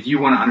 if you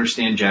want to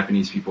understand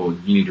Japanese people,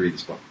 you need to read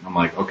this book." I'm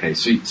like, okay.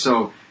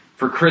 So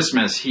for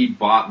Christmas, he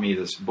bought me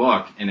this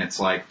book, and it's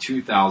like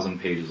 2,000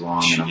 pages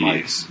long. Jeez. And I'm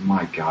like,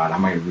 my God, I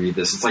might read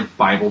this. It's like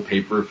Bible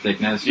paper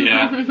thickness.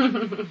 Yeah.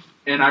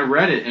 And I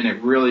read it, and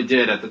it really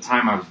did. At the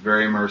time, I was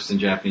very immersed in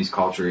Japanese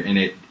culture, and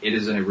it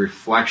is a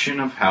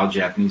reflection of how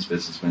Japanese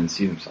businessmen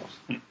see themselves.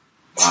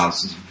 Wow,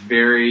 this is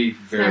very,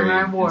 very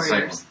Samurai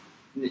warriors.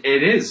 Insightful.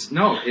 It is.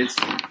 No,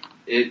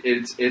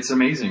 it's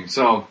amazing.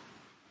 So,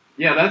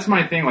 yeah, that's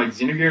my thing. Like,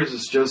 Xenogears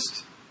is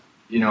just,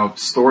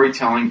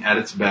 storytelling at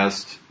its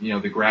best. The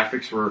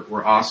graphics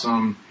were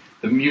awesome.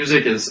 The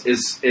music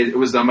it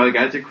was done by the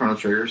guy that did Chrono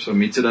Trigger, so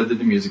Mitsuda did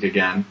the music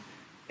again.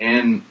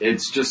 And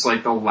it's just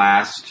like the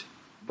last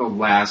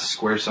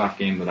Squaresoft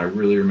game that I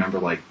really remember,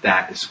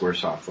 that is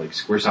Squaresoft. Like,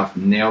 Squaresoft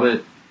nailed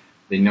it.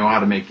 They know how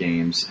to make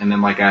games. And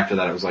then, after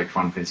that, it was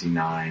Final Fantasy IX,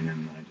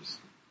 and I just...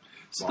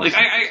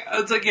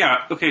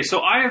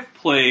 So I have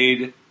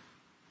played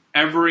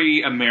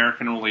every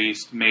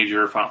American-released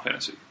major Final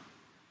Fantasy,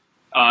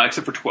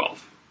 except for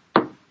 12.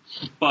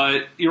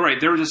 But you're right.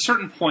 There was a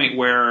certain point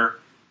where,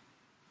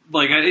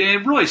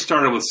 it really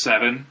started with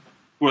 7,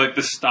 where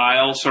the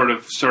style sort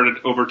of started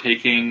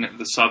overtaking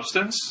the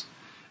substance,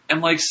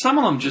 and some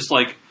of them just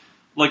I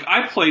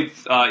played,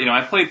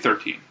 I played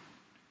 13,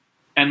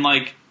 and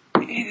it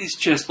is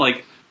just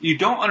you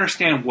don't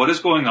understand what is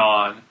going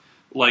on.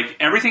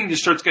 Everything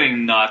just starts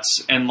getting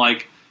nuts, and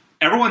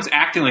everyone's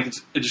acting like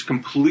it's just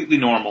completely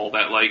normal.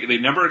 That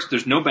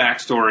there's no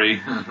backstory.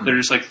 They're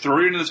just throw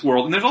you into this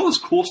world, and there's all this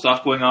cool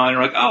stuff going on.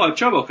 You're like, oh, a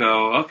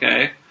Choboko,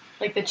 okay.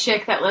 Like the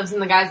chick that lives in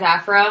the guy's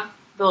afro.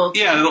 The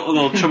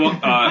little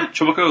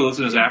Choboko lives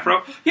in his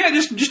afro. Yeah,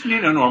 just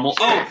normal.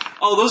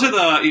 Oh, those are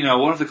the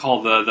what are they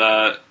called,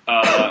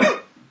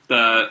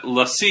 the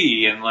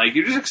lassie, and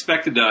you're just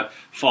expected to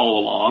follow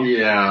along.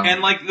 Yeah,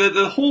 and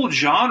the whole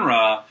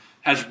genre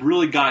has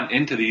really gotten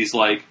into these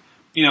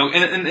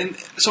and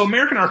so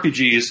American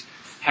RPGs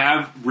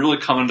have really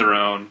come into their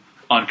own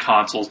on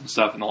consoles and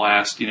stuff in the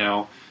last,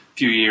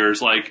 few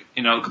years.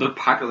 The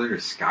popularity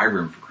of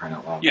Skyrim, for crying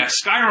out loud. Yeah,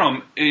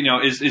 Skyrim,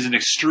 is an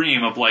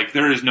extreme of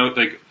there is no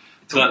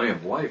it's a way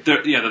of life.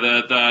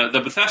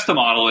 The Bethesda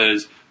model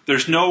is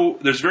there's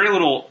very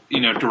little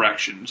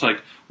direction. It's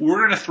we're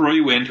going to throw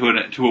you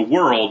into a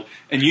world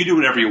and you do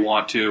whatever you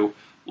want to.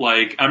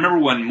 I remember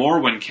when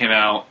Morrowind came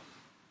out,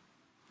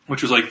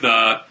 which was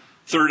the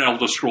third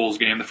Elder Scrolls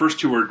game. The first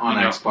two were on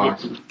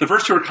Xbox. The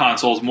first two were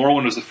consoles.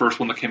 Morrowind was the first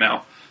one that came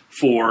out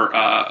for,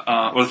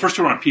 the first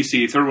two were on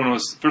PC. The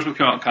first one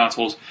came out on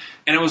consoles,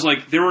 and it was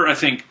there were, I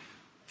think,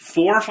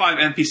 4 or 5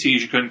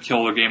 NPCs you couldn't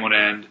kill. The game would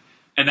end,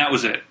 and that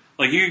was it.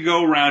 You could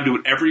go around, do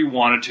whatever you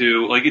wanted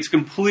to. It's a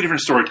completely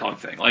different storytelling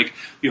thing.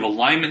 You have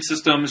alignment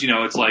systems.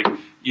 It's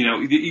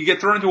you get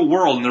thrown into a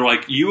world, and they're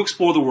you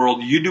explore the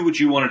world, you do what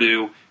you want to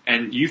do,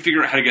 and you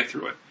figure out how to get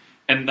through it.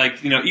 And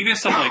even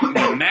stuff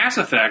like Mass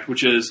Effect,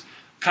 which is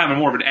kind of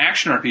more of an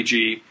action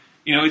RPG,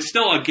 it's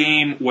still a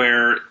game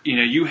where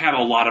you have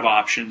a lot of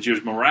options.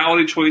 There's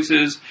morality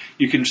choices.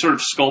 You can sort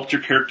of sculpt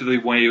your character the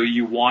way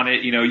you want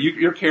it.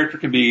 Your character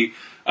can be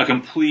a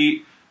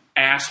complete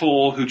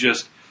asshole who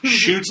just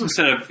shoots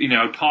instead of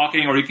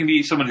talking, or you can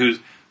be someone who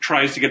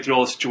tries to get through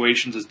all the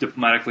situations as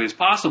diplomatically as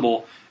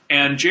possible.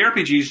 And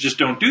JRPGs just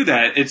don't do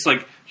that. It's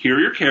here are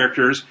your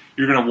characters.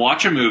 You're going to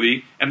watch a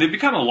movie, and they've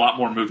become a lot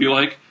more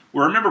movie-like.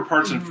 Where I remember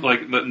parts of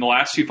in the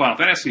last few Final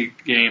Fantasy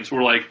games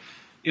were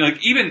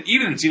even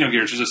in Xenogears,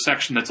 there's a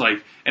section that's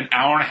an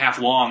hour and a half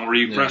long where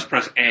you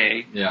press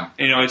A. Yeah.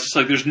 And, it's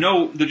just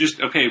they're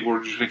just okay.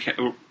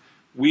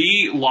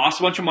 we lost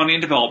a bunch of money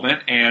in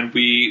development, and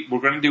we were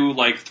going to do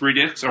like 3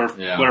 discs or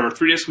whatever.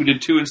 3 discs, we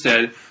did 2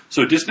 instead.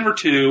 So disc number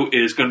 2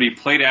 is going to be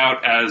played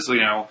out as,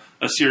 a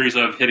series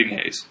of hitting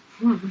A's.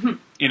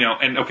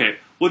 And okay,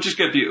 we'll just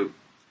get you.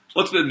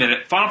 Let's admit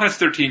it. Final Fantasy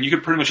 13, you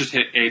could pretty much just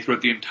hit A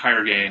throughout the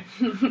entire game.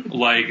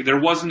 Like, there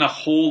wasn't a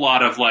whole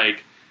lot of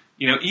like,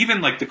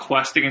 even like the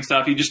questing and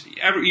stuff.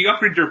 You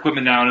upgrade your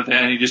equipment now and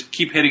then, and you just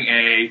keep hitting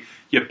A.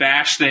 You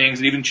bash things,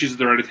 and even chooses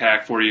the right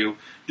attack for you.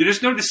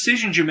 There's no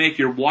decisions you make.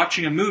 You're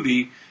watching a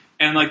movie,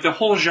 and like the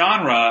whole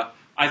genre,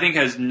 I think,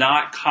 has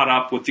not caught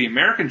up with the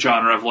American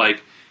genre of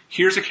like,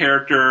 here's a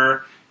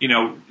character, you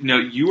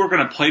are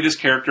going to play this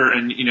character,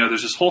 and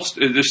there's this whole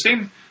the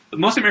same.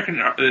 Most American,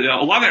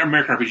 a lot of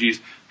American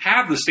RPGs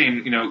have the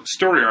same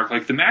story arc.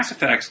 Like the Mass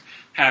Effects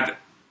have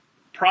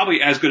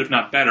probably as good, if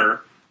not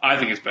better. I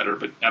think it's better,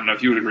 but I don't know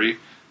if you would agree.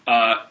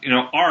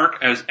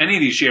 Arc as any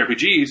of these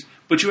JRPGs,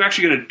 but you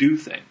actually got to do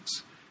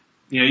things.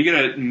 You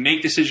got to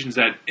make decisions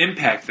that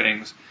impact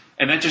things,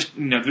 and that just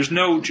there's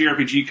no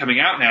JRPG coming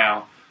out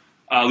now,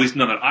 at least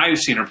none that I've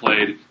seen or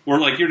played, where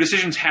like your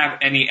decisions have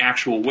any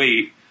actual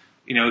weight.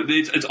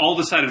 It's all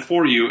decided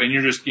for you, and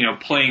you're just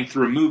playing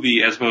through a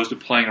movie as opposed to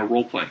playing a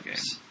role playing game.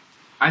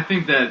 I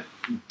think that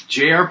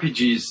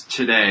JRPGs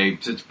today,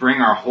 to bring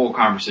our whole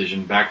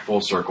conversation back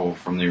full circle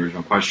from the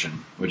original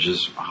question, which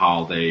is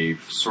how they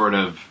sort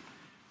of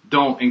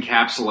don't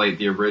encapsulate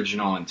the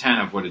original intent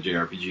of what a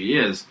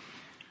JRPG is.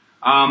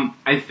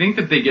 I think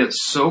that they get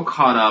so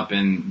caught up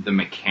in the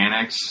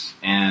mechanics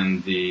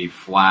and the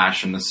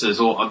flash and the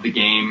sizzle of the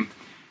game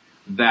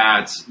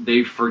that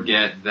they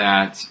forget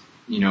that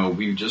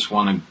we just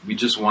want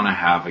to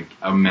have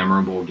a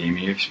memorable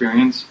gaming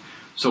experience.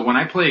 So when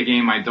I play a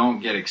game, I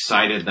don't get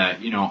excited that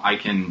I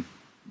can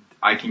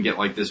get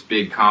like this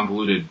big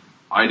convoluted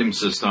item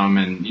system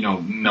and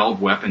meld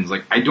weapons.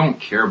 Like, I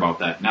don't care about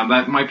that. Now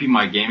that might be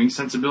my gaming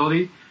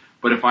sensibility.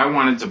 But if I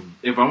wanted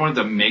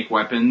to make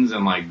weapons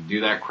and like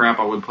do that crap,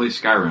 I would play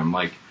Skyrim.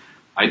 Like,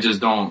 I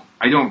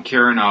don't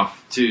care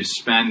enough to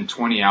spend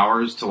 20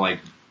 hours to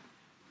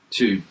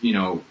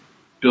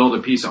build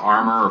a piece of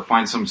armor or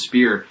find some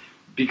spear,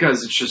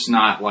 because it's just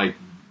not like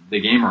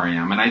the gamer I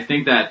am. And I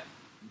think that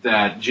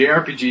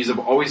JRPGs have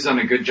always done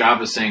a good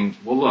job of saying,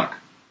 well, look,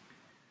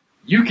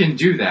 you can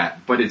do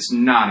that, but it's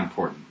not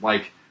important.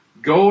 Like,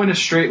 go in a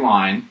straight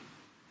line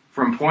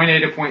from point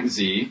A to point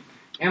Z,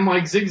 and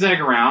like zigzag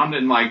around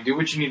and like do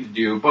what you need to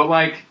do, but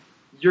like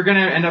you're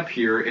gonna end up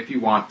here if you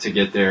want to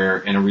get there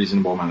in a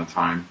reasonable amount of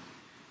time.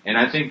 And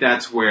I think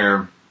that's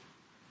where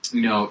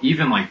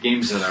even like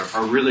games that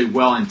are really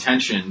well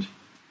intentioned,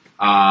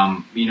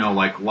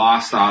 like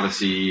Lost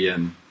Odyssey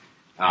and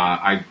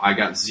I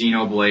got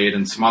Xenoblade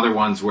and some other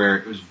ones where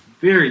it was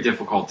very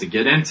difficult to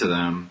get into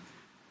them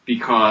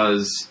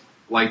because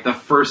like the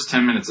first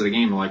 10 minutes of the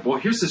game, you're like, well,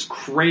 here's this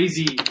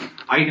crazy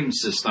item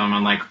system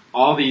and like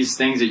all these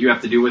things that you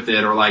have to do with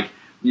it, or like,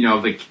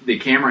 the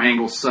camera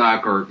angles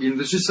suck, or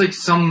there's just like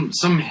some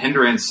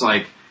hindrance,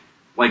 like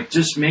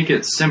just make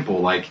it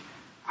simple. Like,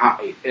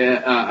 got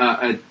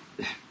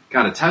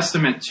a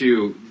testament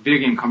to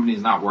video game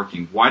companies not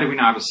working. Why do we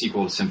not have a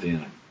sequel to Symphony of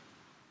the Night?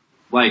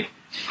 Like,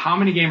 how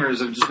many gamers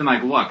have just been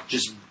like, look,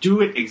 just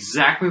do it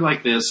exactly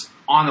like this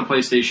on the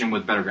PlayStation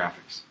with better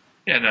graphics?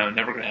 Yeah, no,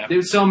 never gonna happen. They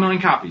would sell 1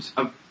 million copies.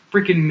 A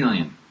freaking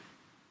million.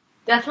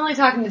 Definitely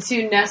talking to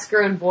 2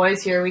 NES-grown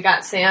boys here. We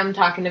got Sam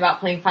talking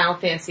about playing Final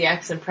Fantasy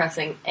X and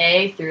pressing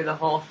A through the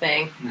whole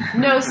thing.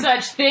 No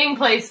such thing,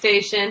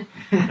 PlayStation.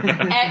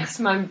 X,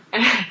 my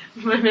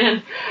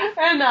man.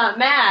 And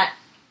Matt,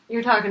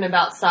 you're talking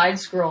about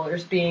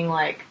side-scrollers being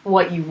like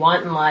what you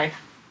want in life.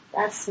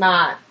 That's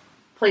not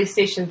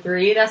PlayStation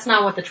 3. That's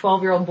not what the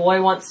 12-year-old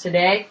boy wants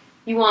today.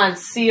 He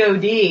wants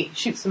COD.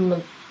 Shoot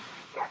some...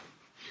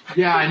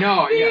 Yeah, I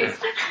know.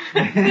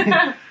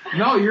 Yeah.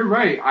 No, you're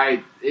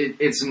right.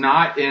 It's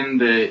not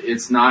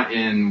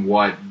in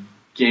what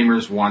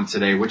gamers want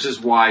today, which is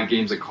why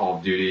games like Call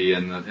of Duty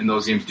and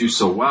those games do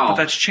so well. But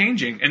that's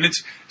changing, and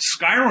it's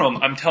Skyrim.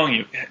 I'm telling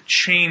you,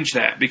 changed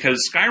that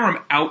because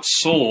Skyrim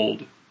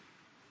outsold.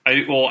 I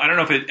don't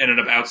know if it ended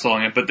up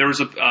outselling it, but there was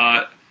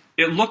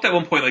it looked at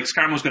one point like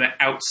Skyrim was going to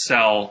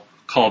outsell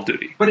Call of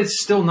Duty. But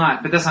it's still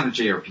not. But that's not a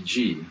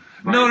JRPG.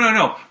 Right?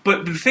 No.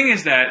 But the thing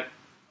is that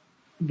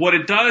what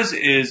it does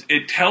is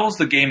it tells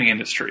the gaming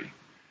industry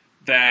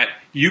that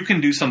you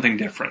can do something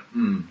different.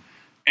 Mm.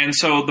 And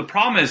so the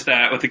problem is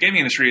that with the gaming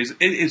industry is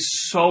it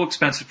is so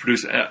expensive to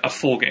produce a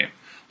full game.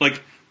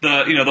 Like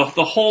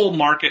the whole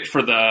market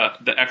for the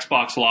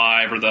Xbox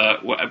Live or the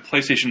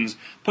PlayStation's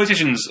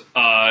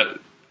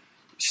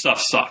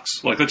stuff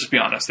sucks. Like, let's just be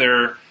honest.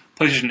 Their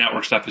PlayStation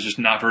Network stuff is just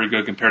not very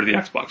good compared to the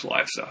Xbox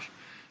Live stuff.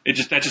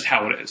 That's just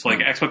how it is. Like,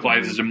 Xbox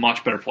Live is a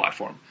much better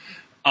platform.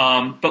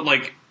 But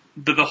like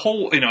the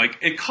whole,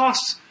 it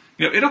costs,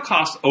 it'll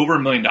cost over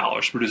 $1 million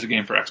to produce a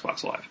game for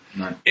Xbox Live.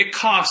 Right. It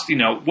costs,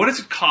 what does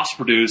it cost to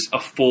produce a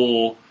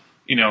full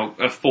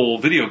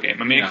video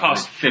game? I mean, it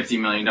costs like $50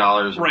 million.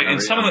 Right.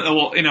 And some of the,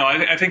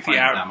 I think the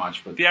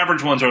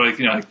average ones are like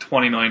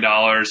 $20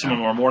 million. Some of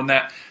them are more than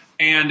that.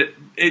 And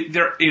it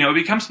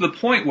becomes to the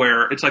point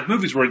where it's like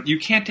movies where you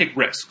can't take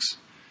risks.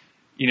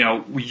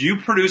 You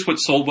produce what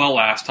sold well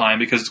last time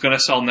because it's going to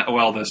sell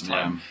well this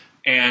time.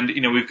 Yeah. And,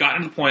 we've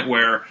gotten to the point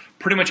where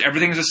pretty much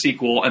everything is a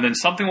sequel, and then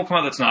something will come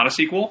out that's not a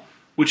sequel,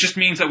 which just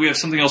means that we have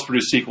something else to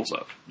produce sequels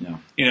of. Yeah.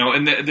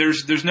 And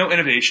there's no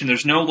innovation.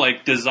 There's no,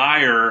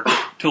 desire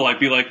to,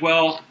 be like,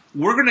 well,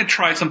 we're going to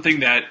try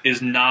something that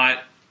is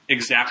not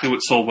exactly what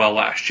sold well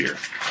last year.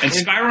 And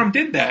Skyrim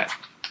did that.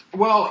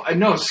 Well,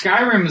 no,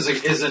 Skyrim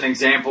is an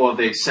example of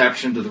the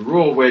exception to the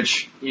rule,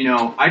 which,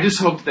 I just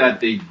hope that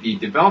the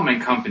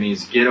development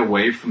companies get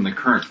away from the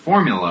current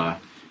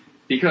formula,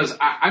 because,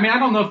 I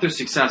don't know if they're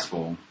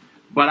successful,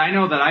 but I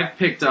know that I've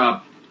picked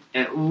up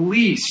at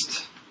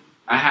least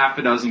a half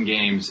a dozen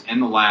games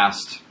in the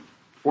last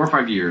 4 or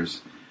 5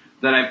 years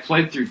that I've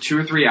played through 2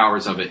 or 3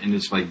 hours of it, and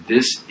it's like,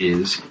 this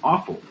is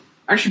awful.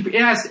 Actually,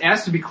 it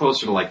has to be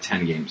closer to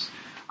 10 games.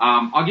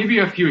 I'll give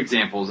you a few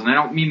examples, and I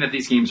don't mean that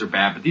these games are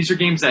bad, but these are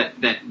games that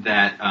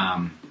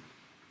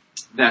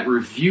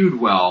reviewed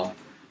well,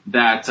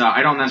 that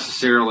I don't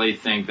necessarily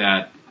think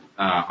that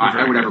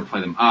I would ever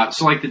play them.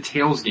 So the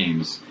Tales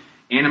games,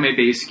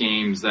 anime-based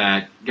games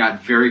that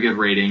got very good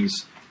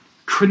ratings,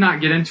 could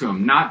not get into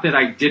them. Not that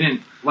I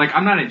didn't,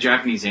 I'm not a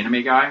Japanese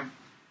anime guy,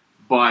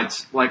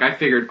 but I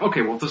figured,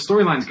 okay, well, if the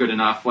storyline's good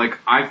enough,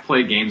 I've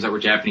played games that were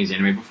Japanese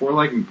anime before,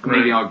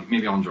 maybe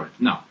I'll enjoy it.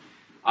 No.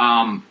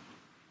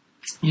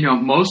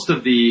 Most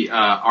of the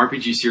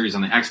RPG series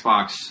on the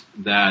Xbox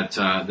that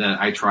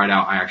I tried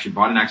out, I actually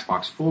bought an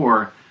Xbox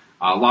for.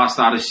 Lost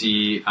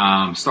Odyssey,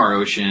 Star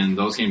Ocean,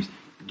 those games.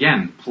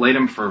 Again, played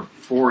them for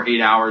 4 or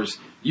 8 hours.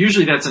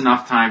 Usually that's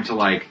enough time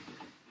to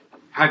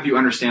have you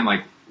understand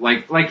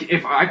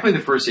if I play the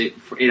first 8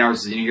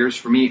 hours of Xenogears,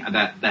 for me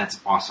that's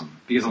awesome,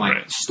 because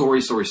I'm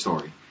story.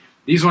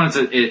 These ones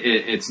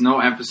it's no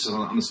emphasis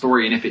on the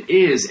story, and if it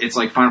is, it's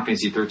like Final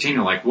Fantasy 13.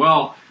 You're like,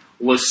 well,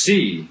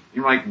 L'Cie.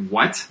 You're like,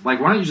 what? Why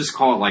don't you just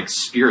call it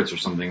spirits or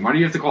something? Why do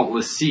you have to call it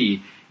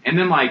L'Cie? And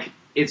then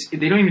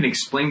they don't even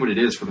explain what it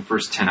is for the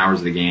first 10 hours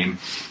of the game.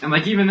 And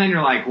even then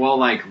you're like, well,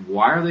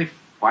 why are they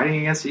fighting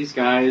against these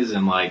guys?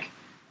 And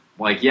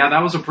yeah,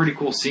 that was a pretty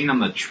cool scene on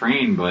the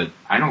train, but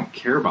I don't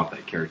care about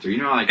that character.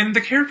 And the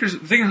characters,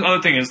 the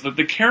other thing is that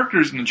the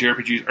characters in the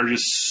JRPGs are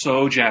just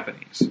so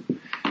Japanese.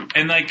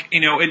 And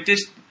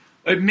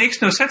it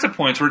makes no sense at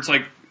points where it's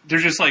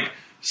there's just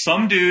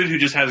some dude who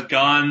just has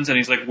guns and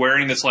he's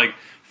wearing this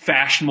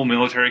fashionable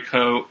military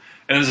coat,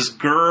 and there's this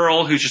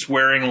girl who's just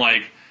wearing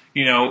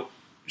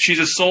she's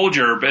a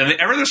soldier, but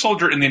every other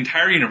soldier in the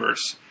entire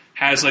universe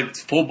has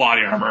full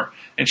body armor,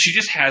 and she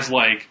just has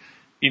a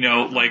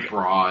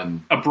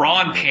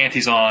bra and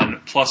panties on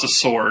plus a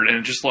sword,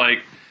 and just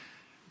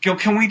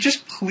can we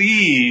just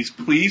please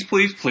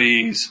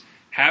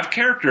have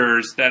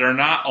characters that are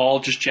not all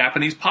just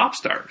Japanese pop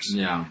stars?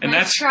 Yeah, and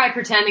let's try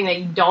pretending that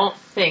you don't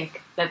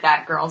think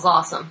that girl's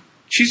awesome.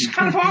 She's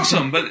kind of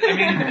awesome, but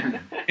every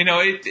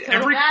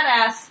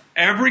badass.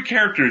 Every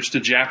character is just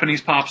a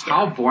Japanese pop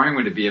star. How boring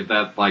would it be if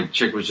that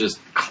chick was just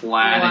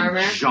clad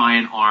in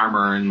giant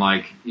armor and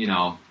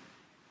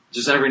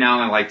just every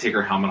now and then take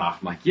her helmet off?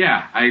 I'm like,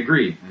 yeah, I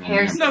agree.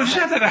 No, she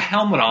doesn't have a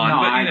helmet on,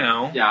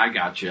 but Yeah, I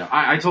got you.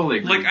 I totally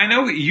agree. I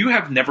know you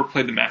have never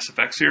played the Mass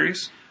Effect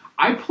series.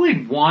 I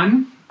played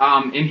one,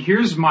 and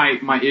here's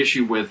my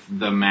issue with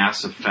the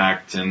Mass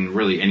Effect and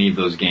really any of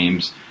those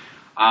games.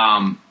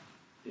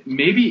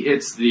 Maybe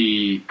it's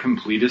the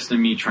completist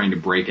in me trying to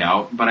break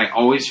out, but I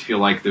always feel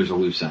like there's a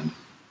loose end.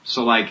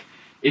 So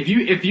if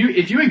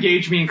you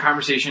engage me in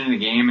conversation in a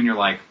game and you're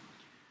like,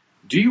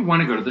 do you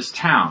want to go to this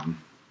town?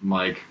 I'm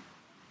like,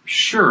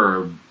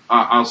 sure.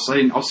 I'll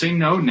say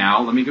no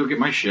now. Let me go get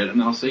my shit, and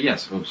then I'll say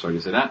yes. Oh, sorry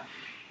to say that.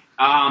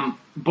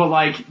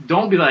 But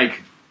don't be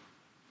like,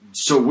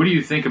 so what do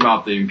you think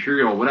about the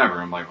Imperial whatever?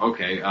 I'm like,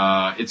 okay,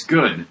 it's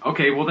good.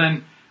 Okay, well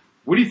then,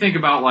 what do you think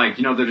about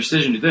the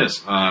decision to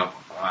this?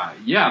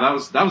 Yeah,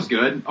 that was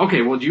good.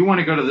 Okay, well, do you want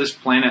to go to this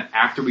planet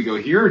after we go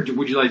here, or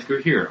would you like to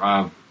go here?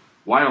 Well,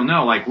 I don't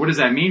know. What does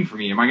that mean for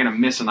me? Am I going to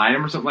miss an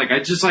item or something? I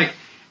just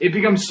it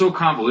becomes so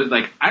convoluted.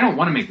 I don't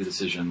want to make the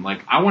decision.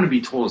 I want to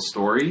be told a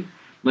story.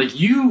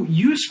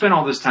 You spent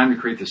all this time to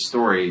create this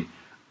story.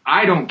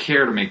 I don't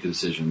care to make the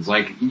decisions.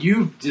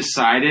 You've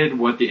decided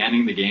what the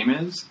ending of the game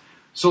is.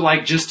 So,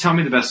 just tell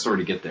me the best story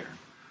to get there.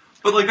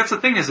 But, that's the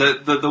thing is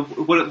that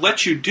what it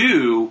lets you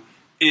do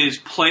is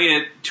play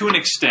it to an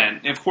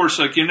extent. And of course,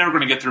 you're never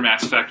going to get through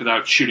Mass Effect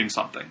without shooting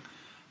something.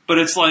 But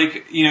it's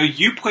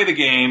you play the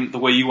game the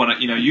way you want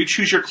to, you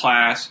choose your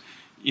class,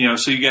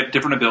 so you get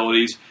different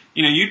abilities.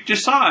 You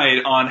decide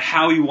on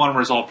how you want to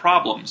resolve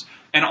problems.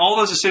 And all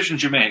those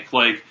decisions you make,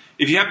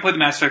 if you haven't played the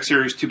Mass Effect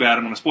series, too bad,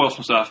 I'm going to spoil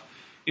some stuff.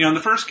 In the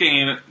first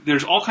game,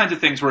 there's all kinds of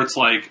things where it's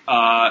there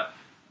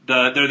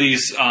are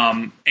these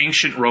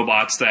ancient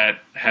robots that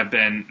have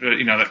been,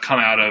 that come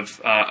out of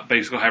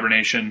basically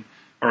hibernation,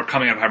 or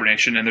coming out of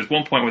hibernation. And there's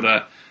one point where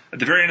at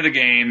the very end of the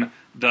game,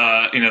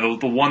 the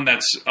one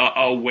that's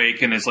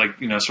awake and is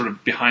sort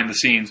of behind the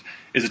scenes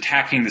is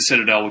attacking the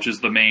Citadel, which is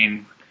the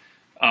main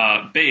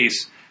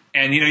base.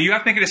 And, you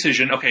have to make a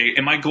decision. Okay,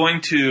 am I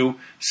going to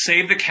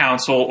save the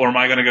council or am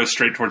I going to go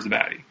straight towards the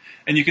baddie?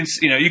 And you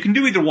can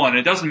do either one. And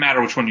it doesn't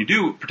matter which one you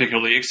do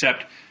particularly,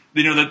 except,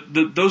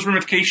 those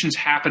ramifications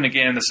happen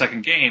again in the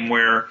second game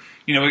where,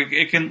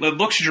 it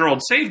looks at your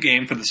old save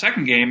game for the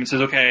second game and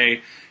says,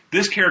 okay,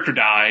 this character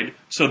died,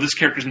 so this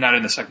character's not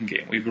in the second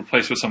game. We've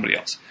replaced with somebody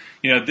else.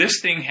 This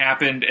thing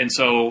happened, and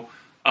so,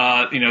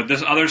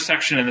 this other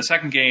section in the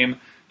second game,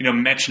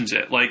 mentions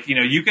it. Like,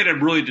 you get to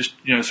really just,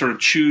 sort of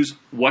choose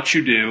what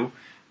you do,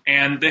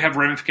 and they have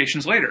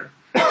ramifications later.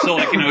 So,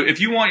 like, if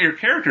you want your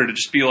character to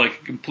just be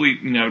like a complete,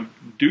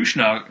 douche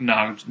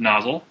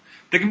nozzle,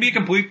 they can be a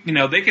complete,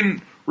 they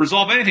can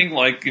resolve anything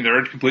like they're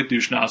a complete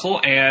douche nozzle,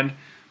 and,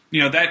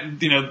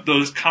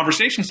 those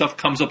conversation stuff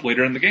comes up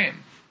later in the game.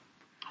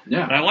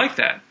 Yeah. And I like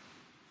that.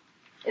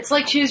 It's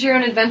like choose your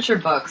own adventure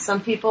book. Some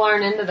people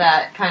aren't into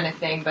that kind of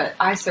thing, but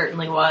I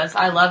certainly was.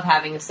 I love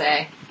having a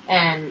say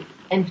and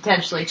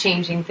potentially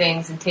changing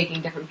things and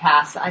taking different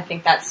paths. I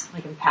think that's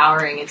like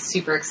empowering. It's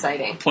super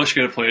exciting. Plus,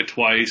 you got to play it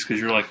twice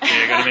because you're like,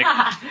 hey, I got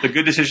to make the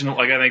good decision.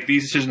 I got to make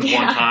these decisions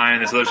one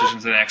time, this other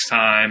decisions the next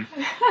time.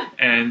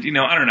 And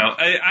I don't know.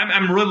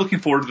 I'm really looking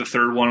forward to the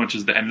third one, which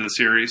is the end of the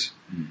series,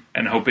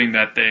 and hoping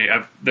that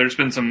there's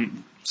been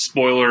some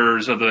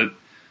spoilers of the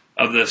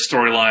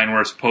storyline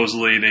where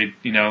supposedly they,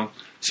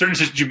 certain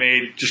decisions you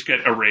made just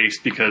get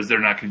erased because they're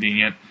not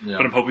convenient. Yeah.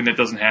 But I'm hoping that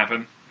doesn't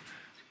happen.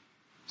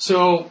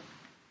 So,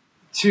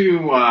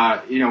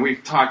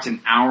 we've talked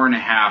an hour and a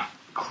half.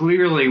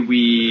 Clearly,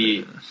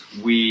 we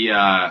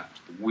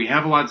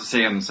have a lot to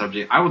say on the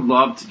subject. I would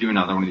love to do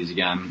another one of these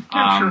again.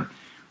 Yeah, sure.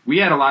 We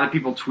had a lot of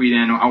people tweet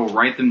in. I will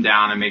write them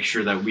down and make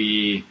sure that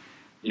we,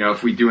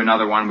 if we do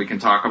another one, we can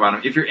talk about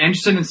them. If you're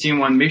interested in seeing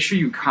one, make sure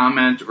you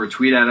comment or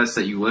tweet at us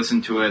that you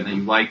listened to it and that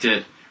you liked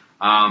it.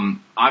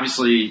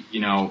 Obviously,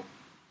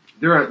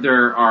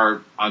 there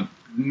are a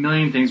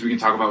million things we can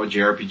talk about with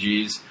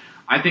JRPGs.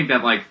 I think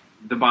that, like,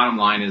 the bottom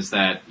line is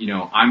that,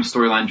 I'm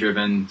storyline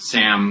driven,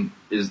 Sam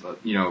is,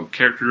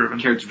 character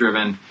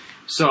driven.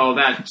 So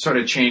that sort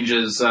of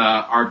changes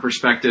our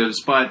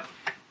perspectives. But,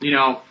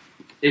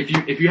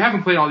 if you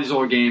haven't played all these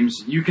old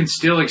games, you can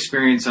still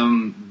experience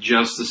them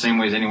just the same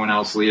way as anyone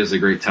else. Leah's a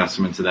great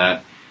testament to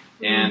that.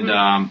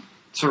 And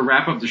sort of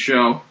wrap up the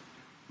show.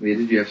 Leah,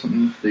 did you have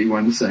something that you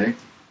wanted to say?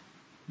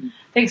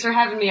 Thanks for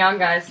having me on,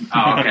 guys.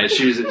 Oh, okay.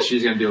 She's going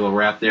to do a little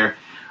wrap there.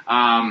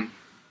 And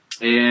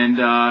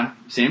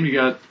Sam, you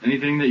got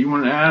anything that you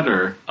want to add,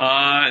 or?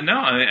 No,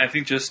 I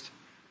think just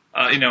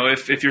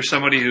if you're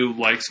somebody who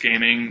likes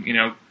gaming,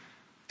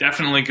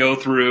 definitely go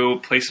through,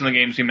 play some of the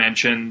games we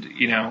mentioned.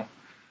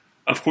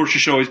 Of course, you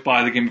should always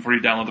buy the game before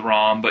you download the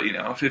ROM. But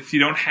if you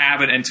don't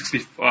have an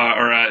N64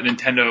 or a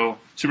Nintendo,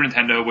 Super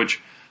Nintendo, which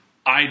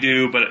I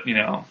do, but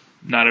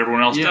not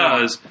everyone else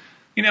does,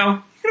 you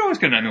can always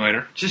get an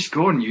emulator. Just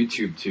go on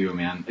YouTube too,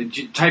 man.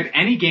 Type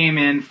any game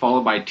in,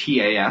 followed by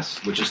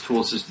TAS, which is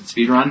Tool Assisted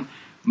Speedrun.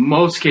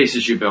 Most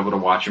cases you'll be able to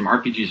watch them.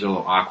 RPGs are a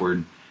little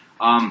awkward.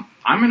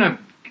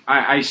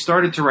 I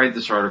started to write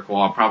this article.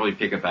 I'll probably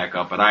pick it back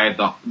up, but I have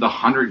the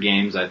 100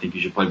 games I think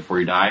you should play before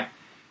you die.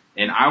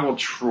 And I will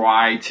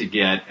try to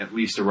get at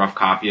least a rough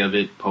copy of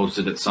it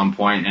posted at some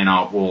point, and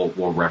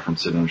we'll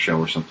reference it on a show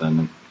or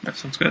something. That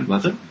sounds good.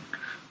 That's it.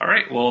 All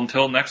right. Well,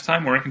 until next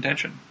time, we're in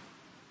contention.